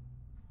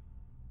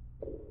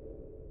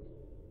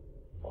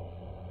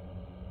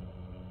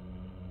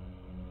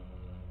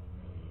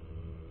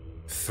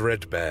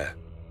 Threadbare.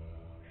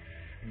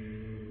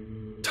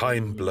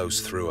 Time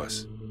blows through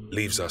us,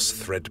 leaves us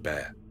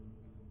threadbare.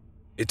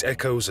 It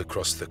echoes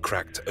across the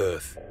cracked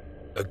earth,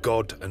 a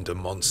god and a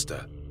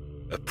monster,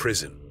 a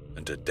prison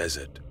and a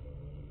desert.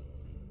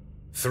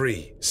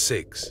 3,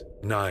 6,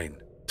 9,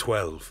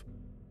 12.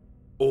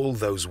 All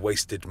those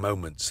wasted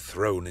moments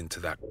thrown into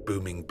that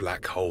booming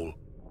black hole,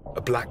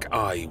 a black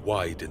eye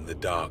wide in the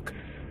dark.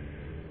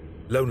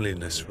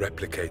 Loneliness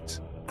replicates,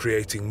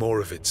 creating more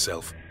of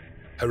itself,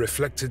 her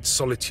reflected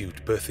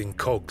solitude birthing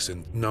cogs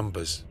and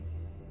numbers.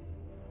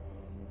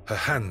 Her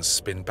hands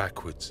spin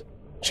backwards.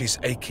 She's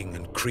aching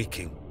and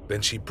creaking,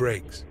 then she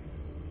breaks.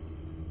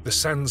 The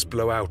sands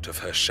blow out of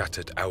her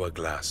shattered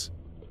hourglass.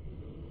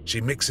 She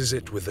mixes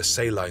it with the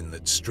saline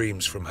that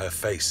streams from her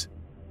face,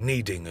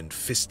 kneading and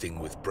fisting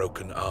with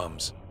broken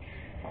arms.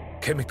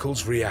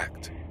 Chemicals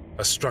react,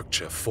 a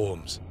structure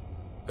forms,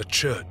 a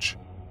church.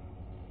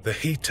 The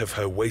heat of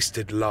her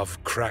wasted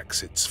love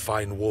cracks its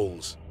fine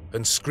walls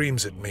and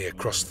screams at me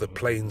across the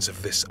plains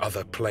of this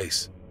other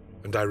place,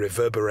 and I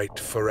reverberate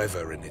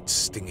forever in its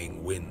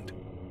stinging wind.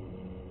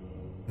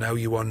 Now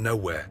you are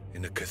nowhere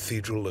in a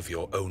cathedral of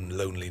your own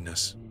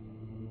loneliness.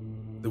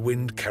 The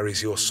wind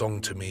carries your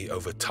song to me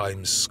over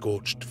time's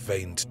scorched,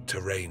 veined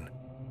terrain.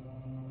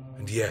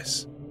 And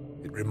yes,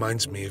 it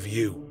reminds me of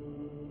you.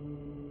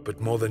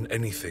 But more than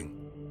anything,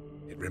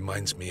 it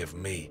reminds me of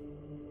me.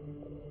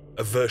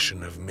 A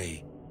version of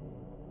me.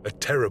 A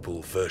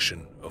terrible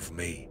version of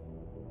me.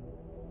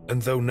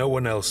 And though no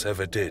one else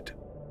ever did,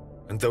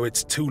 and though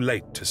it's too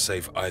late to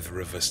save either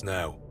of us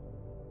now,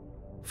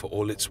 for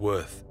all it's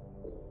worth,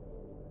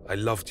 I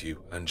loved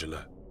you,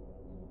 Angela.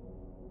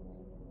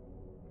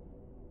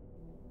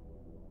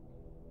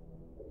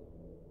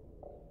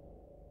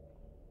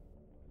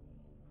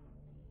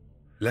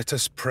 Let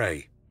us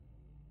pray.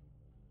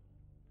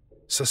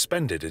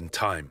 Suspended in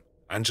time,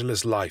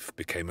 Angela's life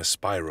became a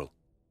spiral,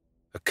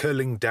 a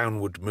curling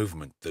downward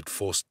movement that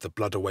forced the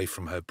blood away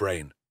from her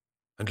brain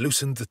and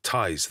loosened the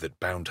ties that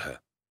bound her,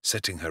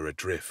 setting her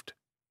adrift.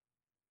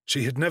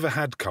 She had never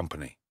had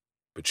company,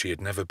 but she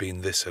had never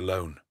been this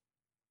alone.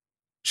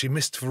 She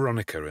missed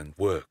Veronica and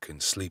work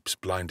and sleep's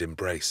blind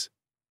embrace,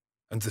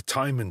 and the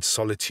time and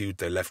solitude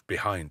they left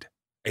behind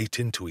ate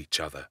into each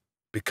other,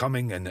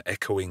 becoming an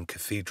echoing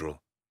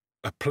cathedral,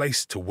 a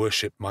place to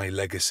worship my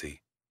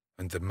legacy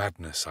and the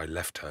madness I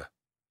left her.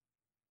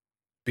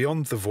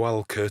 Beyond the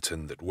voile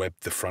curtain that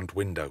webbed the front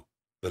window,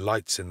 the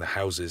lights in the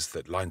houses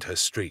that lined her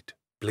street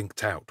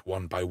blinked out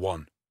one by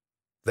one.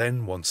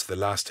 Then, once the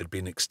last had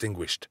been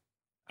extinguished,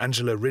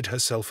 Angela rid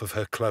herself of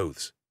her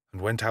clothes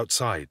and went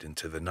outside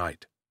into the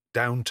night,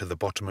 down to the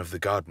bottom of the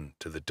garden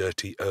to the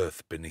dirty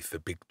earth beneath the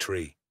big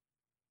tree.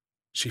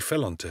 She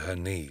fell onto her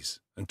knees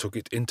and took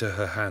it into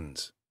her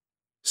hands,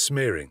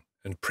 smearing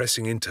and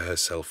pressing into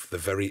herself the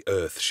very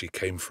earth she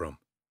came from.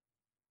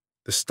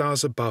 The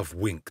stars above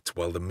winked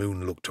while the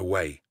moon looked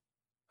away,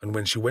 and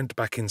when she went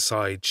back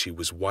inside she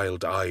was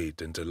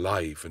wild-eyed and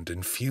alive and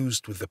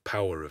infused with the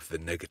power of the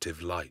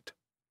negative light.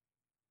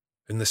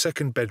 In the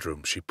second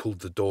bedroom she pulled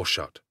the door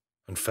shut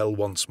and fell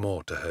once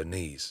more to her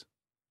knees.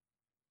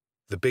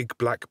 The big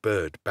black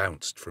bird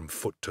bounced from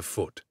foot to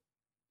foot,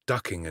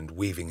 ducking and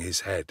weaving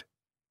his head.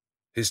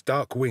 His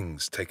dark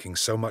wings taking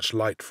so much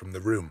light from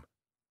the room,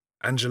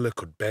 Angela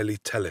could barely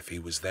tell if he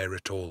was there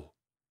at all.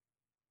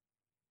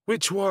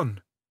 "Which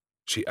one?"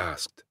 she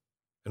asked,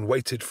 and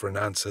waited for an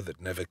answer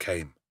that never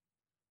came.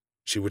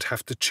 She would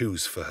have to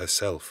choose for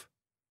herself.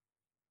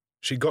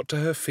 She got to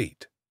her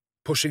feet,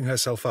 pushing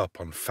herself up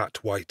on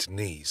fat white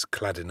knees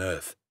clad in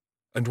earth,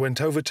 and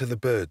went over to the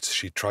birds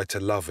she tried to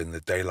love in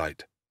the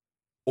daylight,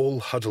 all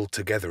huddled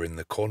together in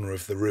the corner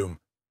of the room,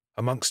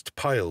 amongst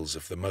piles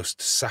of the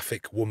most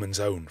sapphic woman's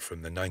own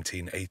from the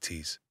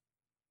 1980s.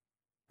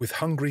 With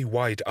hungry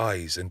wide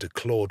eyes and a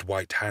clawed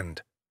white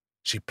hand,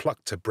 she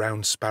plucked a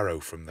brown sparrow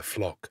from the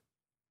flock.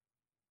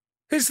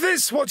 "Is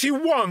this what you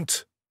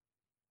want?"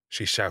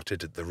 she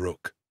shouted at the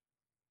rook.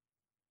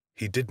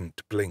 He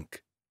didn't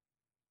blink.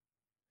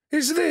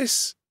 "Is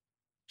this?"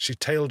 She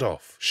tailed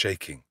off,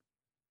 shaking.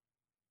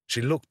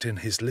 She looked in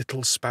his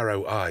little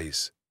sparrow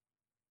eyes.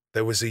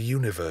 There was a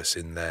universe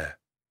in there.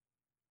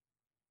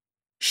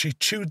 She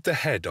chewed the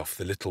head off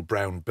the little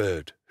brown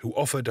bird, who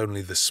offered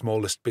only the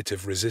smallest bit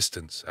of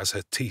resistance as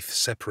her teeth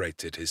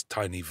separated his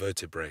tiny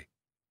vertebrae.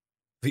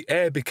 The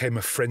air became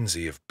a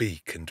frenzy of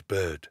beak and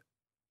bird,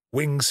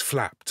 Wings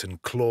flapped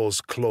and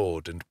claws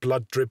clawed and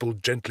blood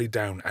dribbled gently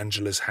down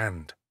Angela's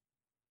hand.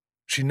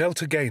 She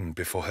knelt again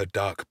before her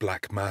dark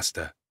black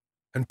master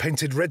and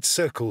painted red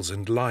circles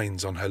and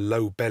lines on her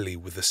low belly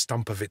with the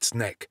stump of its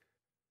neck,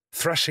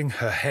 thrashing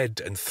her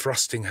head and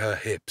thrusting her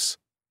hips,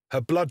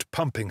 her blood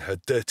pumping her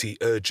dirty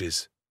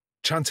urges,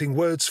 chanting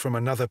words from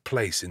another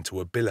place into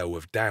a billow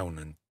of down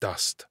and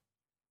dust.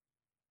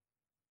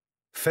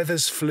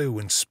 Feathers flew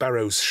and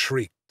sparrows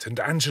shrieked, and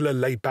Angela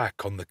lay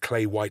back on the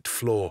clay-white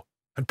floor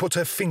and put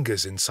her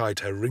fingers inside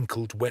her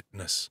wrinkled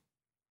wetness.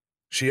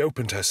 She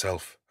opened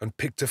herself and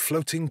picked a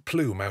floating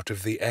plume out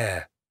of the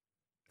air,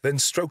 then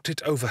stroked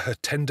it over her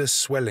tender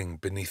swelling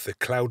beneath the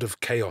cloud of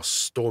chaos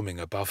storming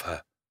above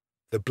her,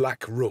 the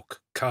black rook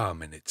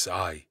calm in its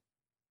eye.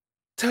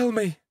 Tell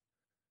me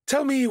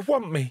you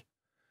want me.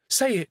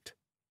 Say it.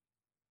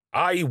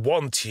 I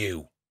want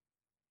you,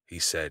 he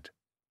said.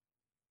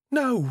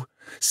 No,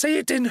 say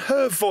it in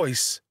her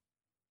voice.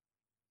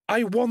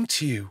 I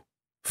want you,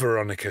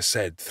 Veronica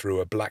said through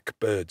a black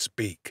bird's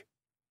beak.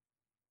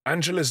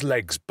 Angela's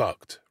legs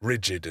bucked,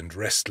 rigid and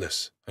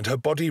restless, and her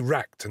body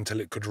racked until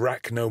it could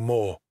rack no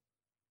more.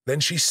 Then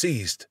she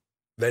seized,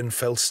 then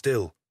fell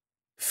still,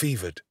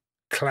 fevered,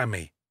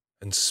 clammy,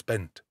 and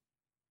spent.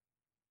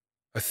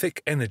 A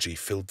thick energy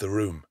filled the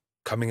room,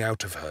 coming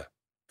out of her,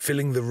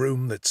 filling the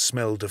room that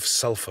smelled of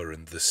sulphur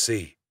and the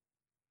sea.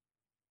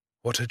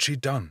 What had she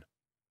done?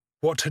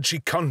 What had she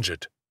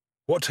conjured?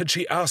 What had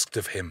she asked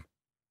of him?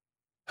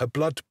 Her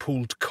blood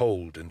pooled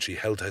cold, and she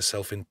held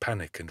herself in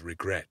panic and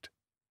regret.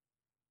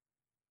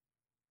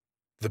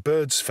 The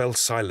birds fell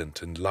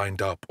silent and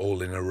lined up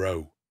all in a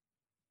row.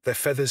 Their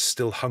feathers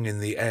still hung in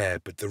the air,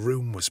 but the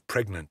room was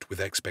pregnant with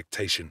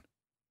expectation.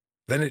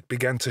 Then it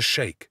began to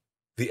shake,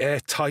 the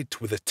air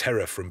tight with a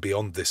terror from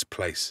beyond this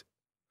place,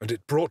 and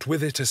it brought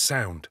with it a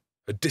sound,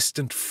 a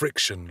distant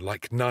friction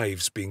like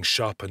knives being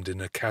sharpened in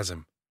a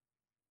chasm.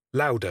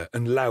 Louder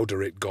and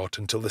louder it got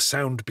until the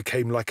sound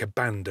became like a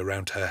band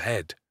around her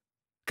head,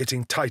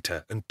 getting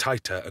tighter and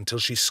tighter until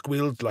she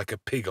squealed like a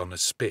pig on a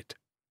spit.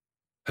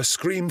 Her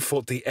scream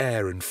fought the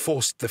air and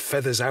forced the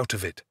feathers out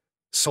of it,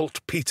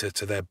 saltpeter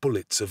to their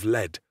bullets of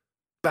lead.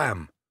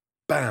 Bam,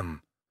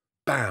 bam,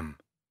 bam.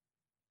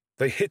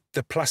 They hit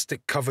the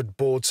plastic-covered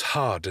boards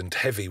hard and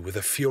heavy with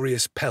a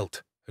furious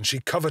pelt, and she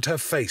covered her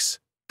face,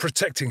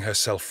 protecting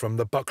herself from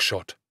the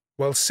buckshot,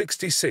 while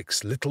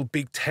 66 little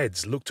beaked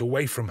heads looked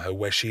away from her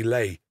where she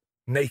lay,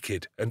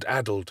 naked and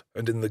addled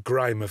and in the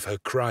grime of her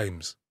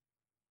crimes.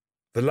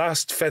 The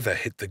last feather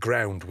hit the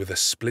ground with a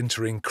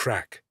splintering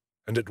crack,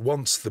 and at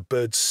once the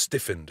birds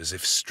stiffened as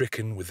if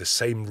stricken with the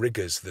same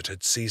rigours that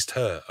had seized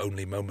her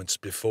only moments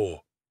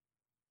before.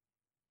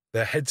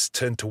 Their heads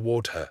turned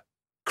toward her,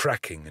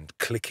 cracking and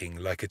clicking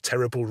like a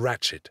terrible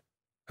ratchet,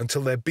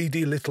 until their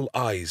beady little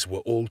eyes were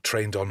all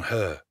trained on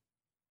her,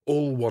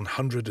 all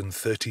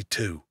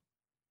 132.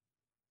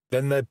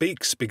 Then their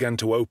beaks began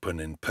to open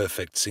in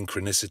perfect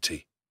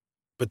synchronicity,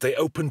 but they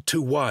opened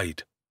too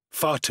wide,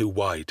 far too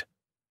wide,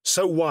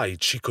 so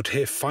wide she could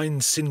hear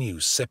fine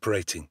sinews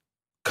separating,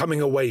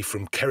 coming away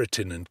from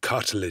keratin and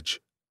cartilage,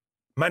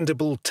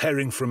 mandible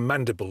tearing from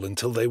mandible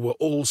until they were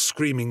all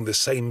screaming the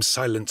same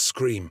silent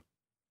scream.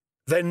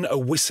 Then a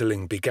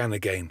whistling began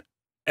again,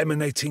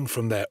 emanating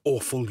from their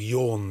awful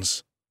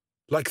yawns,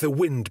 like the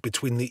wind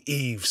between the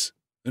eaves,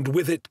 and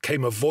with it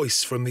came a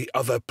voice from the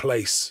other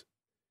place.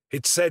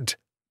 It said,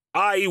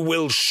 "I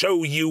will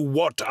show you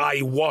what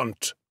I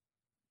want."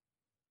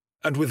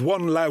 And with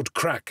one loud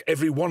crack,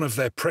 every one of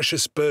their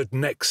precious bird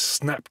necks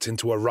snapped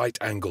into a right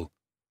angle,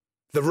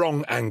 the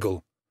wrong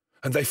angle,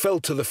 and they fell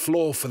to the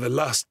floor for the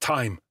last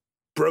time,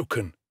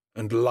 broken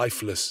and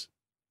lifeless.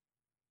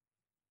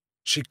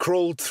 She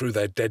crawled through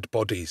their dead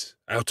bodies,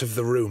 out of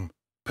the room,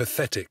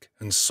 pathetic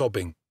and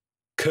sobbing,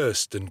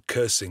 cursed and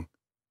cursing,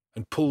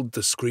 and pulled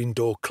the screen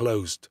door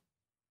closed.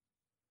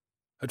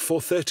 At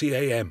 4:30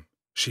 a.m.,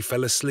 she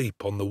fell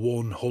asleep on the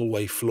worn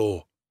hallway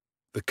floor,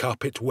 the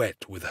carpet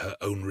wet with her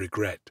own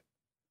regret.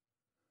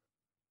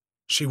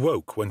 She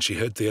woke when she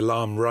heard the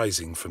alarm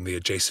rising from the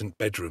adjacent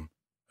bedroom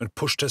and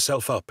pushed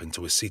herself up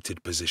into a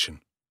seated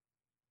position.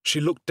 She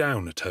looked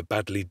down at her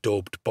badly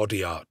daubed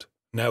body art,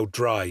 now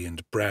dry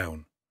and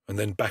brown, and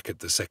then back at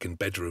the second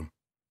bedroom.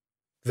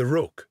 The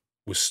rook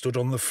was stood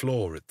on the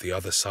floor at the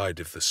other side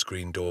of the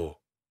screen door.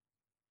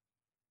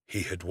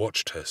 He had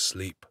watched her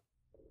sleep.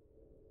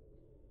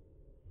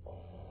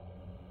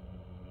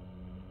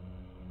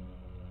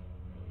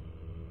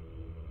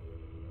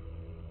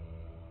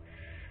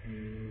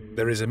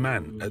 There is a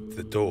man at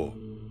the door.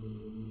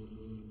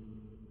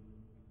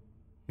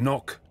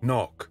 Knock,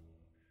 knock.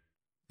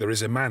 There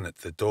is a man at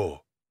the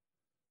door.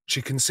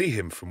 She can see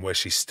him from where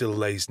she still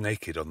lays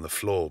naked on the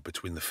floor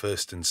between the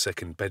first and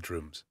second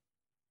bedrooms.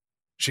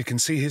 She can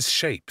see his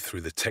shape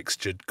through the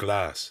textured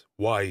glass,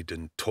 wide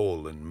and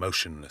tall and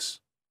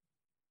motionless.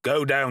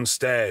 "Go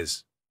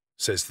downstairs,"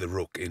 says the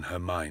rook in her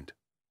mind.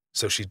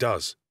 So she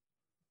does,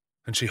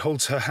 and she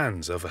holds her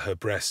hands over her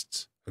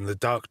breasts and the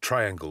dark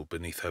triangle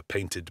beneath her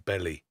painted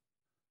belly.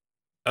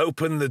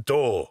 "Open the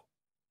door,"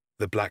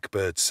 the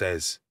blackbird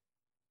says,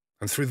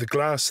 and through the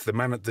glass the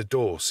man at the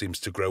door seems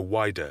to grow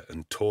wider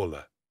and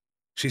taller.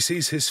 She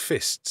sees his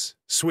fists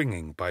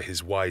swinging by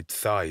his wide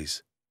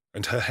thighs,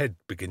 and her head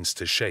begins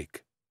to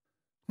shake.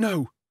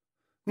 No,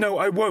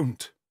 I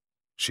won't,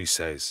 she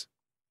says.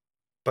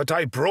 But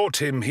I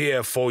brought him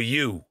here for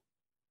you,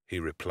 he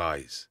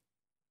replies.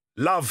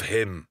 Love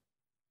him.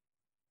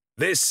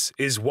 This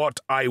is what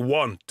I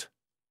want.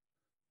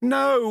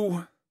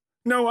 No,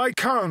 I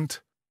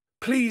can't.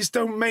 Please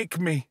don't make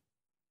me,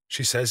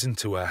 she says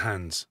into her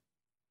hands.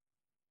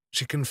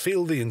 She can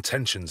feel the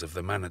intentions of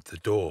the man at the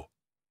door,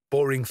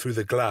 boring through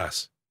the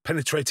glass,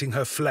 penetrating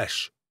her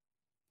flesh,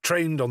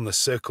 trained on the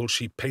circle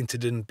she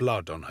painted in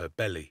blood on her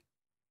belly.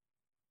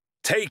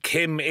 Take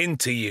him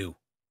into you.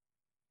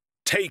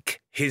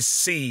 Take his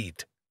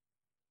seed.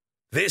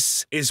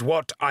 This is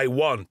what I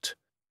want.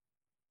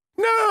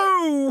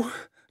 No,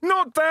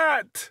 not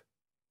that,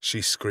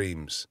 she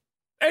screams.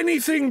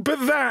 Anything but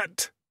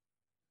that.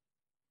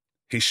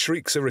 He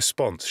shrieks a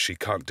response she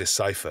can't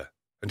decipher,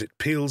 and it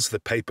peels the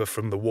paper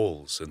from the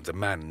walls, and the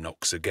man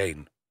knocks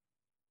again.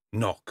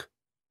 Knock.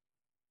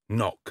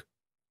 Knock.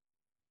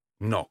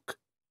 Knock.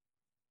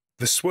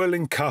 The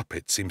swirling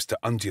carpet seems to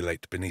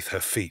undulate beneath her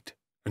feet,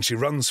 and she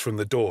runs from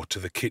the door to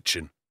the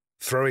kitchen,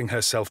 throwing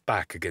herself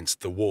back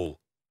against the wall,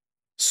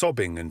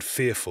 sobbing and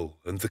fearful,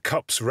 and the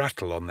cups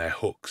rattle on their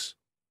hooks.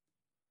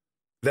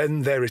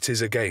 Then there it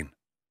is again,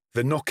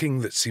 the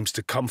knocking that seems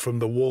to come from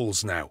the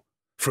walls now,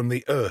 from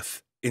the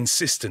earth,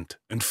 insistent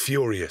and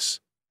furious.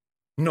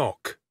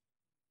 Knock,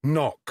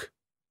 knock,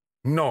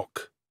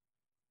 knock.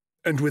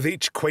 And with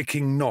each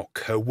quaking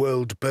knock her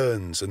world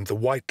burns and the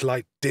white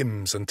light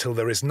dims until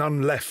there is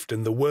none left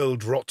and the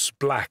world rots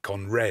black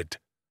on red.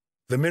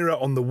 The mirror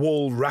on the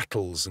wall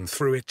rattles and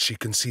through it she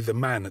can see the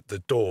man at the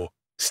door,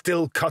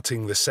 still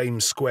cutting the same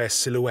square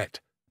silhouette,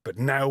 but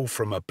now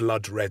from a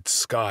blood-red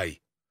sky.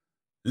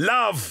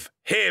 Love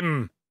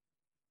him!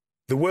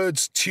 The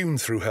words tune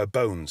through her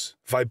bones,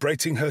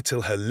 vibrating her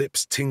till her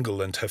lips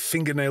tingle and her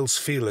fingernails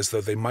feel as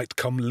though they might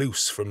come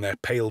loose from their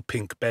pale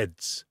pink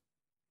beds.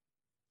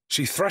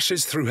 She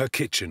thrashes through her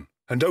kitchen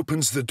and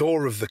opens the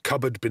door of the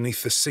cupboard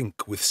beneath the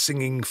sink with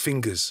singing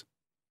fingers,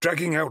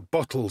 dragging out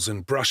bottles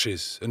and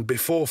brushes, and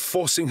before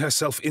forcing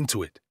herself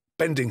into it,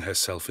 bending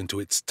herself into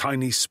its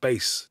tiny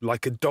space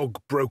like a dog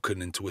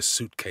broken into a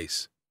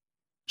suitcase.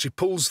 She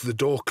pulls the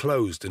door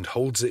closed and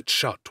holds it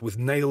shut with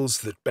nails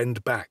that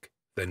bend back,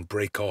 then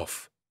break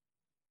off.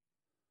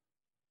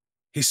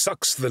 He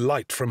sucks the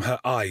light from her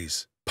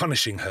eyes,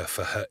 punishing her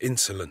for her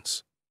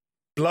insolence.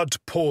 Blood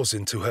pours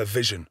into her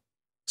vision.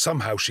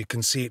 Somehow she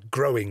can see it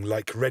growing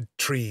like red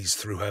trees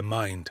through her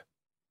mind.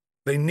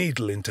 They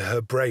needle into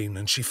her brain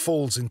and she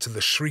falls into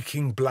the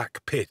shrieking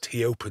black pit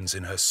he opens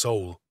in her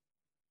soul.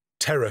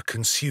 Terror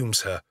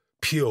consumes her,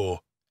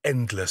 pure,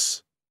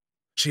 endless.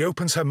 She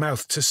opens her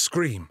mouth to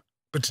scream,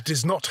 but it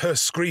is not her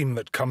scream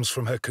that comes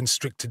from her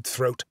constricted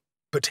throat,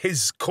 but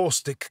his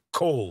caustic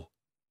call.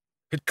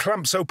 It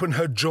clamps open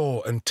her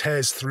jaw and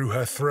tears through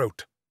her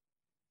throat.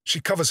 She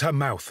covers her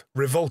mouth,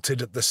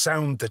 revolted at the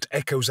sound that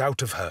echoes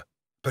out of her,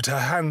 but her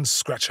hands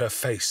scratch her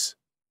face.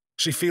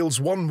 She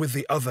feels one with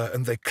the other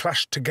and they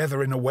clash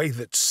together in a way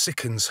that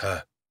sickens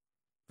her.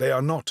 They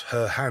are not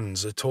her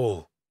hands at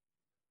all.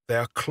 They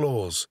are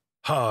claws,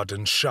 hard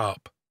and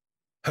sharp.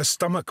 Her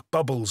stomach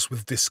bubbles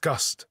with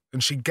disgust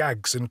and she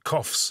gags and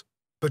coughs,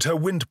 but her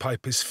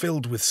windpipe is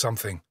filled with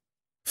something.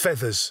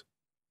 Feathers.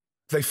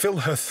 They fill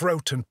her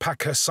throat and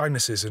pack her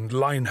sinuses and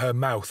line her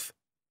mouth.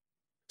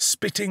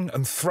 Spitting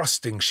and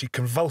thrusting, she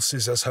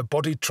convulses as her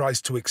body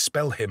tries to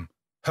expel him,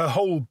 her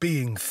whole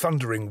being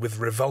thundering with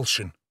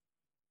revulsion.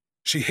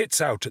 She hits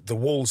out at the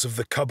walls of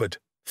the cupboard,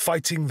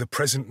 fighting the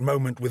present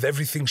moment with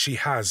everything she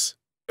has,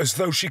 as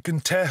though she can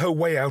tear her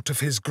way out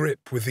of his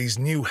grip with these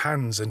new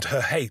hands and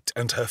her hate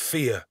and her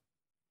fear.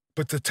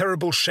 But the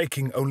terrible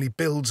shaking only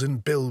builds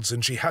and builds,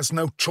 and she has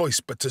no choice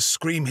but to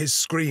scream his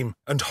scream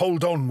and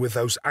hold on with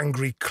those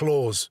angry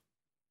claws.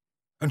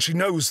 And she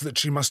knows that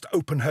she must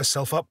open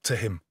herself up to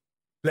him,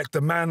 let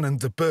the man and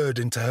the bird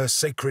into her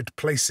sacred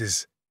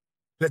places.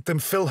 Let them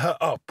fill her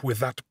up with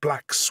that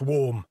black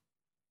swarm.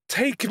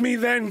 "Take me,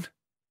 then!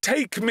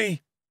 Take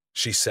me!"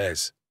 she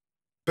says.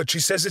 But she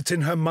says it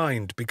in her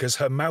mind because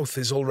her mouth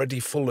is already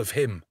full of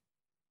him.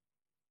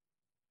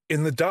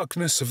 In the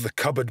darkness of the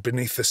cupboard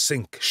beneath the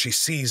sink, she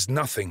sees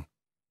nothing,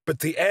 but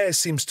the air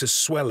seems to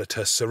swell at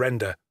her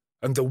surrender,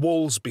 and the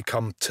walls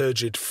become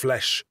turgid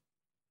flesh,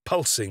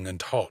 pulsing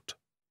and hot.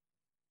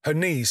 Her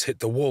knees hit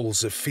the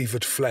walls of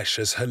fevered flesh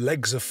as her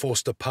legs are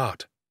forced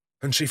apart,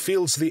 and she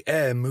feels the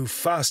air move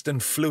fast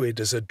and fluid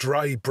as a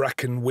dry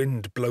bracken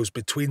wind blows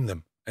between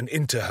them and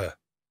into her,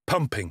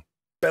 pumping,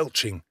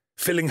 belching,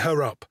 filling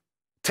her up,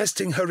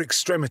 testing her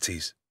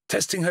extremities,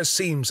 testing her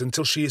seams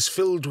until she is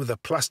filled with a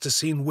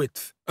plasticine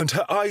width, and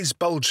her eyes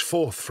bulge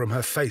forth from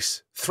her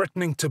face,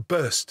 threatening to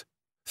burst,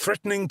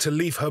 threatening to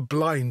leave her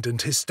blind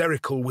and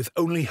hysterical with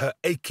only her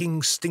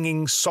aching,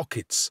 stinging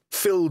sockets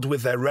filled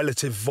with their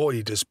relative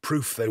void as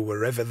proof they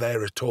were ever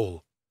there at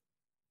all.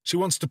 She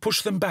wants to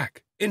push them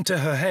back, into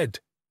her head,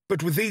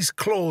 but with these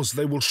claws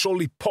they will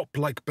surely pop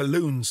like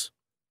balloons.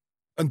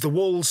 and the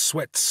walls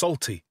sweat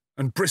salty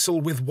and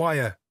bristle with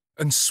wire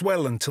and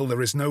swell until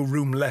there is no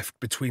room left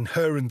between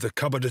her and the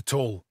cupboard at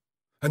all.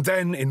 And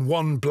then, in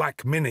one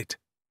black minute,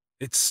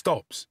 it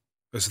stops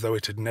as though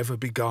it had never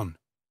begun.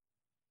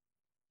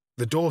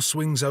 The door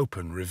swings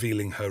open,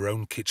 revealing her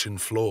own kitchen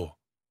floor.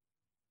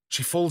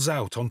 She falls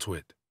out onto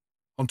it,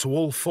 onto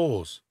all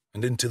fours,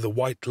 and into the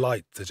white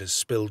light that has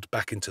spilled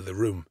back into the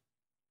room.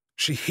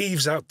 She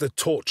heaves out the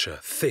torture,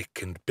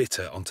 thick and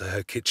bitter, onto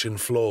her kitchen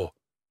floor,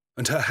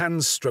 and her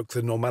hands stroke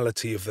the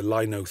normality of the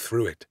lino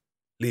through it,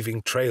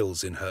 leaving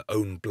trails in her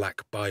own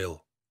black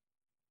bile.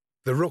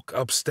 The rook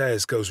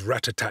upstairs goes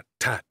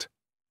rat-a-tat-tat,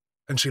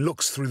 and she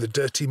looks through the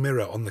dirty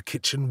mirror on the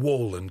kitchen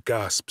wall and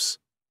gasps,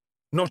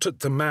 not at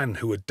the man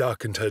who had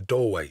darkened her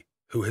doorway,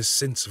 who has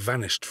since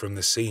vanished from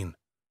the scene,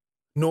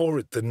 nor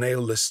at the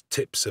nailless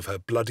tips of her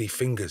bloody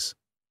fingers,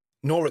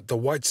 nor at the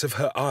whites of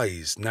her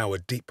eyes, now a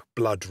deep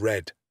blood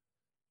red,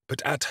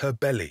 but at her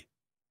belly,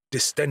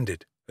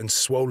 distended and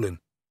swollen,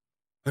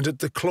 and at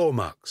the claw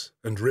marks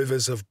and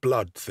rivers of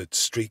blood that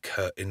streak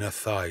her inner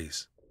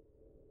thighs.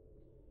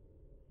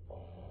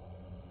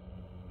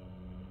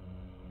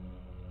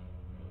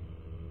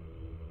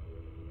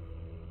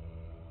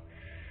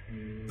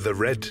 The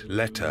red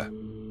letter.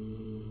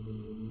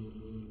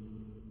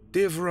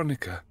 Dear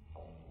Veronica,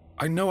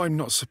 I know I'm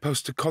not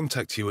supposed to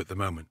contact you at the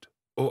moment,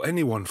 or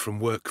anyone from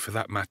work for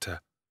that matter,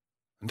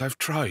 and I've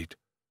tried.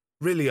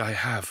 Really I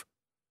have.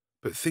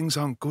 But things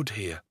aren't good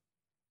here.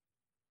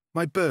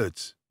 My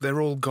birds,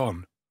 they're all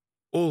gone.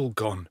 All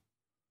gone.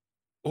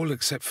 All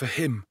except for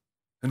him,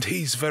 and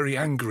he's very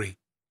angry.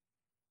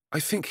 I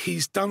think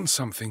he's done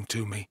something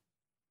to me.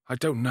 I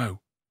don't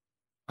know.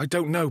 I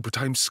don't know, but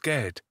I'm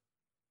scared.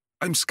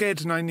 I'm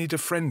scared and I need a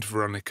friend,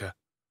 Veronica.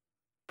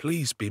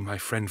 Please be my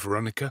friend,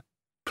 Veronica.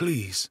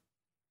 Please.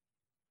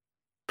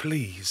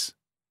 Please.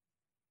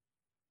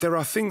 There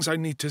are things I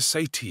need to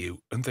say to you,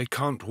 and they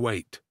can't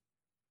wait.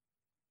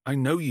 I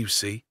know, you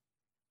see.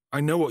 I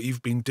know what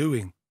you've been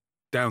doing,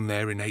 down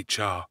there in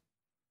HR.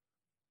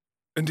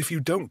 And if you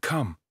don't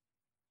come,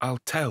 I'll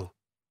tell.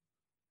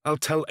 I'll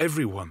tell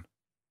everyone.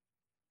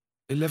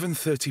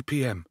 11:30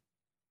 p.m.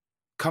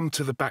 Come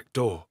to the back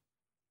door.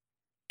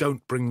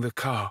 Don't bring the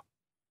car.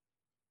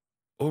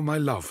 All my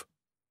love,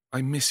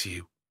 I miss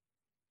you.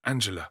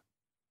 Angela.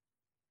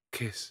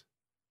 Kiss.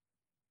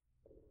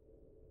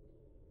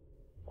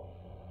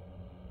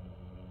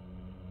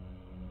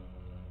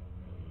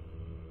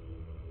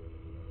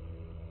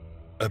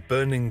 A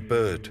burning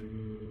bird.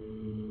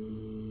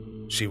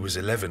 She was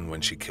 11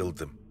 when she killed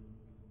them.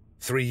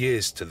 3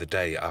 years to the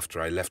day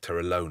after I left her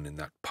alone in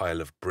that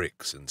pile of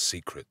bricks and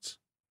secrets.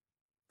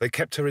 They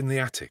kept her in the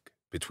attic,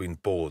 between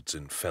boards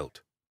and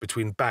felt,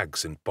 between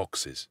bags and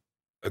boxes.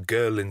 A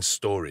girl in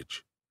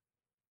storage.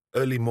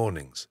 Early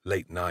mornings,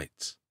 late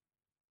nights.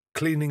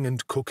 Cleaning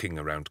and cooking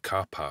around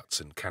car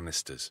parts and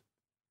canisters.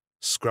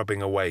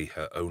 Scrubbing away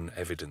her own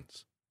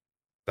evidence.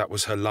 That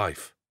was her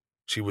life.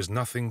 She was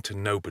nothing to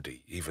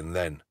nobody even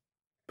then.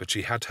 But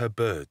she had her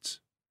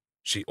birds.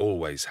 She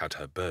always had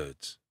her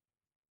birds.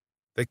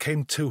 They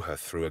came to her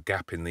through a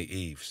gap in the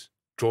eaves,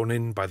 drawn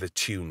in by the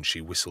tune she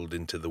whistled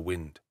into the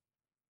wind.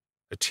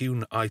 A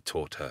tune I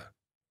taught her.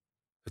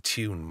 A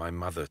tune my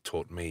mother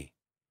taught me.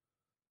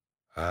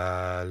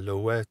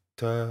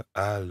 Alouette,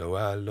 aloe,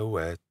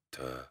 alouette,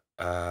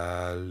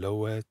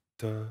 alouette.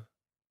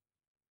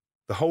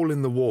 The hole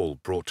in the wall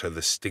brought her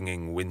the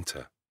stinging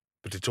winter,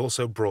 but it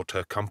also brought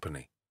her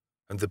company,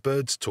 and the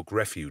birds took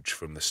refuge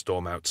from the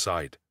storm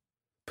outside,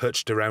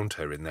 perched around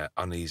her in their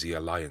uneasy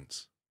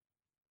alliance.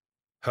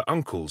 Her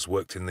uncles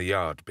worked in the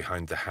yard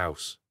behind the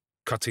house,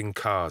 cutting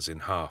cars in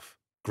half,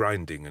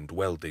 grinding and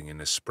welding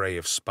in a spray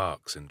of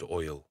sparks and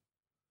oil.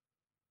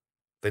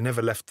 They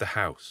never left the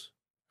house,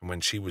 and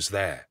when she was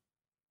there,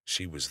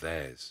 she was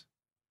theirs.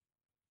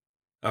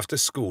 After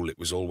school it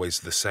was always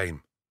the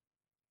same.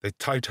 They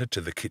tied her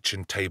to the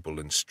kitchen table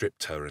and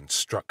stripped her and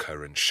struck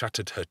her and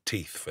shattered her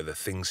teeth for the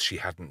things she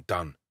hadn't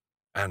done,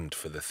 and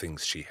for the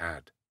things she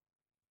had.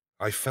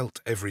 I felt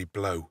every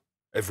blow,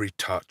 every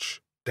touch,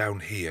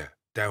 down here,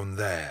 down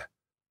there,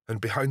 and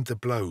behind the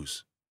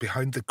blows,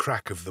 behind the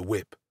crack of the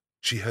whip,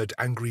 she heard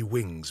angry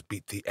wings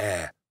beat the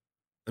air,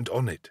 and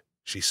on it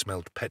she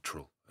smelled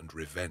petrol and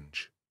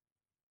revenge.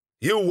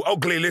 "You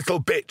ugly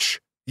little bitch!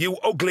 You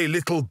ugly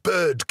little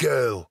bird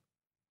girl!"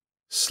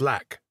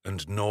 Slack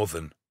and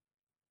northern.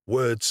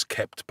 Words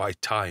kept by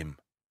time.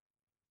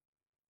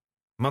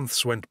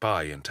 Months went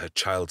by and her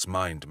child's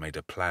mind made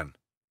a plan.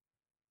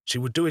 She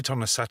would do it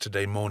on a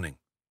Saturday morning.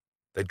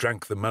 They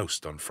drank the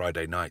most on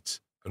Friday nights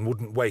and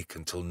wouldn't wake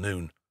until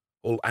noon,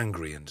 all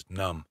angry and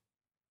numb.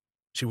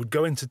 She would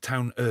go into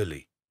town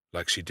early,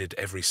 like she did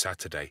every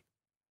Saturday,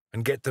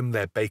 and get them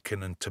their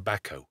bacon and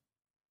tobacco,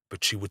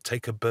 but she would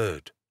take a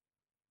bird.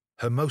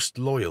 Her most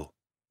loyal,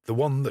 the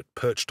one that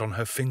perched on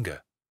her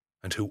finger,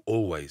 and who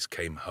always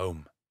came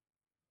home.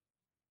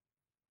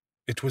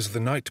 It was the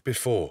night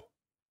before.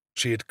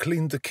 She had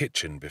cleaned the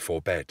kitchen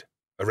before bed,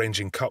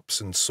 arranging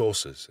cups and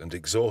saucers and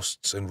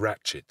exhausts and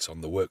ratchets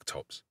on the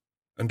worktops,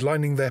 and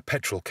lining their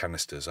petrol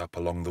canisters up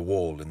along the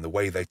wall in the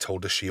way they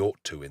told her she ought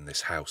to in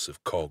this house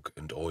of cog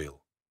and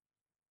oil.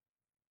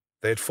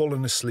 They had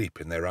fallen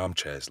asleep in their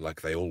armchairs like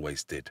they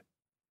always did,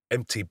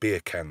 empty beer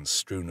cans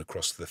strewn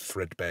across the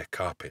threadbare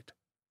carpet,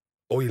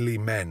 oily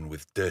men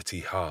with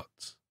dirty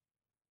hearts.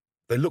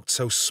 They looked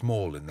so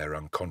small in their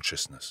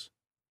unconsciousness,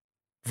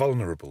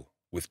 vulnerable,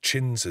 with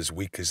chins as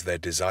weak as their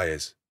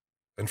desires,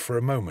 and for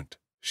a moment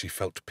she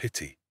felt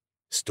pity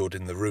stood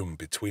in the room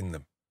between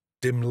them,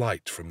 dim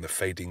light from the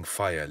fading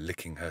fire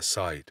licking her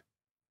side.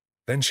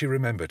 Then she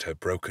remembered her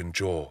broken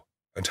jaw,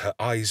 and her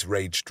eyes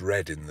raged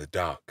red in the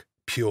dark,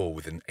 pure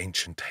with an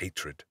ancient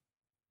hatred.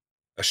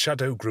 A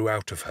shadow grew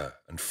out of her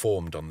and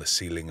formed on the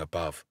ceiling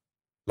above,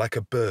 like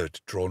a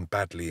bird drawn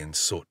badly in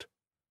soot,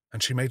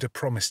 and she made a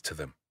promise to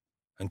them,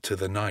 and to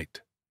the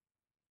night.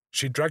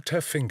 She dragged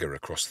her finger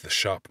across the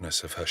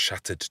sharpness of her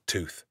shattered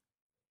tooth,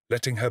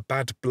 letting her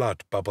bad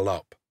blood bubble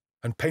up,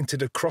 and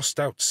painted a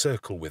crossed-out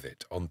circle with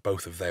it on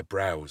both of their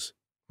brows,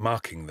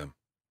 marking them,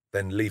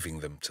 then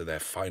leaving them to their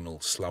final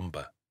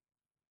slumber.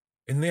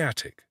 In the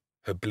attic,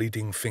 her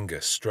bleeding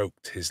finger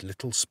stroked his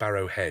little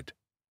sparrow head,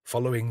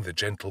 following the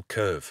gentle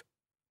curve,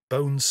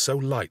 bones so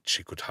light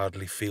she could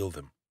hardly feel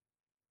them.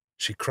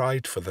 She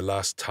cried for the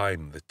last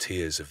time the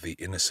tears of the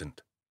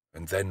innocent,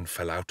 and then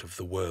fell out of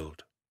the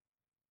world.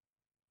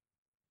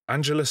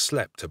 Angela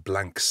slept a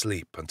blank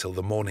sleep until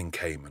the morning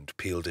came and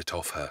peeled it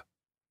off her.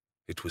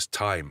 It was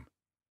time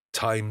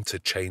to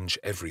change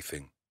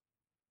everything.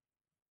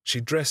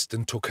 She dressed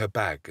and took her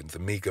bag and the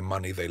meagre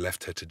money they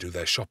left her to do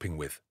their shopping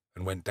with,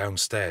 and went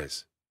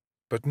downstairs,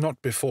 but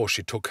not before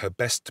she took her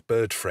best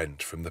bird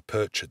friend from the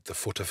perch at the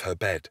foot of her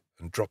bed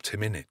and dropped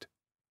him in it.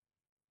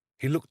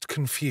 He looked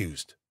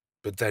confused,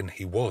 but then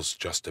he was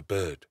just a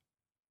bird.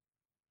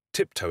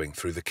 Tiptoeing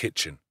through the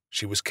kitchen,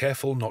 she was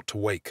careful not to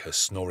wake her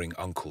snoring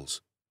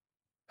uncles,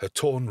 her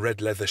torn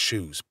red leather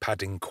shoes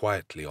padding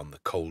quietly on the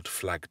cold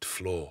flagged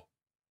floor.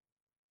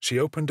 She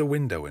opened a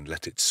window and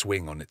let it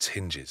swing on its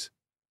hinges,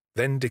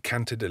 then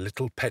decanted a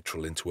little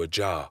petrol into a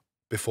jar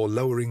before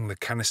lowering the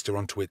canister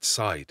onto its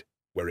side,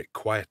 where it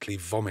quietly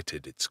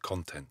vomited its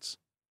contents.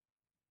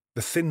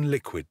 The thin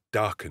liquid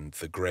darkened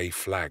the grey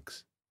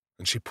flags,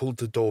 and she pulled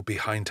the door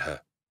behind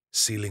her,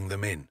 sealing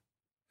them in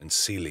and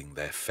sealing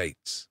their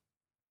fates.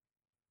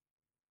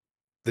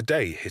 The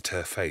day hit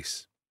her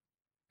face.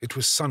 It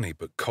was sunny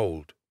but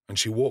cold, and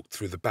she walked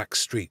through the back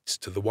streets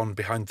to the one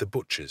behind the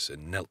butcher's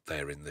and knelt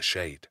there in the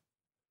shade.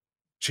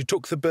 She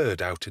took the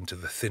bird out into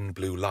the thin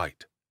blue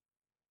light.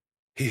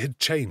 He had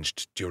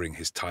changed during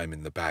his time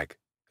in the bag,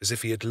 as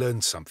if he had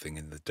learned something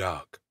in the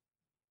dark.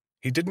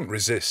 He didn't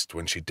resist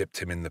when she dipped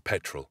him in the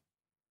petrol,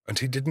 and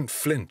he didn't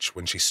flinch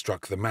when she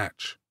struck the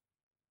match.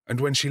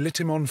 And when she lit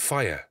him on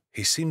fire,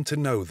 he seemed to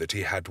know that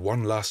he had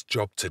one last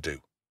job to do,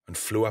 and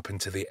flew up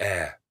into the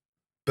air,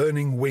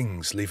 burning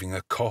wings leaving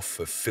a cough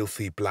of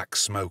filthy black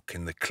smoke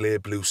in the clear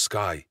blue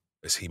sky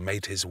as he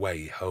made his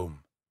way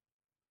home.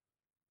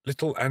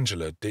 Little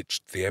Angela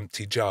ditched the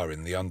empty jar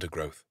in the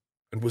undergrowth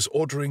and was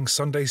ordering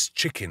Sunday's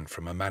chicken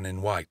from a man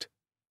in white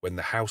when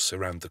the house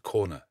around the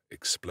corner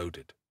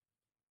exploded.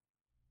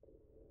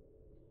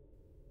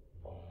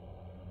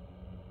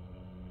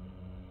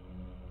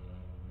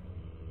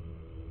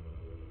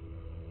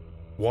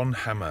 One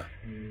hammer.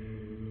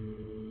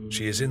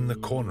 She is in the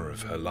corner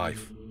of her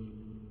life.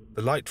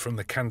 The light from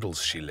the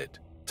candles she lit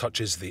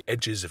touches the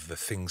edges of the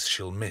things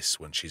she'll miss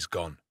when she's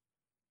gone.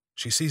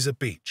 She sees a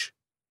beach,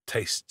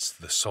 tastes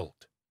the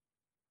salt.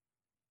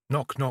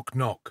 Knock, knock,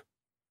 knock.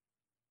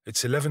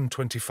 It's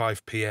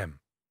 11:25 p.m.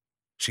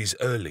 She's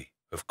early,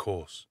 of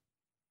course.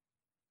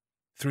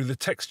 Through the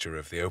texture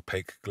of the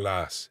opaque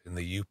glass in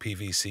the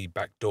UPVC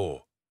back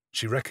door,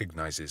 she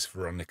recognizes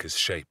Veronica's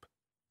shape,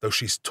 though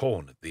she's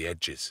torn at the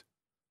edges.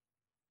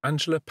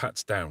 Angela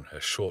pats down her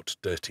short,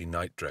 dirty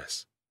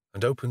nightdress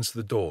and opens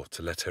the door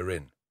to let her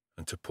in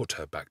and to put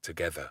her back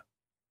together.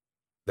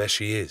 There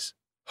she is,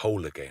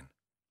 whole again.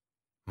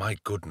 My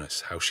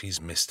goodness, how she's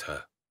missed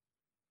her.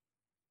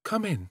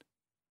 Come in.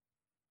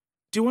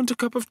 Do you want a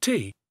cup of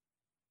tea?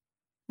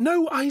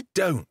 No, I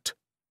don't.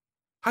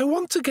 I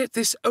want to get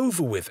this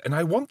over with and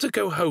I want to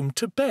go home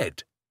to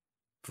bed,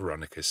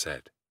 Veronica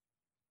said.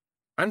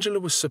 Angela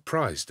was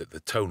surprised at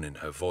the tone in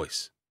her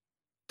voice.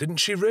 Didn't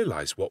she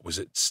realize what was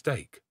at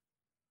stake?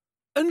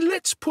 And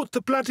let's put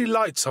the bloody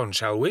lights on,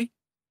 shall we?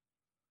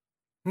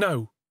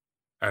 No,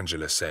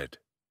 Angela said,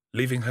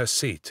 leaving her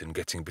seat and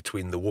getting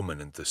between the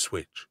woman and the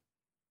switch.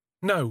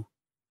 No,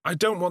 I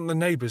don't want the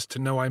neighbours to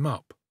know I'm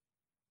up.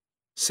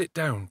 Sit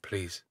down,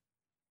 please.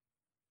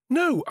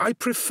 No, I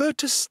prefer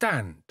to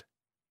stand.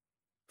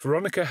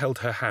 Veronica held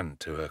her hand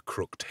to her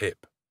crooked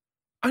hip.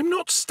 I'm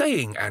not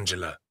staying,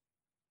 Angela.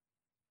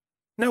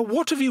 Now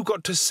what have you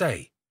got to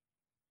say?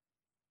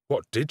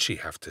 What did she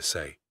have to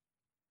say?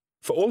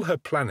 For all her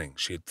planning,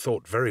 she had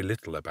thought very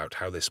little about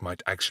how this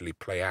might actually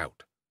play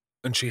out,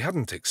 and she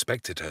hadn't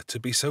expected her to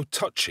be so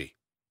touchy.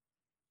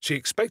 She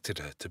expected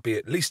her to be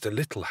at least a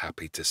little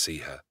happy to see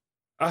her,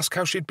 ask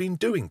how she'd been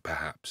doing,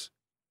 perhaps.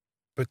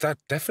 But that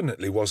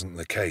definitely wasn't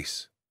the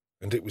case,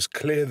 and it was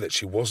clear that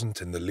she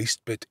wasn't in the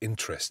least bit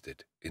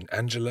interested in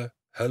Angela,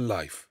 her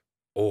life,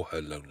 or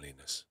her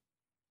loneliness.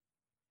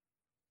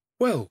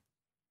 "Well,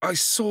 I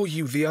saw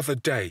you the other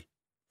day,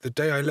 the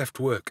day I left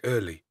work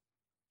early,"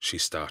 she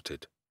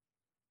started.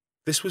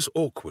 This was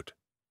awkward.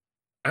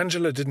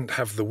 Angela didn't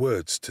have the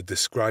words to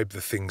describe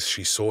the things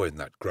she saw in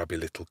that grubby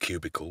little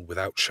cubicle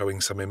without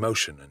showing some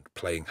emotion and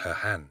playing her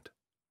hand.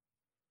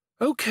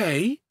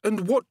 "Okay,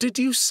 and what did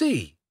you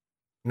see?"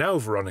 Now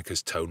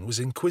Veronica's tone was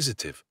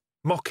inquisitive,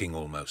 mocking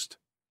almost,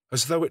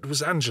 as though it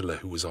was Angela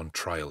who was on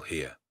trial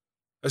here,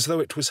 as though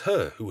it was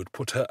her who had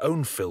put her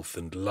own filth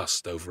and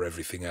lust over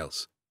everything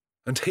else.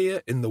 And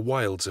here in the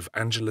wilds of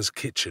Angela's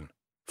kitchen,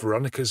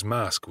 Veronica's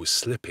mask was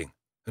slipping,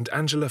 and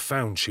Angela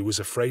found she was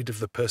afraid of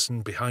the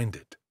person behind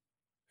it.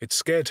 It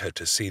scared her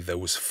to see there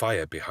was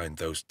fire behind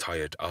those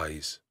tired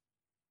eyes.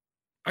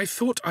 "I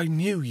thought I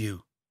knew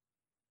you."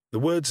 The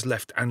words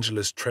left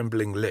Angela's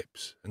trembling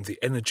lips, and the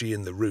energy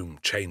in the room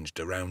changed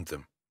around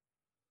them.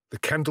 The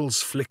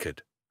candles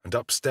flickered, and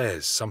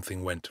upstairs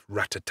something went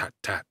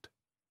rat-a-tat-tat.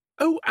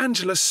 "Oh,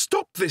 Angela,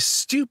 stop this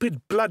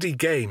stupid bloody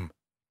game!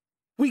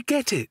 We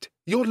get it.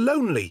 You're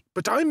lonely,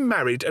 but I'm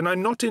married and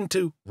I'm not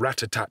into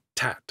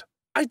rat-a-tat-tat.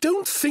 I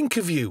don't think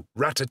of you,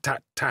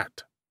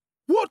 rat-a-tat-tat.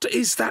 What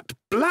is that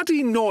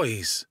bloody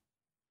noise?"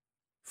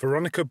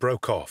 Veronica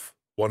broke off,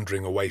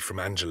 wandering away from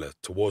Angela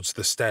towards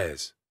the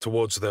stairs,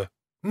 towards the...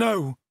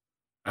 "No,"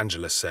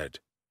 Angela said.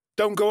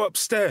 "Don't go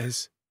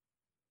upstairs."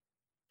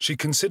 She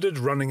considered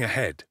running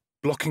ahead,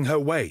 blocking her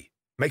way,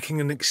 making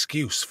an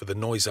excuse for the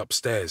noise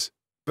upstairs,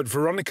 but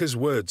Veronica's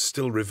words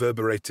still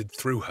reverberated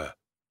through her,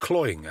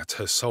 clawing at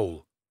her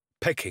soul,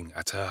 pecking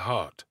at her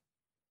heart.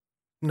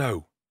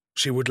 No,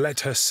 she would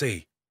let her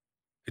see.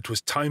 It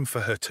was time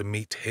for her to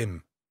meet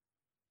him.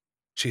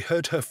 She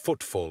heard her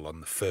footfall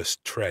on the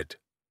first tread.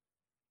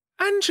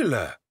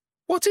 "Angela,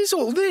 what is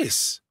all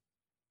this?"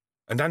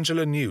 And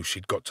Angela knew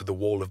she'd got to the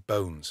wall of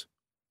bones.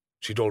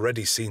 She'd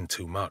already seen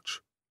too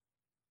much.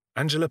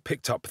 Angela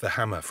picked up the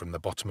hammer from the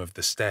bottom of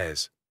the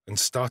stairs and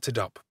started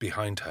up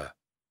behind her.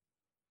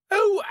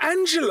 "Oh,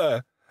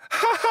 Angela!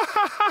 Ha ha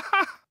ha ha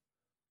ha!"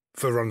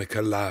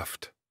 Veronica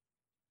laughed.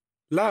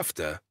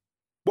 Laughter?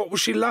 What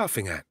was she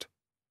laughing at?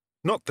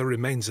 Not the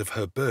remains of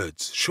her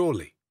birds,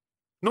 surely.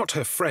 Not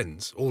her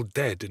friends, all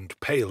dead and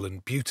pale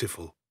and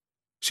beautiful.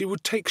 She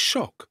would take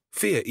shock,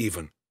 fear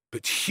even,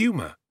 but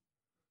humour?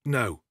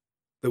 No,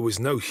 there was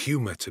no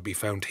humour to be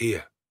found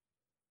here.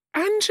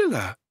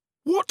 "Angela,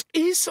 what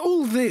is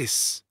all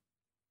this?"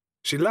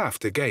 She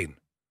laughed again.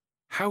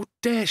 How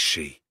dare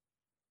she?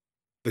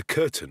 The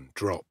curtain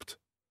dropped.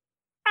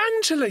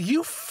 "Angela,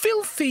 you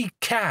filthy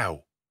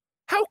cow!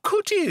 How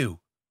could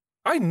you?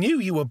 I knew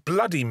you were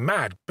bloody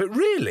mad, but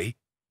really,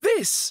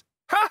 this?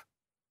 Ha!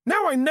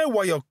 Now I know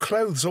why your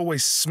clothes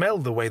always smell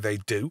the way they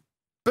do.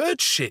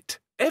 Bird shit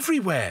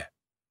everywhere."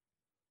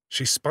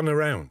 She spun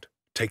around,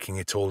 taking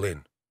it all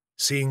in,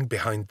 seeing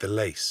behind the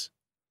lace,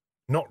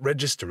 not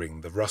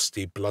registering the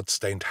rusty,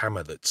 blood-stained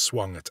hammer that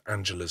swung at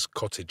Angela's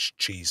cottage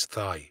cheese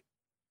thigh.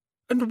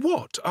 "And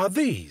what are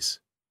these?"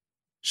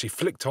 She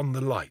flicked on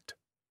the light.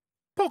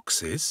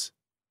 "Boxes?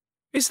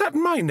 Is that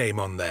my name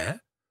on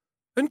there?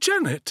 And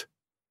Janet?"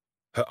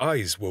 Her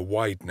eyes were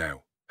wide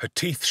now, her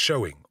teeth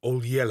showing,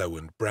 all yellow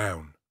and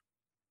brown.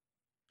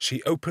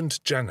 She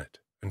opened Janet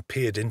and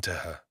peered into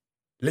her,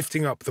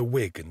 lifting up the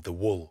wig and the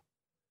wool.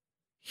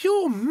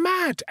 "You're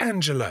mad,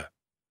 Angela!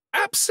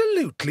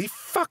 Absolutely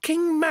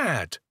fucking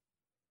mad!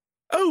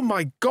 Oh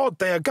my God,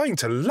 they are going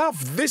to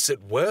love this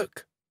at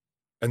work!"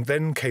 And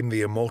then came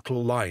the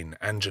immortal line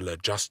Angela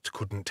just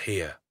couldn't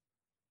hear.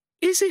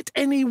 "Is it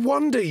any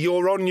wonder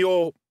you're on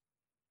your—"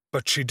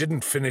 But she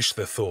didn't finish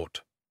the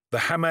thought.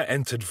 The hammer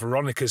entered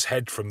Veronica's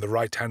head from the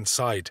right-hand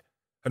side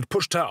and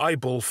pushed her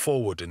eyeball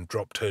forward and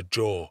dropped her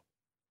jaw.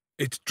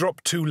 It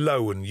dropped too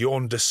low and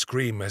yawned a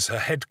scream as her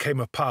head came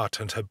apart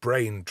and her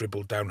brain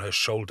dribbled down her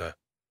shoulder.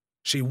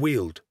 She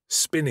wheeled,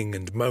 spinning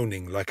and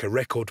moaning like a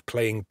record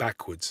playing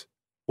backwards,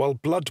 while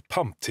blood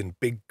pumped in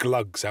big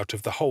glugs out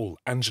of the hole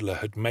Angela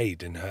had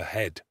made in her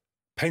head,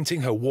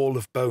 painting her wall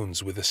of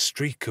bones with a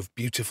streak of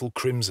beautiful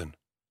crimson.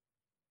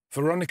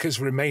 Veronica's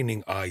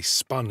remaining eye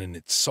spun in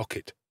its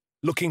socket,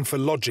 looking for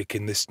logic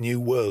in this new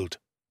world,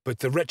 but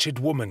the wretched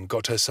woman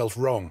got herself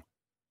wrong,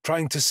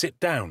 trying to sit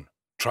down,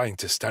 trying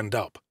to stand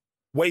up,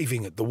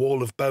 waving at the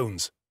wall of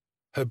bones,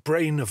 her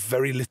brain of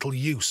very little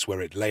use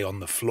where it lay on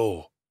the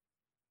floor.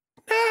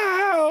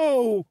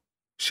 "No!"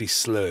 she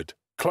slurred,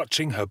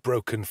 clutching her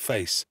broken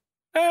face.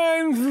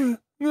 And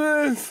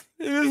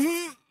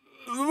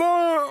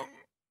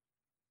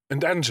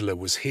Angela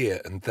was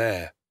here and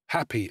there,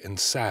 happy and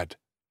sad,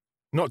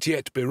 not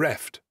yet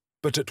bereft,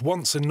 but at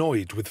once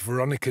annoyed with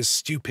Veronica's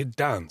stupid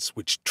dance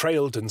which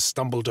trailed and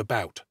stumbled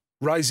about,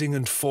 rising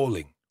and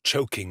falling,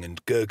 choking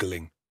and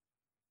gurgling.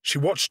 She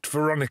watched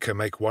Veronica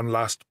make one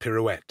last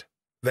pirouette,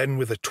 then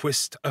with a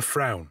twist, a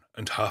frown,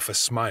 and half a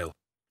smile,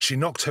 she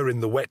knocked her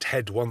in the wet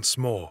head once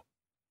more,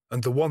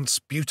 and the once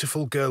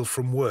beautiful girl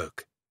from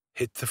work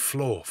hit the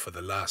floor for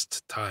the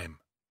last time.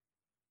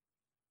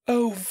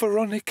 "Oh,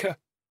 Veronica,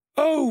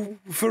 "Oh,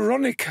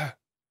 Veronica,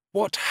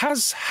 what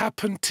has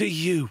happened to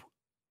you?"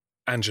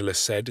 Angela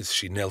said as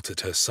she knelt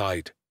at her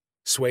side,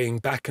 swaying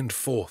back and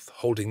forth,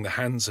 holding the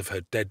hands of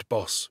her dead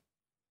boss,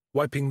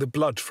 wiping the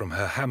blood from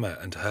her hammer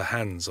and her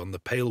hands on the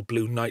pale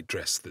blue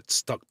nightdress that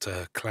stuck to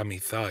her clammy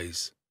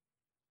thighs.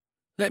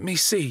 "Let me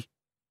see,"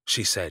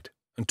 she said,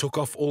 and took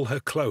off all her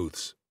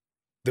clothes.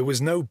 There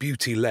was no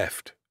beauty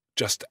left,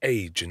 just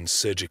age and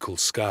surgical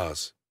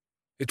scars.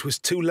 It was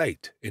too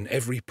late in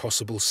every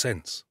possible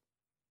sense.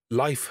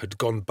 Life had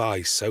gone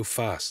by so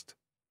fast,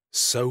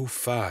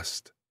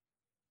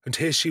 and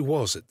here she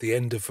was at the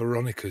end of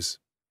Veronica's.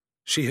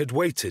 She had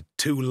waited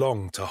too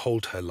long to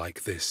hold her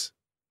like this.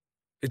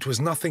 It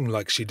was nothing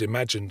like she'd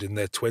imagined in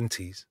their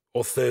 20s,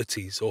 or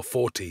 30s, or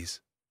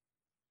 40s.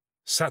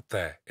 Sat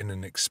there in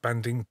an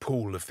expanding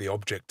pool of the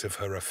object of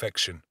her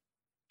affection,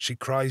 she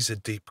cries a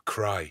deep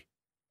cry,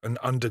 an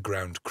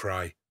underground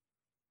cry,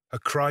 a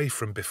cry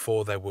from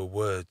before there were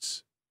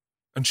words.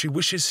 And she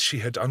wishes she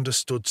had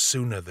understood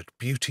sooner that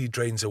beauty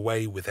drains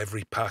away with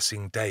every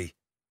passing day,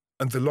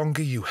 and the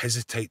longer you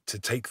hesitate to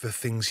take the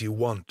things you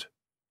want,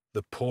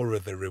 the poorer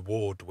the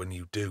reward when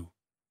you do.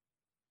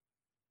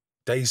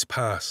 Days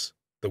pass,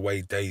 the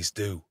way days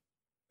do,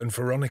 and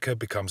Veronica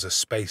becomes a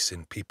space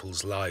in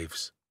people's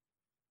lives.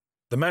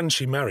 The man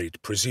she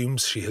married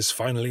presumes she has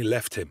finally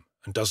left him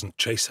and doesn't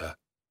chase her.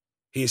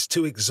 He is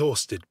too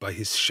exhausted by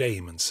his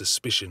shame and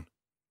suspicion.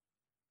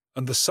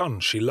 And the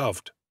son she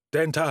loved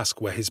daren't ask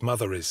where his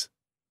mother is,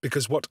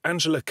 because what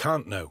Angela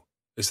can't know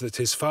is that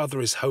his father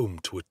is home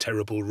to a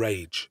terrible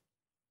rage.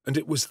 And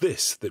it was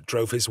this that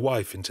drove his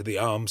wife into the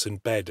arms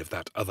and bed of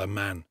that other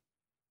man,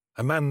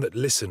 a man that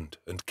listened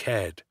and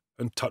cared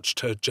and touched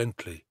her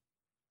gently,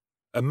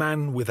 a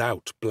man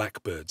without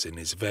blackbirds in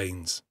his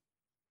veins.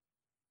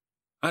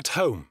 At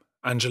home,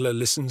 Angela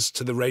listens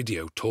to the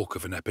radio talk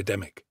of an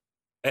epidemic.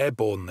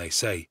 Airborne, they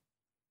say.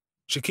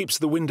 She keeps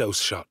the windows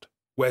shut,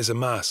 wears a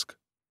mask.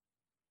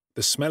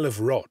 The smell of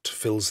rot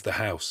fills the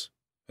house,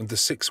 and the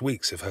 6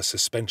 weeks of her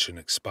suspension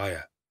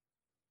expire.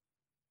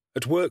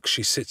 At work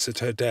she sits at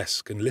her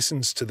desk and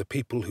listens to the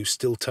people who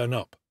still turn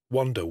up,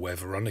 wonder where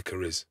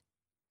Veronica is.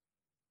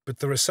 But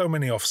there are so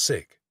many off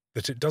sick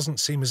that it doesn't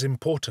seem as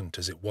important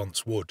as it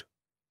once would.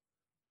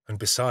 And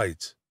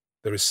besides,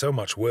 there is so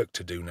much work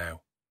to do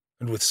now,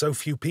 and with so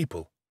few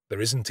people, there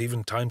isn't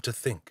even time to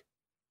think.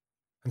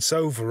 And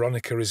so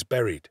Veronica is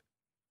buried,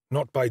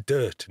 not by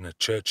dirt in a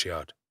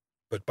churchyard,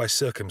 but by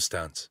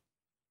circumstance.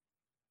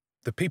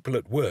 The people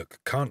at work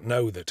can't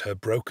know that her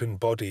broken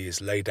body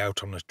is laid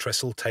out on a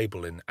trestle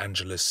table in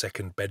Angela's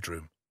second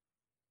bedroom.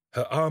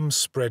 Her arms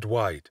spread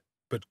wide,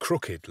 but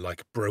crooked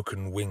like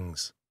broken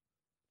wings,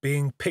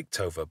 being picked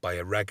over by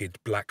a ragged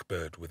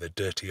blackbird with a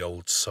dirty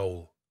old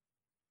soul.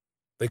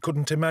 They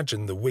couldn't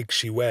imagine the wig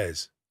she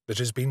wears, that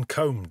has been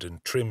combed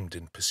and trimmed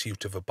in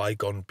pursuit of a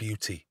bygone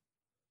beauty,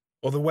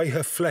 or the way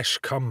her flesh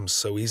comes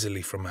so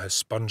easily from her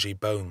spongy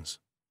bones.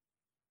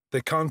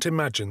 They can't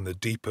imagine the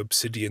deep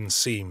obsidian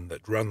seam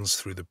that runs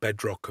through the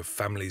bedrock of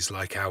families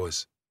like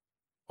ours,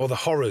 or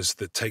the horrors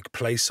that take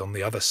place on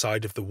the other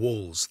side of the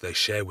walls they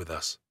share with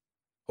us,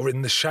 or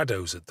in the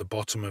shadows at the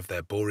bottom of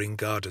their boring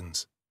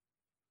gardens.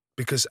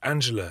 Because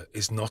Angela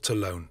is not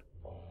alone,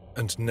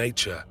 and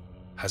nature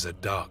has a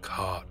dark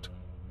heart.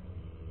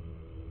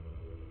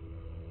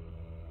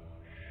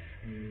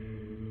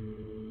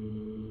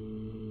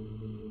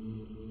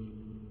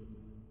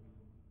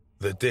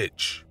 The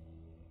Ditch.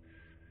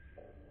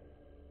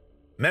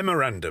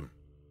 Memorandum.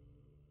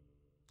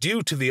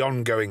 Due to the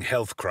ongoing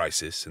health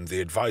crisis and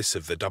the advice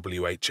of the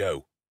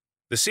WHO,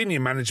 the senior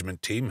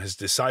management team has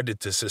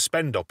decided to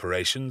suspend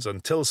operations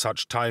until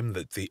such time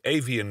that the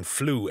avian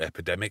flu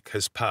epidemic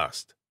has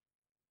passed.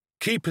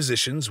 Key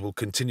positions will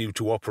continue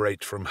to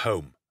operate from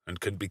home and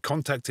can be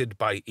contacted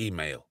by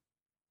email.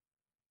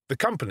 The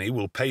company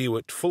will pay you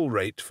at full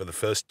rate for the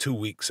first 2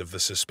 weeks of the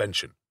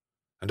suspension,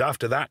 and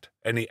after that,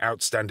 any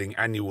outstanding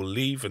annual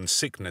leave and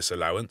sickness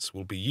allowance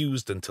will be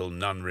used until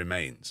none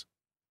remains.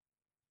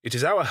 It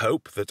is our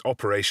hope that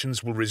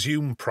operations will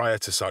resume prior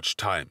to such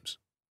times.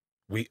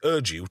 We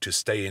urge you to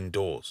stay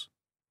indoors.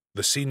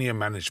 The senior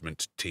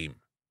management team.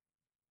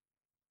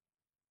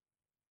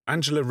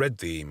 Angela read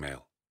the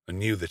email and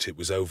knew that it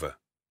was over.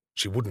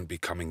 She wouldn't be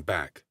coming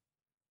back.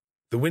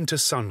 The winter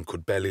sun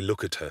could barely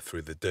look at her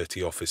through the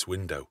dirty office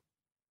window.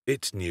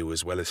 It knew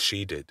as well as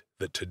she did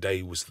that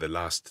today was the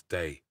last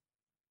day.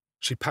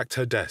 She packed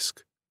her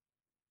desk.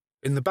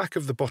 In the back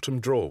of the bottom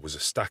drawer was a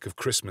stack of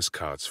Christmas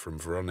cards from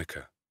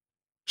Veronica.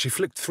 She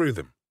flicked through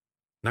them.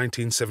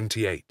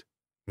 1978,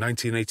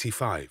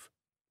 1985,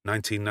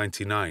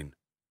 1999,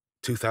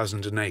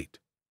 2008.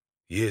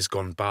 Years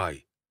gone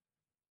by.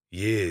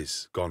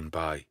 Years gone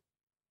by.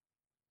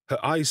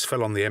 Her eyes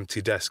fell on the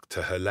empty desk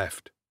to her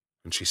left,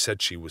 and she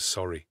said she was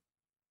sorry.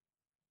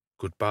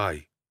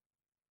 Goodbye.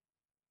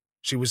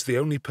 She was the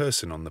only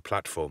person on the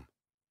platform.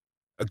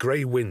 A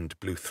grey wind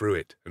blew through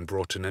it and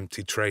brought an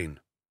empty train.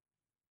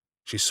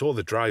 She saw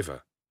the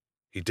driver.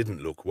 He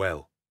didn't look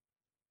well.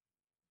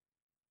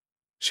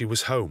 She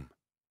was home.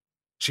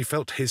 She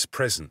felt his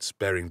presence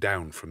bearing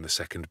down from the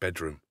second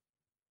bedroom.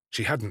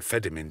 She hadn't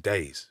fed him in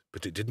days,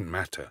 but it didn't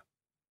matter.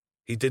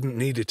 He didn't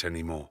need it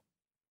anymore.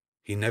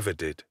 He never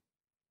did.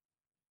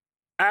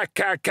 Ack,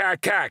 ack,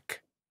 ack,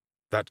 ack!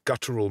 That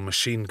guttural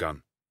machine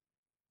gun.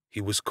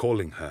 He was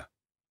calling her.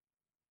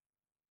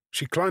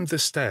 She climbed the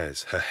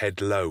stairs, her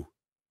head low.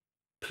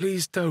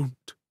 "Please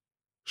don't,"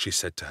 she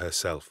said to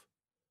herself.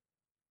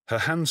 Her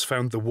hands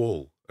found the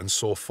wall and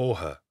saw for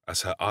her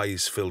as her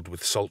eyes filled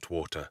with salt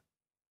water.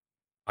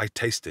 I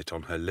taste it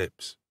on her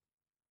lips.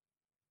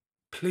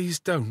 "Please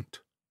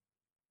don't."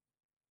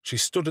 She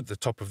stood at the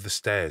top of the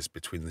stairs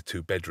between the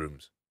two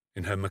bedrooms,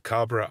 in her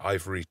macabre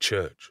ivory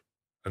church,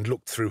 and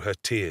looked through her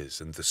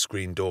tears and the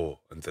screen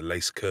door and the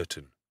lace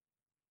curtain.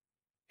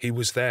 He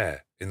was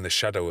there, in the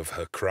shadow of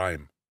her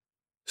crime,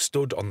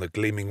 stood on the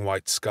gleaming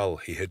white skull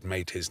he had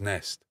made his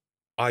nest,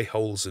 eye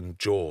holes and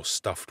jaw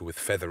stuffed with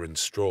feather and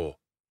straw,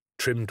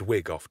 trimmed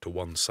wig off to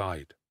one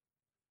side.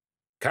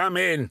 "Come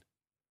in,"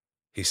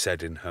 he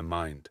said in her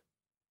mind.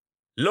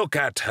 "Look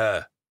at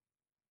her.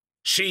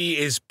 She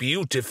is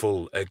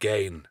beautiful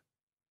again."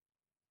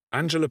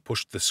 Angela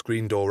pushed the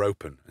screen door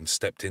open and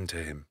stepped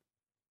into him.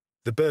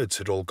 The birds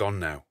had all gone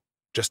now,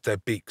 just their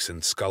beaks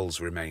and skulls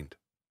remained,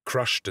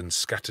 crushed and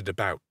scattered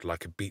about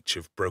like a beach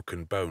of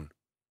broken bone.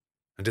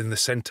 And in the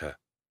centre,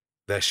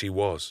 there she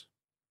was.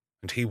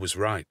 And he was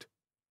right.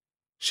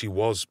 She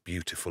was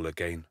beautiful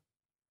again.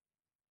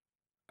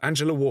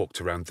 Angela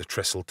walked around the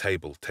trestle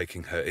table,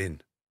 taking her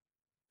in.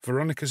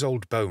 Veronica's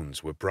old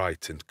bones were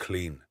bright and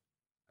clean,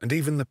 and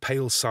even the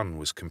pale sun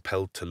was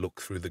compelled to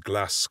look through the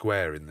glass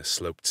square in the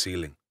sloped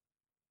ceiling.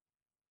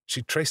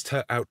 She traced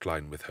her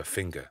outline with her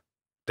finger,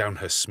 down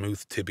her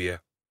smooth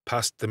tibia,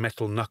 past the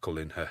metal knuckle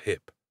in her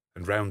hip,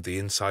 and round the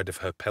inside of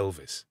her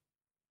pelvis.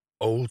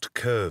 Old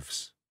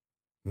curves,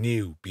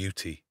 new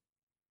beauty.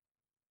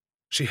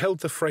 She held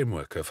the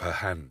framework of her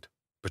hand,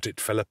 but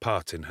it fell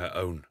apart in her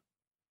own.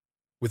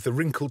 With the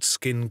wrinkled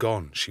skin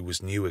gone, she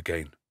was new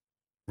again,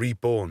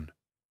 reborn.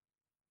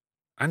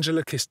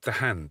 Angela kissed the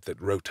hand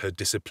that wrote her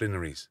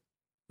disciplinaries,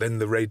 then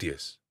the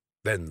radius,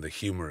 then the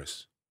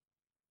humerus.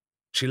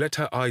 She let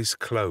her eyes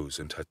close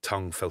and her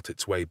tongue felt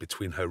its way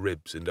between her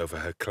ribs and over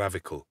her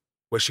clavicle,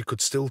 where she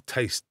could still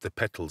taste the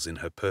petals in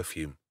her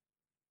perfume,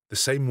 the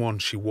same one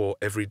she wore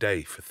every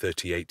day for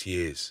 38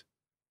 years,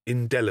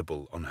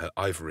 indelible on her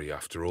ivory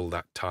after all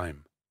that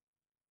time.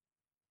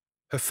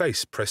 Her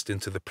face pressed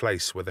into the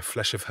place where the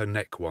flesh of her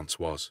neck once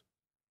was,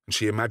 and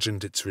she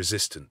imagined its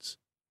resistance,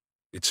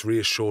 its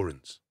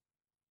reassurance.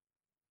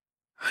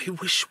 "I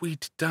wish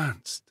we'd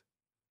danced,"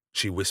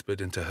 she whispered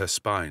into her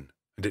spine,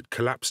 and it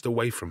collapsed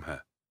away from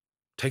her,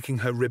 taking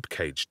her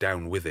ribcage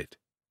down with it,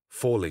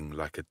 falling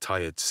like a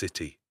tired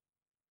city.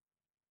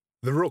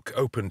 The rook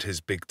opened his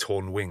big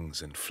torn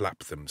wings and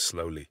flapped them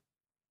slowly,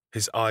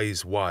 his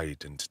eyes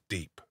wide and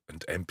deep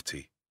and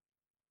empty.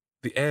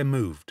 The air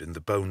moved and the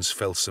bones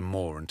fell some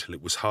more until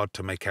it was hard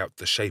to make out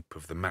the shape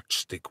of the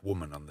matchstick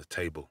woman on the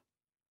table.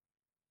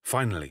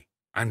 Finally,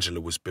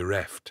 Angela was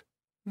bereft.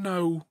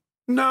 "No,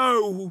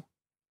 no!"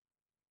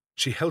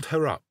 She held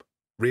her up,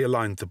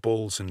 realigned the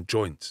balls and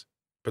joints,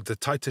 but the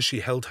tighter she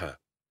held her,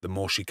 the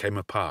more she came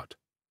apart,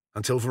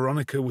 until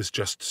Veronica was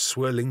just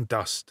swirling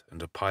dust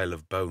and a pile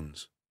of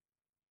bones.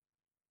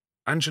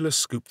 Angela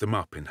scooped them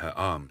up in her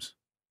arms.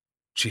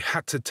 She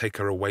had to take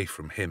her away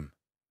from him.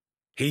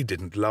 He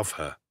didn't love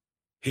her.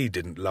 He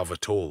didn't love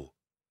at all.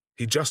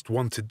 He just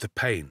wanted the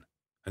pain,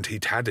 and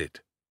he'd had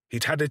it.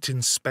 He'd had it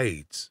in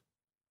spades.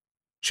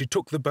 She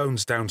took the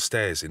bones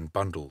downstairs in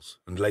bundles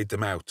and laid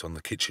them out on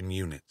the kitchen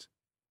unit,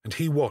 and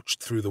he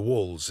watched through the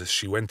walls as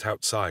she went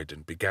outside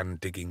and began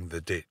digging the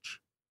ditch.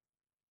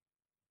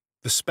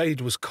 The spade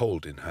was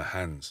cold in her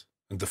hands,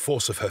 and the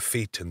force of her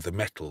feet and the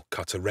metal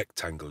cut a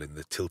rectangle in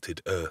the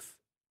tilted earth.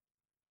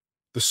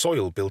 The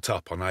soil built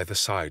up on either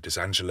side as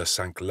Angela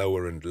sank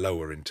lower and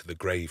lower into the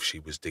grave she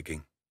was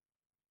digging.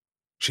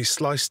 She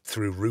sliced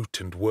through root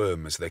and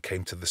worm as they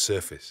came to the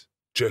surface,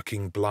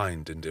 jerking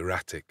blind and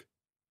erratic.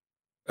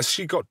 As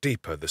she got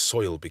deeper, the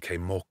soil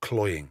became more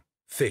cloying,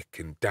 thick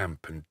and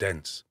damp and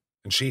dense,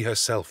 and she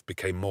herself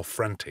became more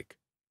frantic.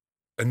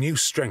 A new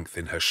strength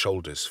in her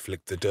shoulders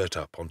flicked the dirt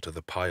up onto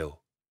the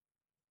pile.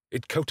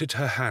 It coated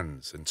her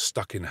hands and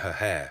stuck in her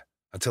hair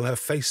until her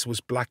face was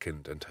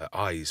blackened and her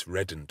eyes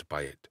reddened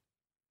by it.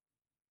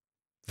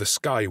 The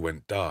sky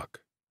went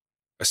dark.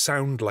 A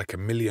sound like a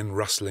million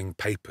rustling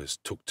papers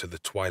took to the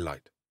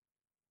twilight.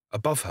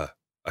 Above her,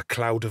 a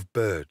cloud of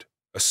bird,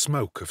 a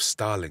smoke of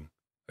starling,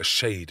 a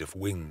shade of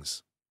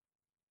wings.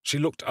 She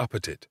looked up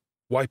at it,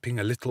 wiping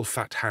a little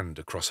fat hand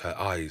across her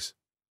eyes,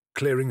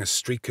 clearing a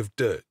streak of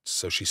dirt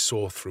so she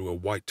saw through a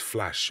white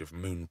flash of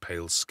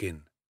moon-pale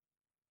skin.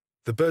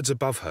 The birds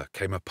above her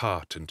came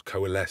apart and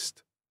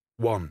coalesced.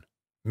 One,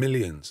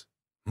 millions,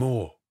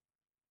 more.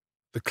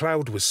 The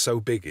cloud was so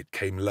big it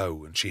came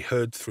low, and she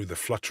heard through the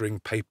fluttering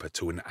paper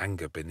to an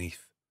anger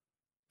beneath.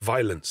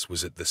 Violence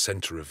was at the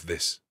centre of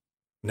this,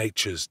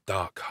 nature's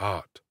dark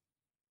heart.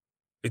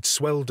 It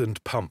swelled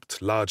and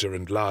pumped larger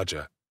and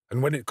larger,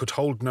 and when it could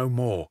hold no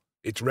more,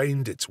 it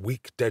rained its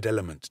weak dead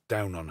element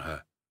down on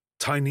her,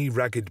 tiny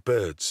ragged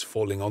birds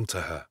falling onto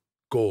her,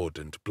 gored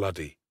and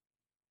bloody.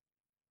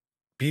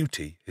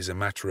 Beauty is a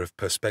matter of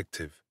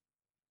perspective.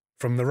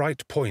 From the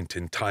right point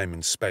in time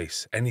and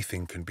space,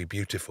 anything can be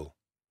beautiful.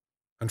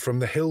 And from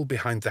the hill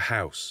behind the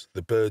house,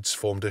 the birds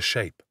formed a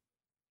shape,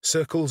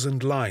 circles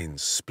and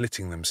lines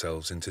splitting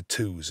themselves into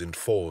 2s and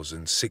 4s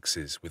and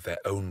 6s with their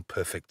own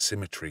perfect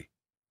symmetry.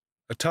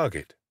 A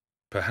target,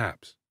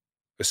 perhaps.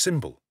 A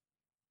symbol,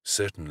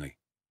 certainly.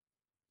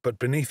 But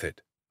beneath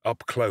it,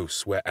 up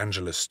close where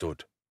Angela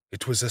stood,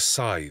 it was a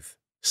scythe,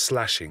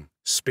 slashing,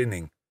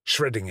 spinning,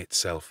 shredding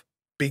itself,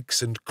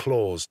 beaks and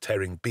claws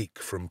tearing beak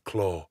from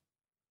claw.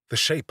 The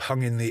shape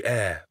hung in the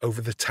air,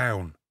 over the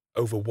town,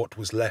 over what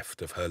was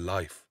left of her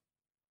life.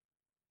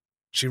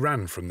 She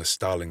ran from the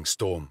starling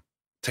storm,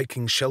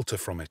 taking shelter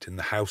from it in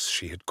the house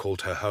she had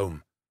called her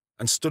home,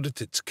 and stood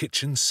at its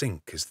kitchen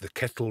sink as the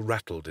kettle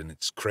rattled in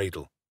its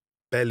cradle,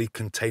 barely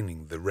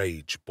containing the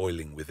rage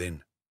boiling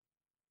within.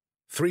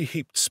 3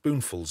 heaped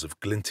spoonfuls of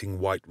glinting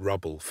white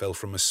rubble fell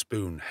from a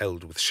spoon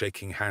held with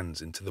shaking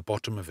hands into the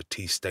bottom of a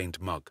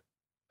tea-stained mug,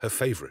 her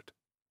favourite.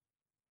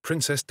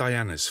 Princess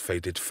Diana's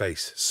faded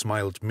face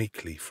smiled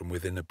meekly from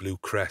within a blue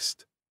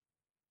crest.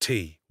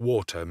 Tea,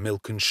 water,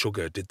 milk and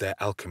sugar did their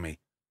alchemy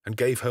and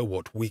gave her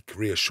what weak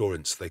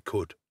reassurance they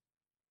could.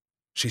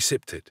 She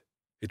sipped it.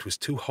 It was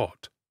too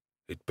hot.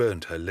 It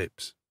burned her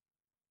lips.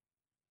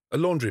 A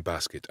laundry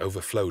basket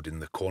overflowed in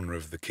the corner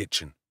of the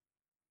kitchen.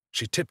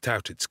 She tipped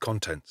out its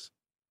contents.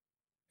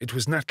 It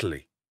was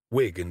Natalie,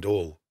 wig and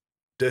all,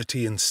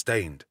 dirty and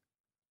stained,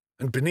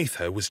 and beneath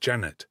her was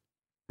Janet,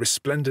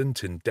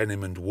 resplendent in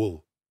denim and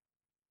wool.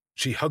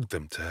 She hugged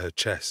them to her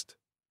chest.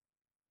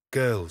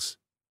 Girls,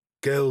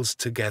 girls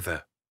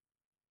together.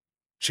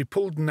 She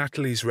pulled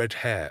Natalie's red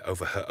hair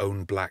over her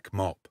own black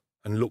mop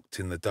and looked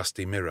in the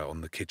dusty mirror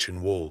on the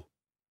kitchen wall.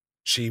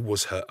 She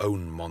was her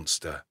own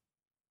monster.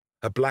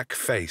 A black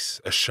face,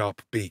 a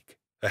sharp beak,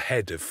 a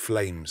head of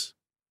flames.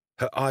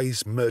 Her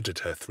eyes murdered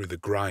her through the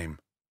grime.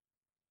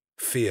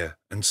 Fear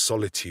and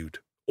solitude,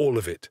 all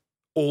of it,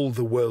 all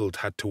the world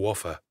had to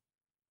offer.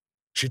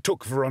 She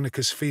took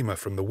Veronica's femur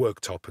from the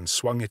worktop and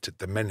swung it at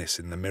the menace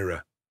in the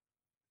mirror.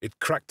 It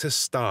cracked a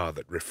star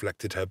that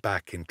reflected her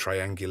back in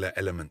triangular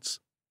elements.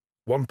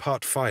 1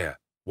 part fire,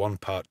 1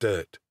 part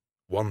dirt,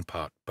 1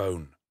 part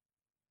bone.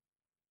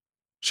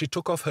 She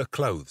took off her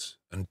clothes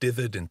and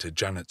dithered into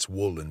Janet's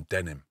wool and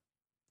denim,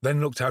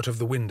 then looked out of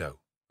the window,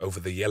 over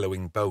the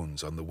yellowing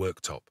bones on the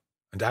worktop,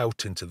 and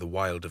out into the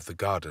wild of the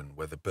garden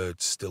where the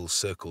birds still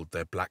circled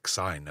their black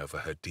sign over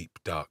her deep,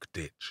 dark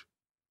ditch.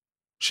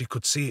 She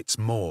could see its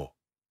maw,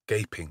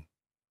 gaping,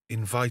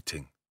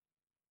 inviting.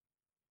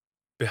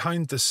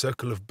 Behind the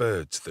circle of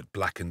birds that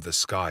blackened the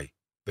sky,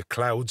 the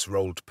clouds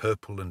rolled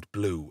purple and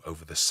blue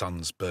over the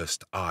sun's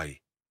burst eye.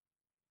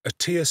 A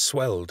tear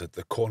swelled at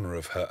the corner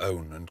of her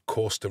own and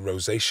coursed a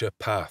rosacea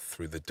path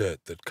through the dirt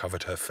that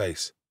covered her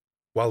face,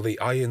 while the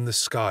eye in the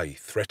sky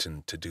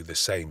threatened to do the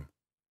same.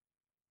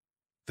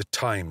 The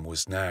time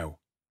was now.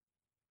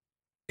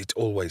 It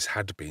always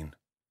had been.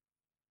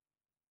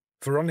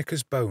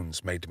 Veronica's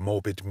bones made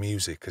morbid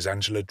music as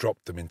Angela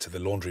dropped them into the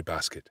laundry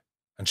basket,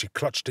 and she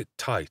clutched it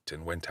tight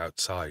and went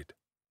outside.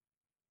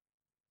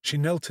 She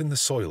knelt in the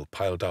soil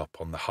piled up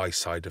on the high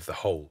side of the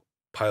hole,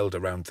 piled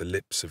around the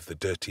lips of the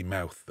dirty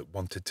mouth that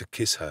wanted to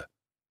kiss her,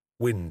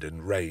 wind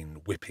and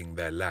rain whipping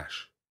their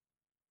lash.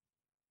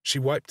 She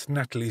wiped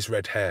Natalie's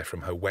red hair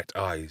from her wet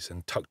eyes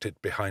and tucked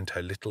it behind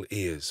her little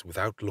ears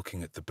without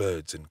looking at the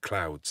birds and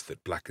clouds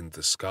that blackened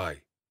the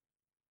sky.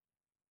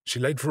 She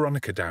laid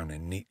Veronica down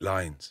in neat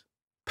lines,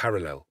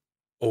 parallel,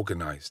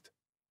 organized.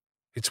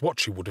 It's what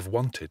she would have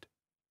wanted.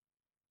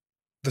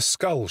 The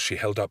skull she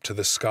held up to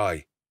the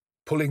sky,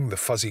 pulling the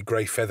fuzzy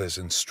grey feathers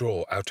and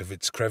straw out of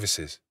its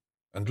crevices,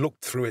 and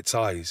looked through its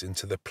eyes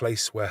into the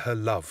place where her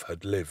love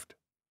had lived.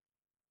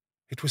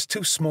 It was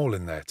too small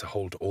in there to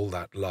hold all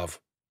that love,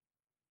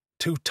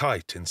 too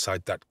tight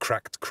inside that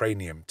cracked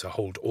cranium to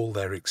hold all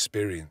their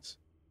experience.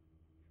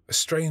 A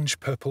strange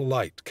purple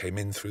light came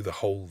in through the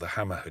hole the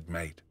hammer had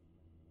made,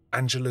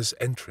 Angela's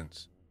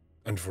entrance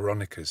and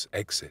Veronica's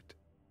exit.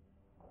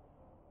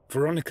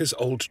 Veronica's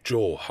old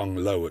jaw hung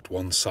low at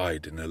one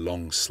side in a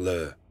long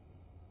slur.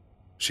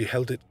 She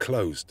held it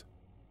closed.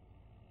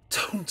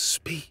 "Don't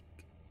speak,"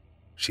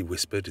 she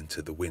whispered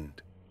into the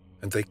wind,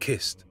 and they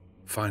kissed,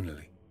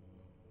 finally.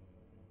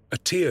 A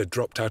tear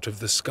dropped out of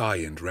the sky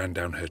and ran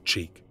down her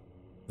cheek,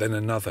 then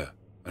another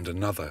and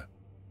another.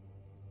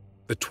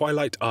 The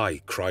twilight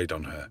eye cried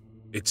on her,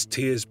 its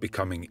tears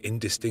becoming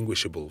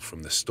indistinguishable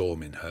from the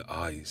storm in her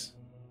eyes.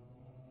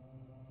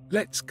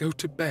 "Let's go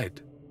to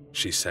bed,"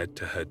 she said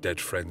to her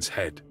dead friend's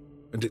head,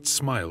 and it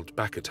smiled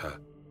back at her.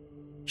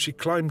 She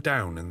climbed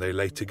down and they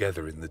lay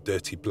together in the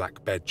dirty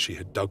black bed she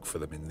had dug for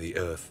them in the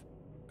earth,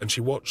 and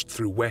she watched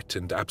through wet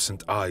and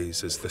absent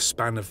eyes as the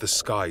span of the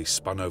sky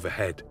spun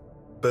overhead,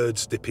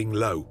 birds dipping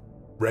low,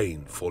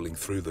 rain falling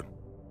through them.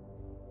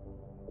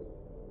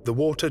 The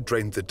water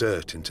drained the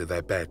dirt into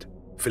their bed,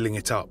 filling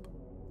it up,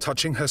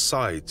 touching her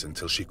sides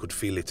until she could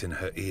feel it in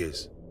her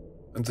ears,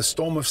 and the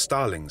storm of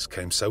starlings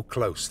came so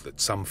close that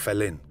some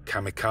fell in,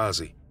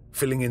 kamikaze,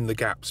 filling in the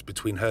gaps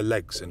between her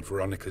legs and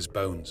Veronica's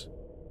bones.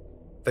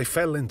 They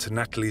fell into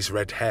Natalie's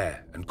red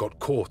hair and got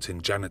caught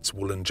in Janet's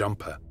woolen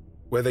jumper,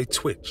 where they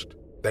twitched,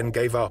 then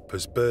gave up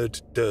as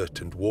bird, dirt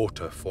and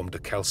water formed a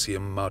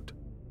calcium mud.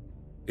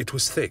 It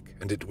was thick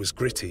and it was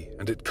gritty,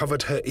 and it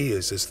covered her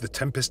ears as the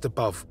tempest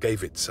above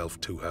gave itself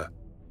to her.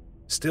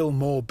 Still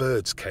more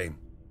birds came.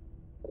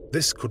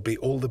 This could be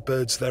all the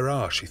birds there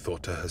are, she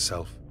thought to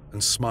herself,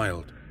 and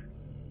smiled.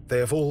 They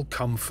have all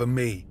come for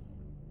me.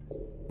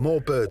 More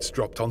birds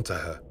dropped onto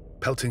her,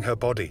 pelting her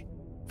body,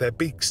 their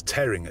beaks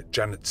tearing at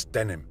Janet's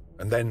denim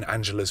and then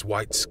Angela's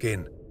white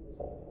skin.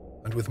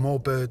 And with more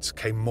birds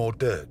came more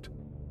dirt,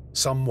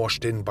 some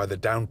washed in by the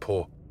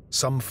downpour,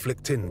 some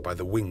flicked in by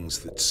the wings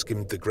that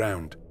skimmed the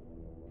ground.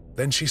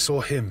 Then she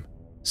saw him,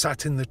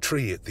 sat in the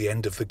tree at the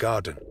end of the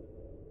garden,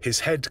 his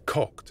head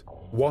cocked,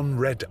 one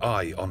red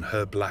eye on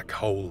her black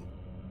hole.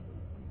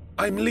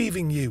 "I'm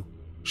leaving you,"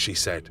 she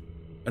said,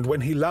 and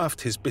when he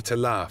laughed his bitter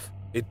laugh,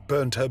 it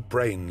burned her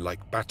brain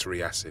like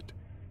battery acid,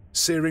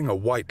 searing a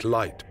white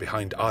light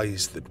behind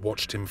eyes that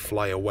watched him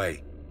fly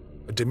away,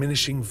 a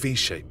diminishing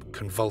V-shape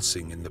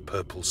convulsing in the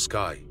purple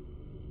sky.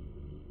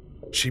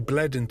 She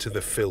bled into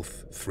the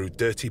filth through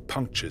dirty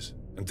punctures,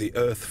 and the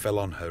earth fell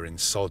on her in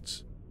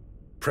sods,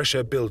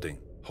 pressure building,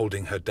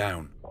 holding her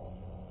down.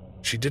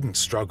 She didn't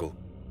struggle.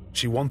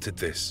 She wanted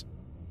this.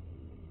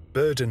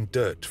 Bird and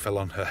dirt fell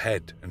on her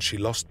head, and she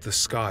lost the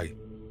sky.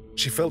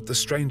 She felt the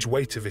strange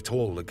weight of it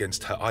all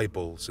against her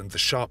eyeballs, and the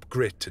sharp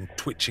grit and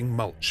twitching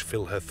mulch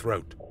fill her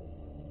throat.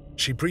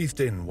 She breathed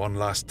in one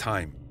last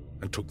time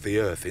and took the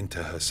earth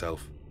into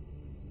herself.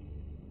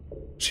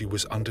 She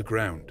was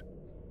underground.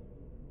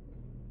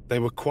 They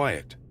were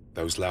quiet,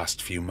 those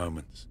last few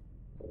moments.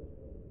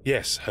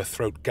 Yes, her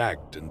throat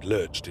gagged and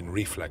lurched in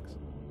reflex,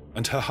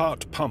 and her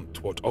heart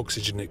pumped what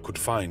oxygen it could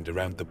find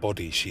around the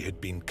body she had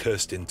been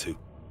cursed into.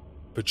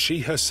 But she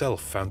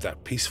herself found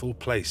that peaceful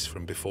place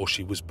from before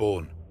she was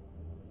born.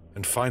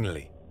 And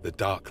finally, the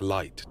dark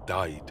light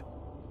died.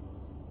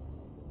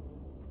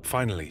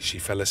 Finally, she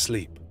fell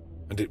asleep,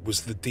 and it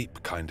was the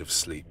deep kind of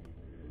sleep.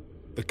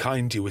 The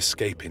kind you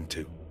escape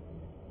into.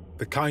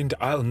 The kind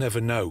I'll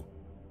never know,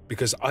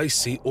 because I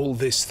see all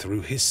this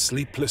through his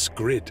sleepless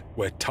grid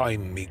where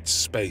time meets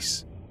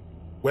space,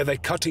 where they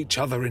cut each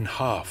other in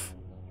half,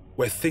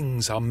 where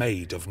things are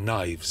made of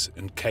knives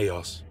and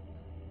chaos.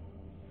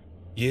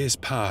 Years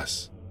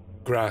pass,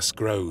 grass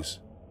grows.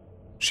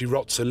 She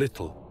rots a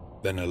little,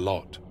 then a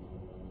lot.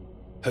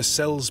 Her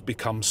cells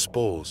become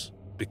spores,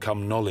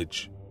 become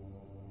knowledge.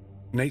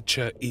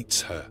 Nature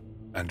eats her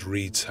and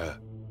reads her.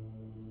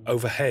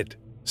 Overhead,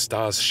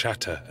 stars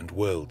shatter and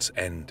worlds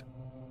end.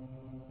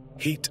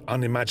 Heat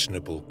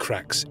unimaginable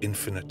cracks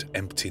infinite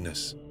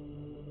emptiness.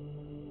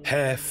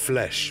 Hair,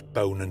 flesh,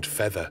 bone and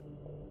feather.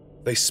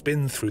 They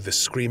spin through the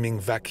screaming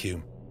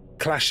vacuum,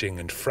 clashing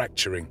and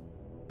fracturing.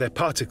 Their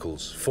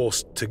particles,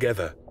 forced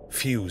together,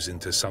 fuse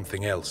into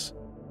something else.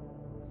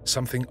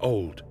 Something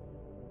old.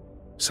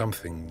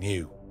 Something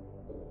new.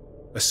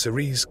 A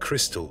cerise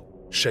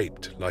crystal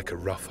shaped like a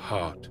rough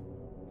heart.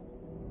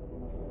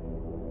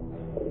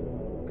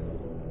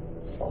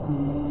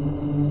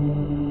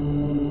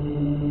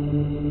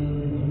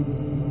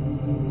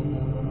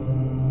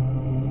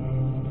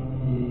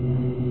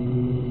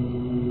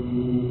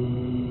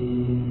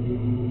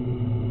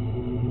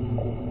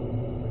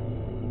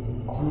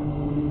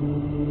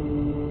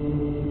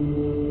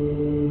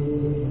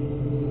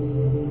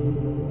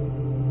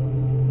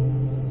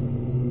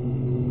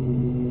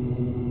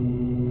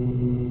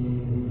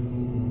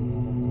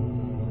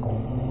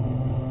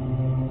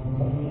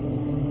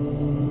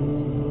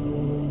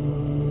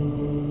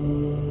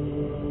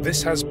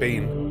 This has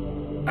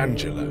been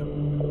Angela,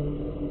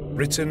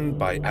 written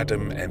by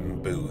Adam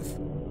M. Booth,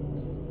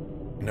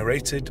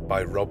 narrated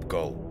by Rob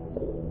Goll.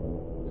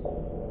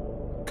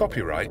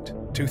 Copyright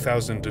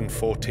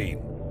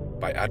 2014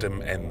 by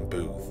Adam M.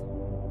 Booth.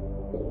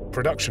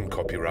 Production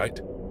copyright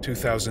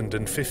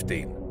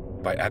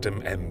 2015 by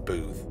Adam M.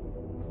 Booth.